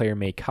 That player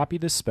may copy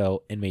the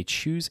spell and may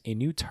choose a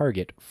new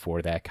target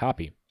for that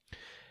copy.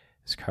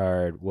 This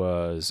card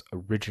was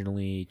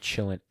originally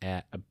chilling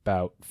at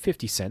about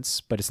 50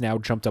 cents, but it's now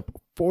jumped up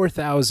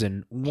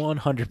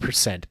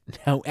 4,100%,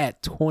 now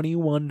at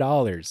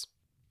 $21.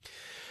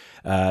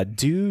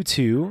 Due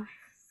to...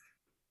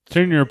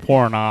 Turn your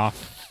porn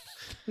off.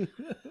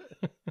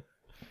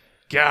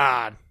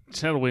 God.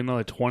 Just had to wait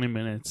another 20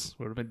 minutes.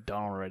 Would have been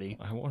done already.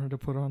 I wanted to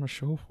put on a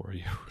show for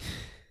you.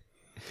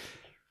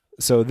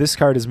 So this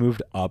card has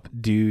moved up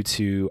due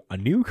to a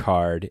new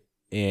card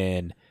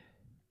in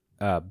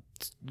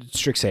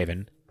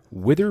Strixhaven,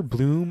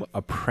 Witherbloom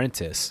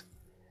Apprentice.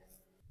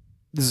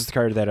 This is the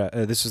card that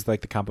this is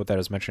like the combo that I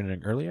was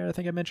mentioning earlier. I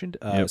think I mentioned.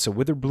 Yep. So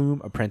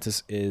Witherbloom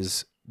Apprentice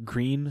is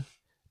green,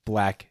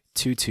 black,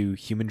 2/2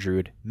 human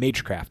druid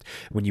magecraft.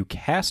 When you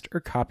cast or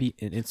copy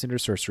an instant or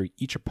sorcery,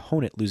 each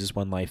opponent loses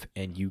 1 life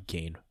and you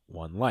gain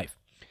 1 life.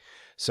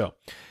 So,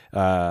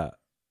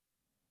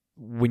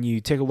 when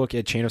you take a look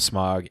at Chain of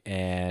Smog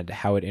and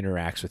how it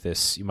interacts with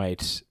this, you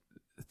might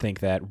think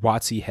that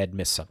WotC had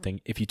missed something.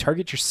 If you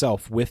target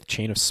yourself with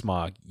Chain of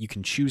Smog, you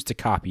can choose to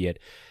copy it,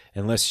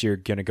 unless you're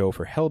going to go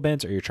for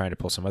Hellbent or you're trying to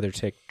pull some other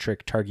trick.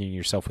 Targeting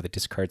yourself with a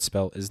discard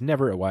spell is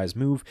never a wise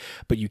move,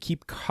 but you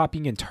keep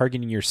copying and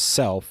targeting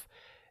yourself,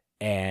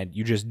 and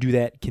you just do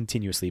that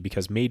continuously,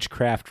 because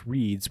Magecraft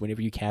reads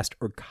whenever you cast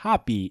or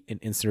copy an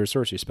instant or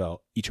sorcery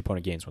spell, each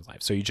opponent gains 1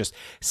 life. So you just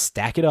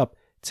stack it up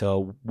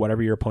till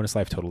whatever your opponent's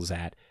life total is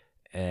at,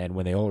 and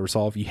when they all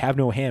resolve, you have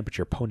no hand, but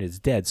your opponent is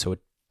dead, so it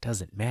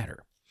doesn't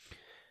matter.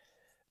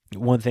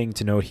 One thing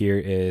to note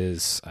here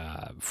is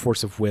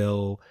Force of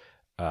Will,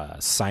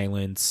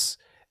 Silence,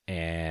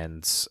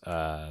 and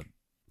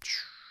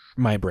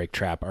Mindbreak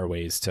Trap are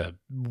ways to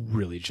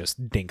really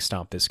just dink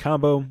stomp this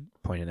combo.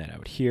 Pointing that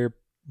out here.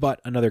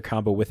 But another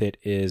combo with it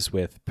is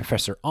with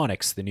Professor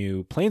Onyx, the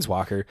new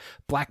Planeswalker,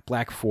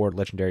 black 4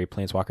 legendary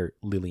Planeswalker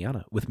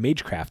Liliana with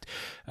Magecraft.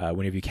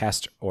 Whenever you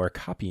cast or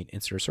copy an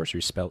instant or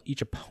sorcery spell,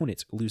 each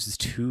opponent loses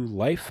 2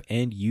 life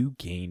and you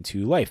gain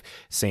 2 life.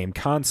 Same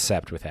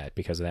concept with that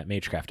because of that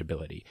Magecraft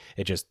ability.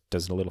 It just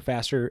does it a little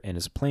faster and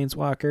is a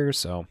Planeswalker,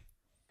 so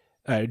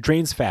it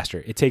drains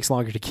faster. It takes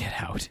longer to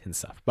get out and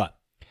stuff, but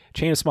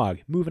Chain of Smog,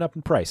 moving up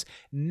in price.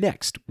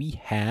 Next, we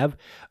have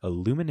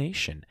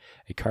Illumination,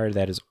 a card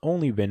that has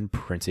only been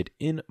printed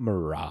in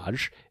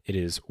Mirage. It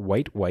is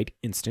white,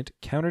 instant,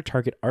 counter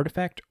target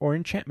artifact or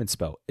enchantment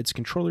spell. Its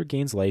controller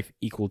gains life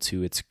equal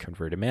to its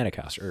converted mana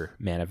cost, or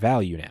mana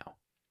value now.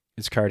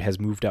 This card has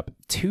moved up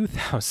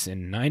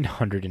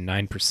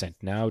 2,909%,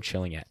 now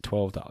chilling at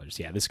 $12.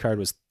 Yeah, this card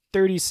was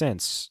 30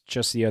 cents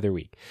just the other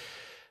week.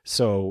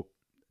 So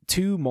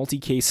 2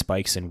 multi-case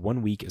spikes in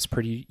 1 week is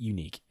pretty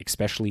unique,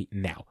 especially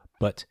now.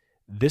 But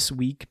this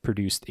week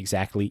produced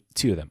exactly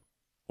 2 of them.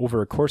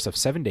 Over a course of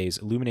 7 days,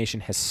 Illumination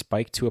has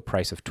spiked to a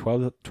price of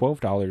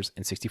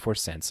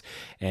 $12.64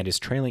 and is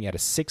trailing at a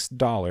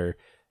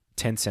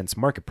 $6.10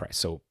 market price.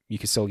 So you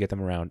can still get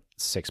them around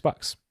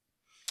 $6.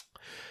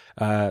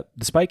 The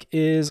spike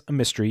is a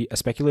mystery. A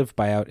speculative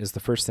buyout is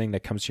the first thing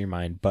that comes to your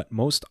mind, but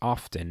most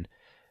often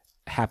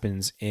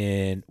happens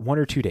in 1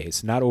 or 2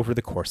 days, not over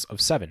the course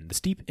of 7. The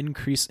steep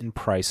increase in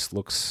price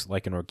looks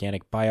like an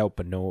organic buyout,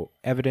 but no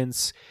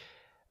evidence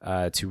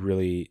to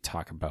really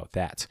talk about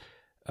that.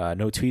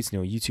 No tweets,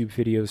 no YouTube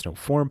videos, no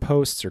forum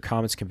posts or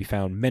comments can be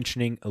found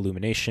mentioning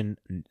Illumination.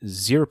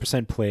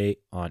 0% play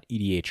on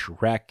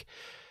EDH Rec.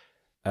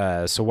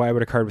 So why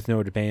would a card with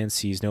no demand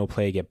sees no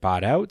play get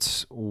bought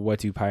out?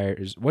 What do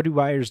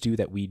buyers do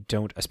that we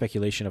don't? A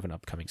speculation of an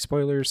upcoming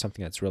spoiler,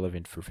 something that's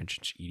relevant for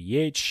vintage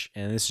EDH,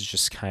 and this is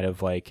just kind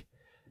of like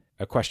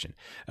a question.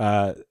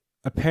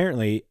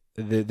 Apparently,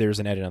 there's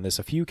an edit on this.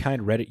 A few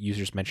kind Reddit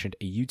users mentioned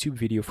a YouTube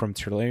video from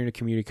Tulare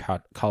Community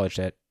College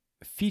that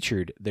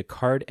featured the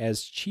card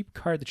as cheap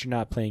card that you're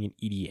not playing in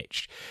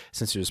EDH,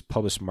 since it was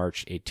published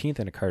March 18th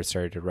and a card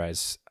started to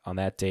rise on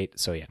that date.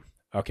 So yeah,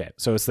 okay.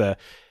 So it's the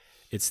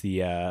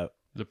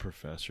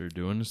professor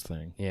doing his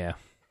thing. Yeah.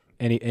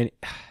 Any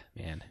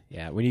man,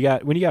 yeah. When you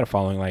got a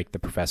following like the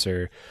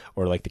professor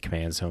or like the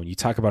command zone, you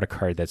talk about a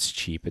card that's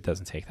cheap. It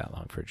doesn't take that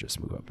long for it to just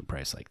move up in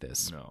price like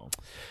this. No.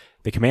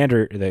 The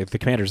commander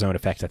zone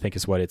effect, I think,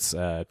 is what it's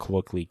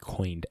colloquially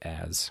coined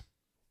as.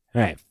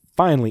 All right.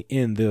 Finally,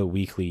 in the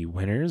weekly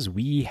winners,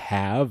 we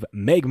have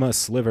Magma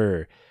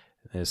Sliver.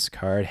 This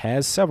card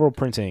has several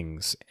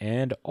printings,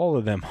 and all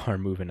of them are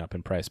moving up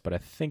in price, but I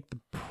think the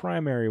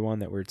primary one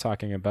that we're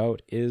talking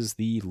about is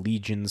the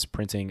Legion's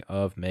printing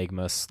of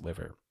Magma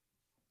Sliver.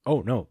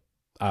 Oh, no.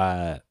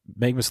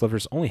 Magma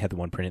Slivers only had the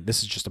one printed.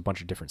 This is just a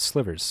bunch of different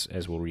slivers,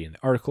 as we'll read in the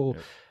article.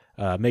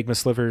 Yep. Magma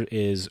Sliver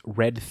is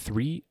red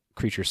 3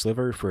 creature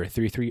sliver for a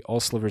 3/3. All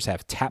slivers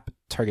have tap.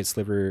 Target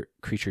sliver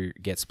creature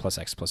gets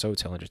 +X/+0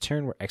 till end of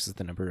turn, where X is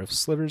the number of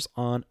slivers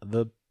on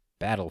the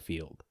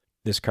battlefield.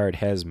 This card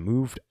has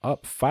moved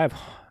up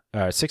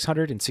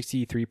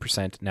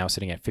 663%, now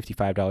sitting at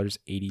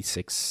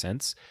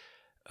 $55.86.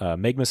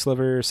 Magma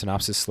Sliver,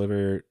 Synopsis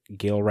Sliver,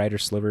 Gale Rider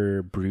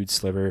Sliver, Brood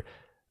Sliver,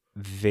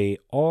 they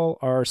all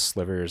are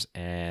slivers,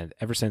 and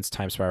ever since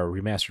Time Spiral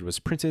Remastered was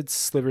printed,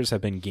 slivers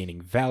have been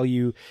gaining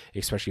value,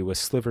 especially with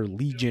Sliver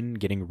Legion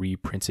getting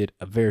reprinted,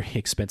 a very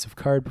expensive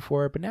card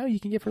before, but now you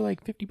can get for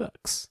like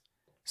 $50.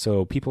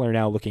 So people are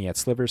now looking at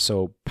slivers,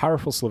 so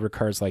powerful sliver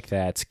cards like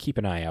that, keep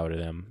an eye out of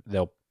them.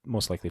 They'll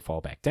most likely fall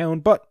back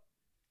down, but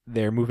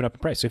they're moving up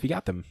in price. So if you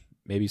got them,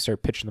 maybe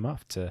start pitching them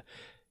off to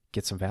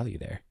get some value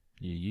there.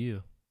 Yeah.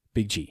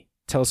 Big G,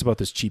 tell us about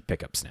those cheap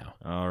pickups now.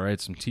 All right,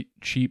 some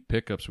cheap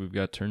pickups. We've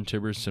got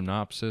Turntiber's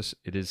Synopsis.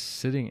 It is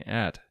sitting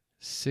at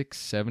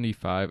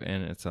 $6.75,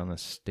 and it's on a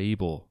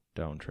stable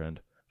downtrend.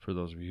 For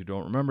those of you who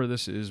don't remember,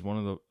 this is one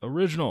of the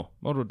original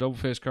Moto double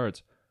face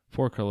cards.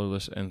 4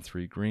 colorless and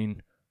 3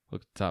 green.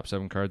 Look at the top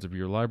 7 cards of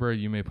your library.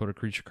 You may put a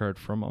creature card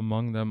from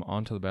among them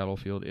onto the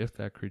battlefield. If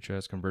that creature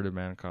has converted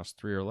mana cost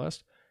 3 or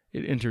less,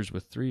 it enters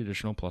with 3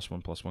 additional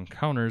 +1/+1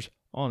 counters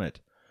on it.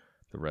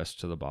 The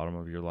rest to the bottom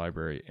of your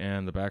library.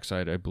 And the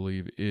backside, I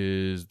believe,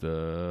 is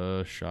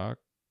the shock.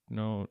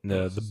 No,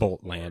 the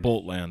Bolt Land.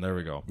 Bolt Land. There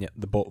we go. Yeah,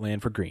 the Bolt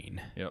Land for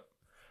green. Yep.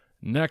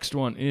 Next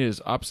one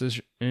is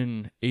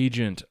Opposition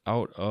Agent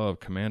out of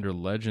Commander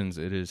Legends.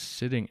 It is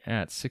sitting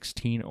at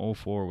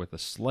 $16.04 with a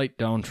slight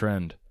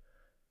downtrend.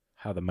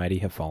 How the mighty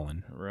have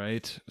fallen.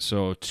 Right.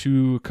 So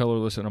 2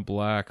 colorless and a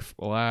black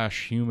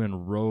flash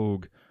human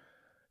rogue.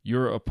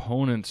 You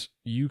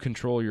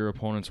control your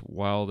opponents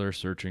while they're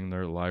searching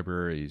their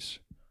libraries.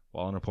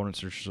 While an opponent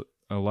searches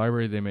a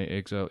library, they may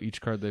exile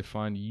each card they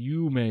find.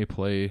 You may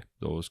play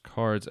those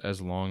cards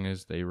as long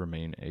as they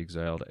remain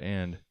exiled,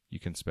 and you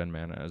can spend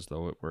mana as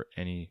though it were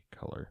any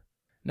color.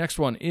 Next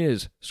one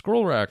is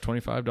Scroll Rack,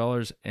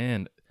 $25,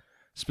 and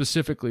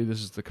specifically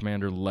this is the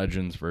Commander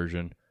Legends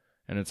version,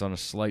 and it's on a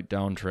slight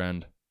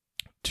downtrend.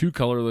 2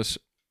 colorless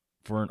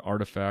for an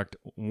artifact,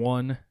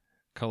 1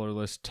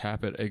 colorless,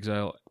 tap it,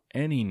 exile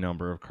any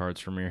number of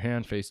cards from your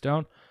hand face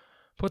down.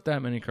 Put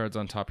that many cards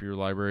on top of your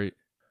library.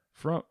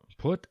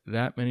 Put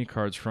that many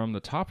cards from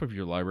the top of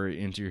your library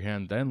into your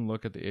hand, then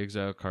look at the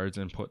exile cards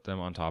and put them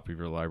on top of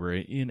your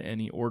library in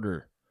any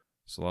order.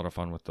 It's a lot of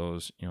fun with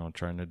those,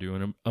 trying to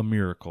do a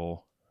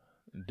miracle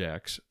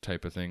decks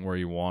type of thing where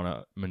you want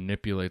to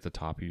manipulate the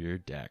top of your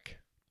deck.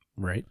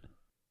 Right.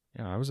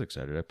 Yeah, I was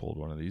excited. I pulled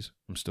one of these.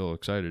 I'm still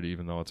excited,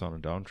 even though it's on a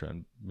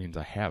downtrend. It means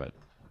I have it.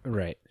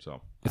 Right.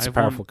 So it's a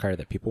powerful card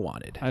that people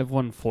wanted. I have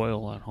one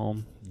foil at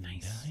home.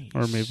 Nice.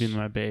 Or maybe in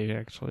my bag,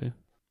 actually.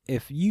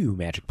 If you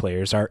Magic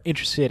players are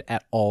interested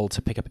at all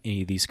to pick up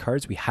any of these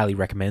cards, we highly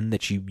recommend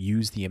that you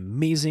use the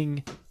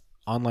amazing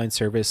online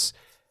service,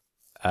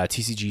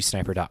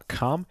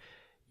 tcgsniper.com.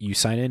 You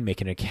sign in,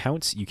 make an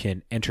account. You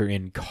can enter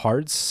in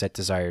cards, set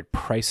desired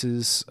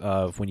prices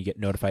of when you get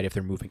notified if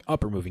they're moving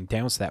up or moving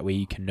down. So that way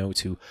you can know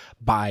to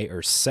buy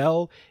or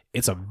sell.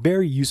 It's a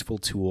very useful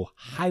tool.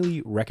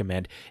 Highly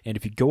recommend. And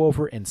if you go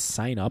over and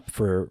sign up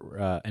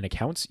for an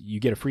account, you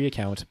get a free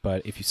account.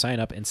 But if you sign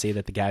up and say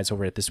that the guys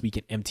over at This Week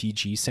in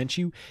MTG sent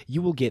you,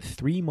 you will get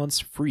 3 months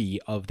free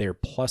of their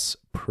Plus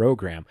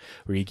program,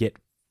 where you get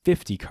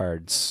 50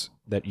 cards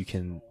that you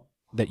can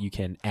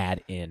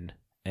add in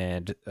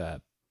and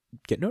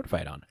get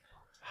notified on.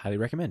 Highly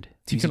recommend.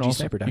 You can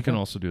TCGsniper.com.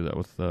 also do that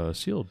with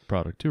sealed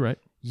product too, right?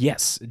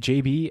 Yes,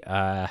 JB.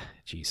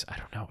 Geez, I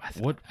don't know.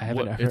 I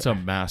haven't heard. It's a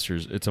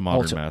Masters. It's a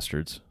Modern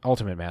Masters.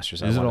 Ultimate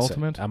Masters. Is it wanna say.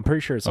 Ultimate? I'm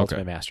pretty sure it's Okay.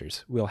 Ultimate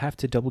Masters. We'll have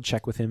to double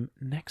check with him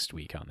next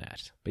week on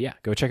that. But yeah,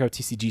 go check out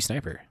TCG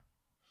Sniper.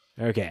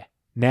 Okay,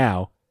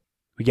 now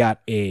we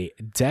got a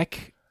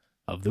deck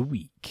of the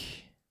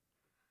week.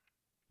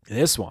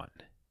 This one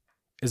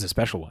is a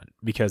special one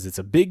because it's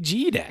a big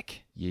G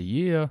deck.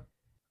 Yeah.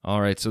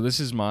 All right, so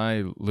this is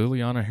my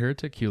Liliana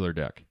Heretic Healer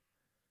deck,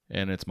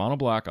 and it's mono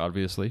black,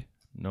 obviously.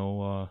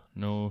 No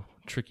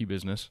tricky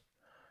business.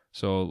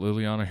 So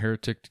Liliana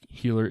Heretic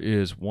Healer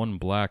is 1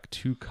 black,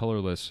 2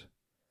 colorless,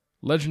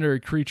 legendary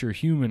creature,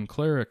 human,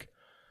 cleric,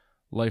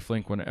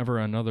 lifelink. Whenever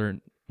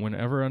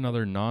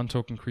another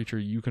non-token creature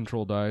you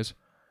control dies,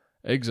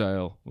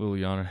 exile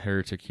Liliana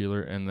Heretic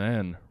Healer, and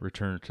then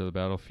return it to the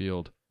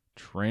battlefield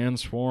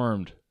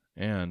transformed,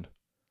 and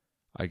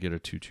I get a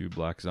 2/2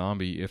 black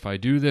zombie if I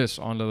do this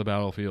onto the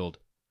battlefield.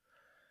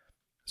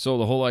 So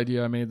the whole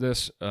idea I made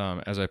this,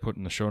 as I put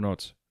in the show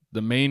notes,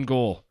 the main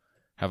goal,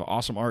 have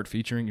awesome art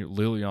featuring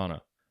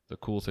Liliana. The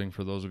cool thing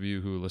for those of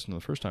you who listened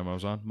the first time I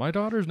was on, my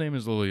daughter's name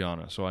is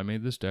Liliana, so I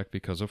made this deck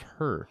because of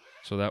her.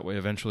 So that way,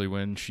 eventually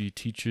when she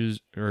teaches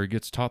or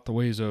gets taught the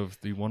ways of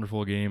the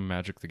wonderful game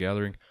Magic the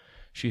Gathering,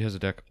 she has a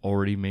deck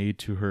already made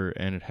to her,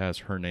 and it has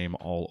her name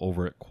all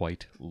over it,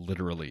 quite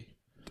literally.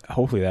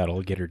 Hopefully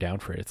that'll get her down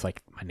for it. It's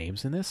like, my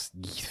name's in this?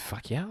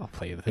 Fuck yeah, I'll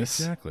play this.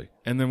 Exactly.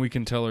 And then we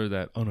can tell her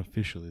that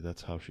unofficially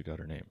that's how she got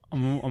her name.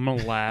 I'm gonna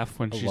laugh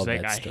when she's love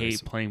like, that "I story.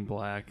 hate playing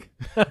black.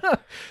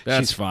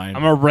 That's fine.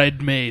 I'm a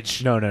red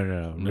mage. No.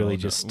 Really, No,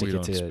 just stick we it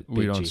don't to sp- Big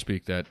we don't G.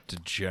 speak that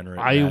degenerate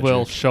I will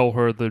magic. show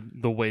her the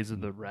ways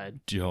of the red.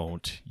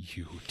 Don't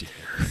you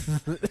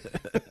dare.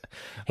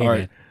 Hey, All right.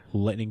 man,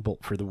 lightning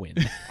bolt for the win.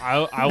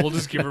 I will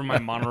just give her my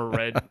mono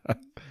red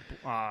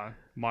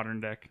modern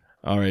deck.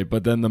 All right,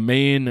 but then the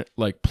main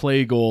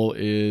play goal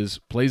is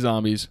play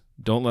zombies,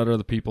 don't let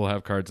other people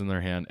have cards in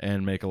their hand,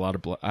 and make a lot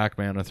of black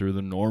mana through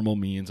the normal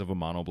means of a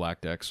mono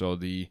black deck. So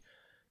the,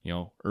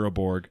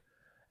 Urborg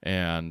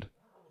and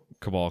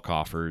Cabal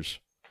Coffers,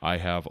 I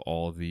have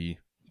all the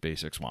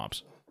basic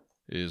swamps,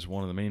 is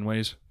one of the main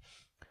ways.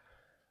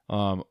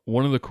 One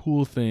of the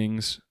cool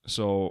things,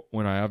 so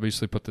when I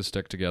obviously put this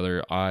deck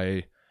together,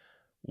 I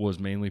was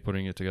mainly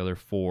putting it together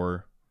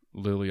for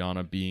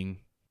Liliana being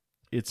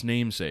its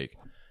namesake.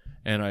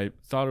 And I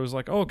thought it was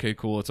like, oh, okay,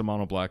 cool, it's a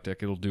mono black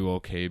deck, it'll do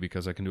okay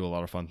because I can do a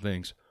lot of fun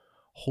things.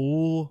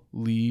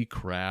 Holy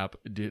crap,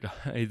 did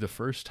I, the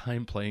first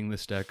time playing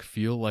this deck,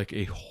 feel like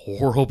a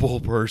horrible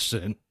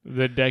person.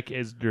 The deck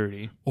is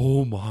dirty.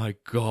 Oh my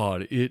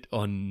god, it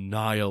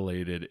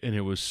annihilated, and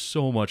it was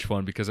so much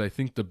fun because I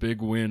think the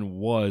big win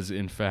was,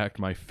 in fact,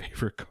 my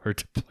favorite card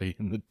to play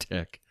in the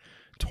deck,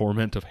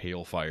 Torment of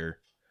Hailfire.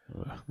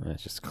 That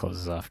just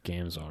closes off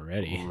games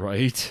already.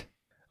 Right?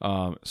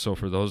 So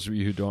for those of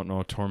you who don't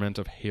know, Torment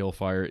of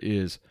Hailfire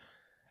is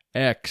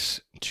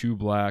X, 2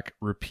 black,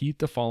 repeat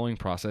the following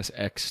process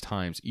X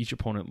times. Each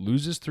opponent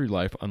loses 3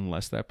 life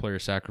unless that player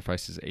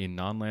sacrifices a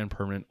non-land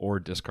permanent or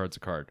discards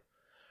a card.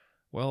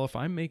 Well, if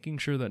I'm making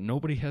sure that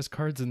nobody has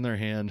cards in their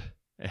hand,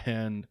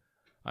 and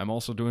I'm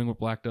also doing what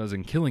black does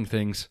and killing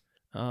things,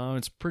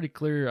 it's pretty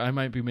clear I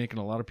might be making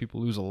a lot of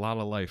people lose a lot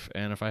of life.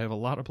 And if I have a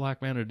lot of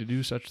black mana to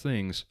do such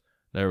things,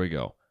 there we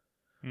go.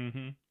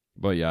 Mm-hmm.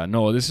 But yeah,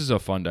 no, this is a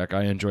fun deck.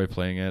 I enjoy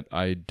playing it.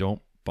 I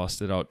don't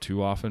bust it out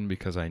too often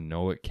because I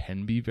know it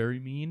can be very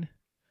mean.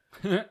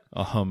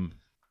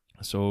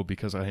 So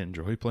because I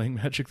enjoy playing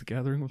Magic the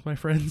Gathering with my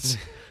friends,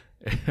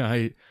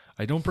 I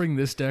don't bring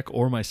this deck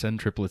or my Send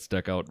Triplets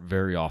deck out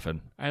very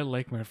often. I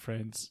like my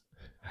friends.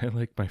 I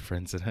like my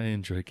friends and I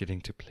enjoy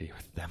getting to play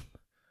with them.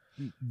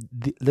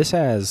 This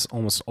has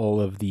almost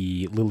all of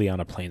the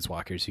Liliana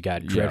Planeswalkers. You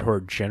got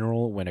Dreadhorde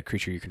General. When a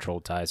creature you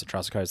control dies, it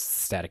draws a card. It's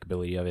the static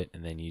ability of it,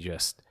 and then you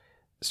just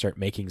start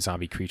making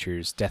zombie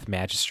creatures. Death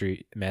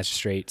Magistrate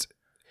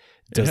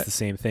does the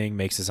same thing,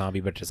 makes a zombie,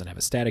 but it doesn't have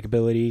a static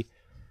ability.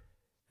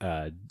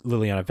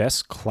 Liliana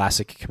Vess,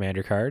 classic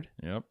commander card.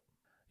 Yep.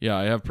 Yeah,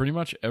 I have pretty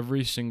much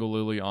every single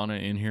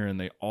Liliana in here, and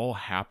they all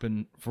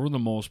happen, for the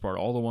most part,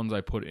 all the ones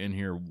I put in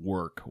here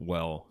work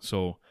well.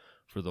 So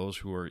for those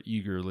who are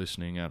eager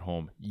listening at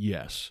home,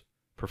 yes,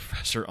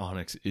 Professor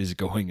Onyx is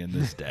going in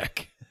this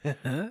deck.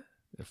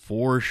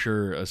 For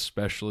sure,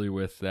 especially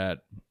with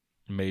that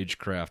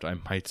Magecraft, I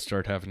might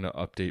start having to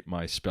update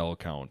my spell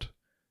count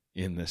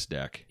in this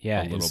deck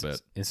a little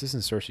bit. Instances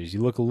and sorceries.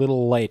 You look a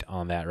little light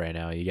on that right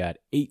now. You got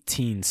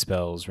 18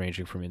 spells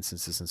ranging from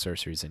instances and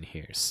sorceries in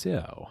here.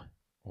 So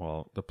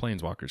Well, the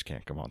Planeswalkers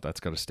can't come out. That's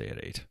got to stay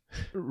at 8.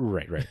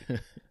 Right.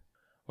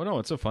 Well, no,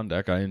 it's a fun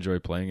deck. I enjoy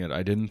playing it.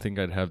 I didn't think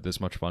I'd have this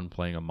much fun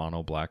playing a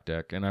mono black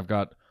deck, and I've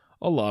got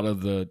a lot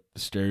of the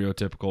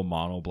stereotypical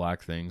mono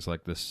black things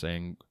like this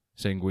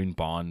Sanguine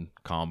Bond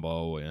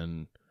combo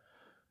and,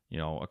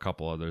 a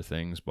couple other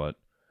things, but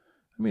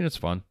I mean, it's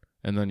fun.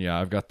 And then,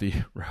 I've got the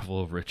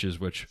Revel of Riches,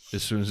 which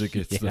as soon as it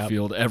gets to the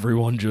field,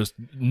 everyone just,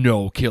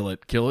 no, kill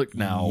it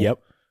now. Yep.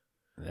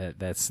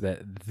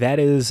 That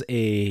is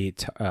a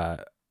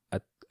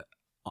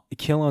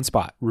kill on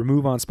spot,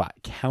 remove on spot,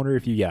 counter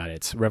if you got it.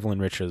 It's Revel in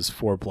Riches,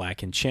 4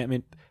 black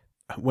enchantment.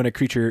 When a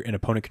creature an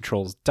opponent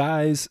controls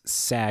dies,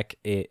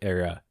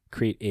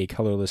 create a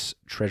colorless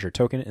treasure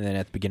token, and then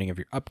at the beginning of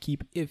your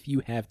upkeep, if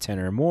you have 10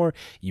 or more,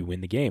 you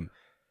win the game.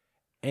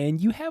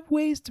 And you have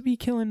ways to be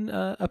killing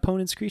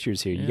opponents'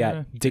 creatures here. You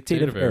got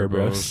Dictate of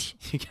Erebos.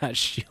 You got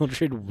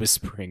Shieldred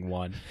Whispering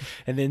one.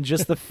 And then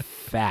just the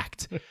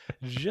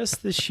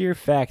sheer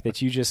fact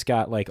that you just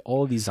got like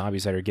all of these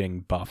zombies that are getting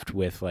buffed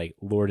with like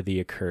Lord of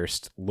the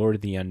Accursed, Lord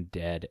of the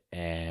Undead,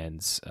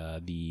 and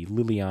the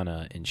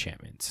Liliana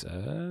enchantment.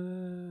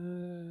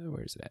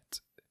 Where is that?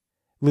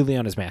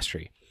 Liliana's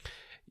Mastery.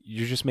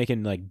 You're just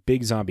making like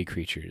big zombie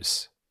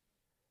creatures.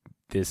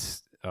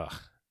 This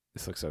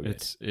looks so good.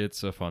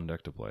 It's a fun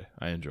deck to play.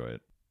 I enjoy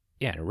it.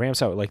 Yeah, and it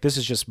ramps out. Like, this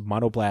is just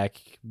mono black,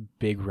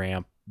 big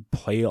ramp,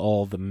 play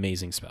all the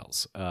amazing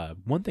spells.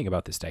 One thing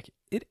about this deck,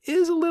 it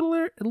is a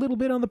little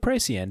bit on the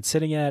pricey end,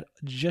 sitting at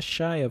just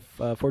shy of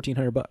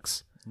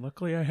 $1,400.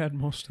 Luckily, I had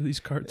most of these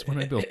cards when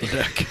I built the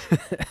deck.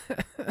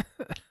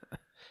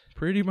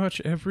 Pretty much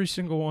every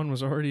single one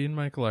was already in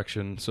my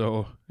collection,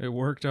 so it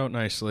worked out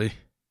nicely.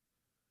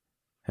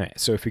 All right,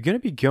 so if you're going to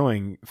be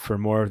going for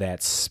more of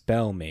that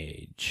spell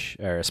mage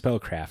or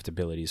spellcraft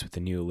abilities with the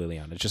new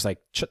Liliana, just like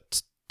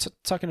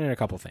tucking in a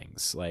couple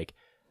things, like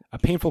a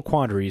Painful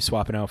Quandary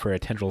swapping out for a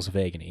Tendrils of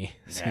Agony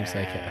seems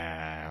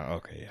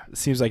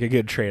like a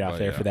good trade-off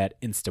there for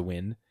that insta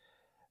win.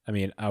 I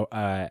mean,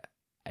 I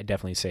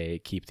definitely say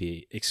keep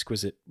the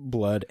Exquisite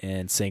Blood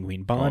and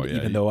Sanguine Bond,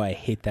 even though I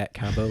hate that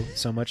combo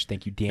so much.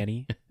 Thank you,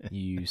 Danny,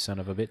 you son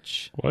of a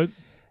bitch. What?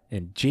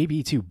 And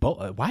JB too.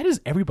 Why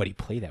does everybody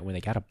play that when they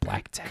got a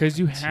black deck? Because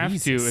you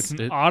have to. It's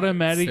an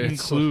automatic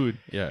include.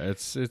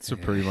 It's a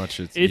pretty much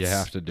you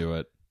have to do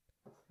it.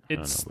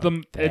 It's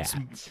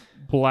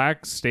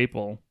black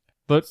staple.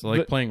 It's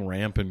like playing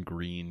ramp and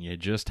green. You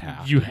just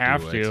have to. You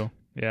have to.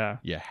 Yeah.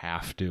 You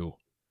have to.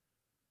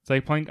 It's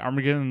like playing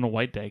Armageddon in a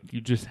white deck. You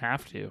just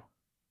have to.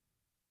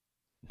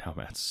 Now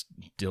Matt's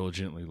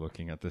diligently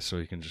looking at this so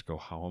he can just go,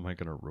 how am I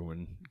going to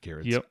ruin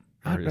Garrett's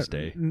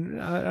day?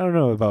 I don't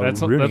know about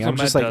ruining. That's I'm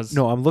just Matt like, does.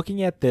 no, I'm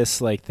looking at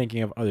this, like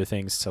thinking of other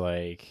things to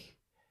like,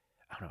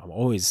 I don't know.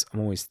 I'm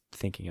always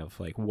thinking of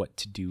like what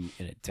to do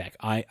in a deck.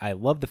 I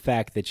love the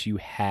fact that you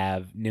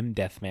have Nim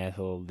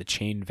Deathmantle, the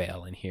Chain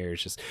Veil in here.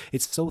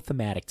 It's so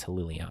thematic to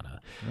Liliana.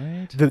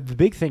 Right. The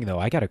big thing though,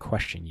 I got to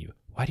question you.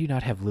 Why do you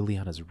not have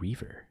Liliana's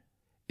Reaver?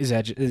 Is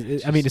that?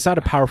 It's not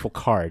a powerful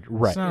card,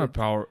 right? It's not a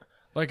power.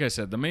 Like I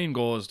said, the main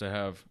goal is to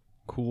have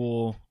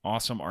cool,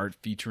 awesome art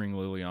featuring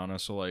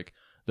Liliana. So, like,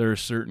 there are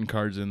certain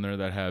cards in there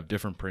that have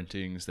different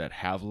printings that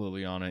have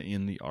Liliana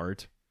in the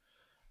art.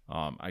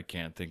 I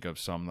can't think of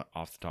some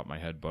off the top of my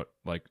head, but,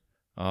 like,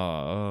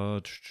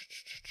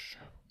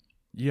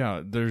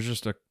 there's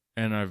just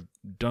and I've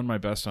done my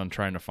best on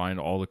trying to find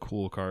all the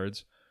cool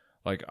cards.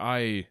 Like,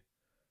 I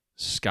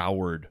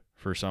scoured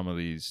for some of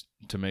these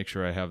to make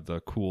sure I have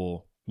the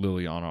cool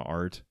Liliana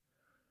art.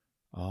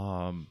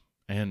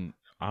 And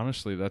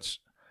honestly,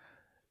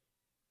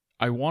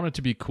 I want it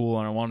to be cool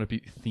and I want it to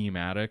be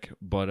thematic,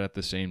 but at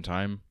the same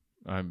time,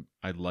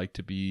 I'd like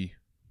to be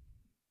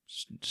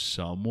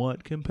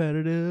somewhat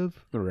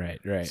competitive.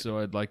 Right. So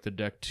I'd like the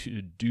deck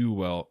to do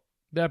well.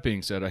 That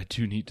being said, I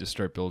do need to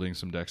start building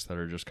some decks that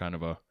are just kind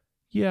of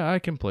I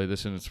can play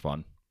this and it's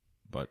fun.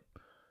 But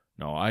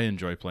no, I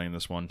enjoy playing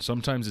this one.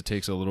 Sometimes it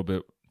takes a little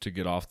bit to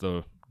get off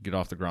the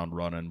ground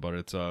running, but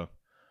it's a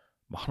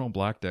mono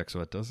black deck, so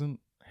it doesn't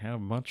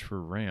have much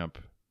for ramp,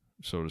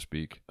 so to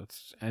speak.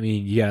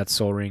 You got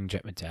Soul Ring,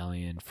 Jet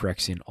Medallion,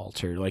 Phyrexian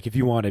Altar. Like, if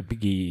you want to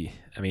be,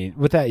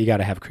 with that, you got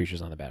to have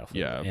creatures on the battlefield.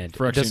 Yeah, and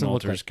Phyrexian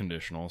Altar is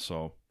conditional,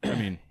 so,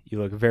 you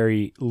look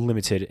very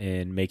limited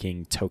in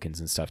making tokens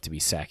and stuff to be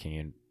sacking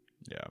and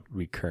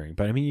recurring.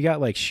 But, you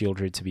got, like,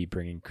 Shieldred to be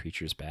bringing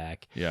creatures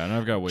back. Yeah, and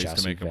I've got ways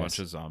to make a bunch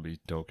of zombie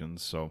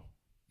tokens, so.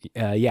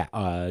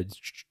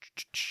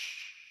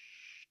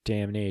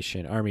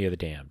 Damnation, Army of the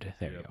Damned.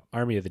 There you go.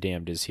 Army of the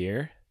Damned is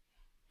here.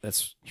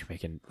 You're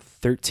making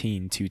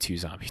 13 2/2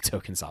 zombie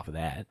tokens off of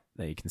that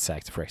you can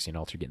sack to Phyrexian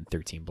Altar, getting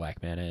 13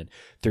 black mana and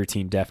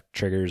 13 death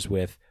triggers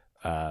with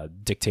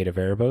Dictate of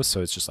Erebos. So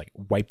it's just like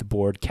wipe the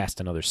board,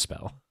 cast another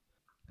spell.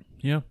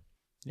 Yeah,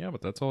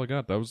 but that's all I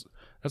got.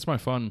 That's my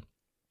fun,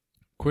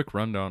 quick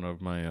rundown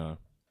of my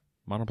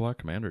mono black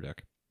commander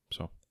deck.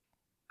 So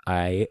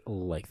I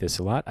like this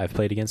a lot. I've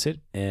played against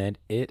it, and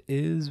it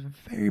is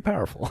very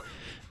powerful.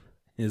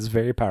 It is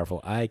very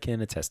powerful. I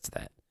can attest to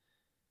that.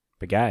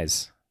 But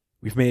guys,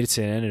 we've made it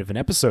to the end of an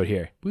episode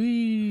here.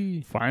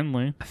 Whee!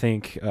 Finally. I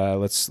think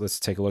let's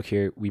take a look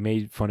here. We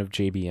made fun of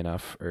JB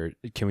enough, or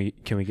can we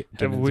get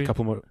Have into we? a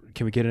couple more?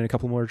 Can we get in a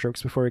couple more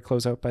jokes before we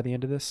close out by the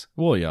end of this?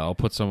 Well, yeah, I'll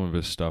put some of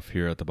his stuff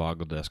here at the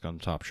Boggle desk on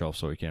the top shelf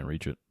so he can't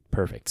reach it.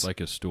 Perfect. It's like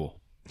his stool.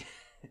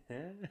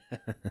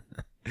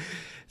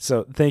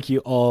 So thank you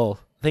all.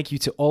 Thank you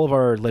to all of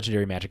our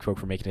legendary Magic folk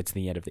for making it to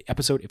the end of the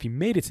episode. If you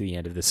made it to the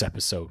end of this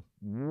episode,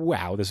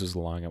 wow, this was a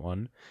long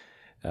one.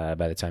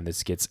 By the time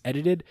this gets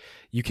edited,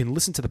 you can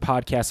listen to the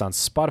podcast on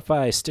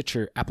Spotify,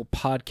 Stitcher, Apple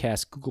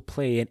Podcasts, Google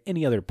Play, and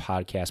any other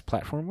podcast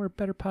platform where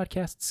better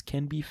podcasts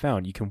can be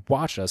found. You can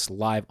watch us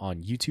live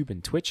on YouTube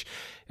and Twitch.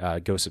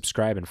 Go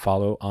subscribe and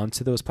follow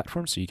onto those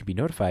platforms so you can be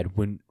notified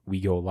when we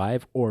go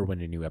live or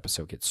when a new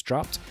episode gets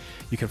dropped.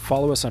 You can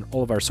follow us on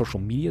all of our social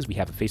medias. We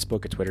have a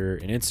Facebook, a Twitter,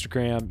 and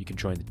Instagram. You can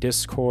join the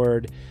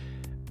Discord.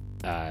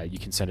 You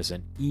can send us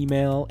an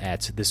email at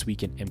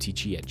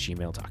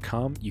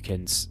thisweekinmtg@gmail.com. You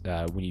can,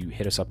 when you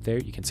hit us up there,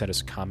 you can send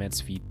us comments,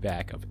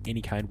 feedback of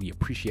any kind. We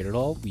appreciate it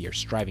all. We are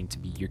striving to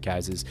be your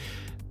guys'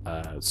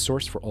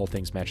 source for all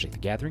things Magic the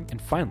Gathering.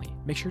 And finally,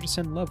 make sure to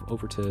send love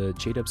over to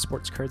J-Dub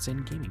Sports Cards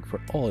and Gaming for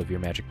all of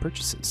your Magic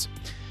purchases.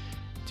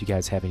 Do you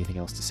guys have anything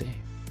else to say?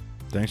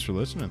 Thanks for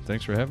listening.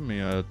 Thanks for having me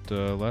at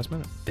last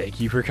minute.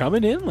 Thank you for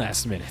coming in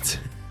last minute.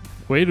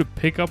 Way to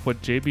pick up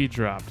what JB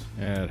dropped.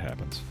 Yeah, it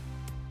happens.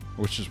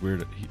 Which is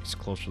weird. He's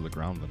closer to the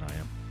ground than I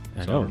am.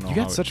 I So know. don't You how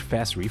got it- such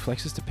fast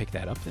reflexes to pick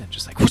that up then.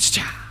 Just like,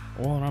 whoosh-cha!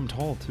 Well, and I'm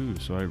tall too,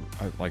 so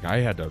I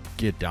had to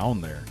get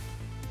down there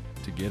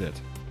to get it.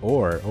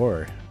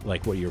 Or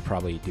like what you're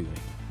probably doing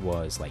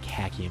was like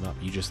hacking him up.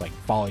 You just like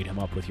volleyed him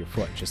up with your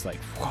foot, just like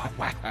whack,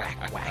 whack,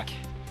 whack, whack.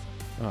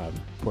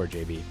 Poor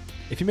JB.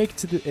 If you make it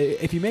to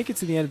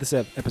the end of this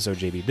episode,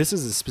 JB, this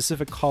is a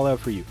specific call out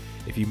for you.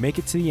 If you make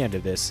it to the end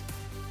of this,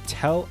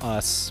 tell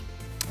us.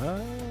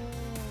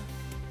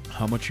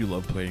 How much you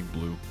love playing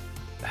blue.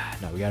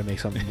 No, we got to make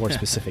something more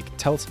specific.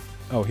 Tell us.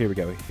 Oh, here we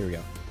go.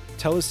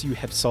 Tell us you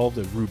have solved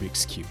a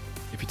Rubik's Cube.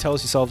 If you tell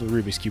us you solved a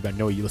Rubik's Cube, I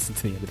know you listened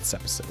to the end of this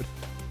episode.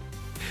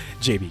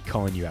 JB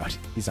calling you out.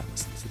 He's not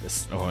listening to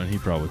this. Oh, and he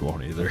probably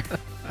won't either.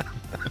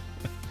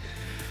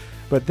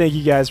 But thank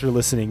you guys for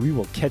listening. We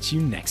will catch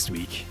you next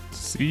week.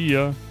 See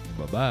ya.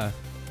 Bye-bye.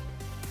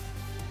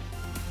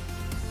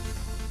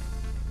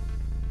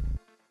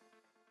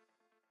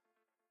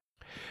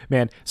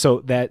 Man,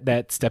 so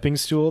that stepping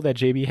stool that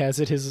JB has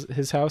at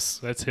his house,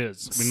 That's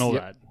his. We know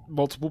Yep. that.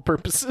 multiple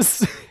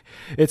purposes.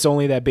 It's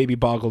only that baby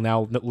Boggle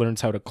now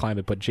learns how to climb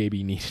it, but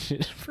JB needed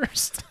it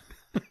first.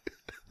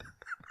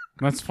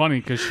 That's funny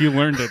because she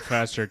learned it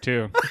faster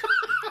too.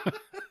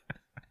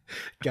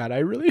 God, I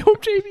really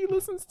hope JB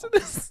listens to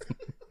this.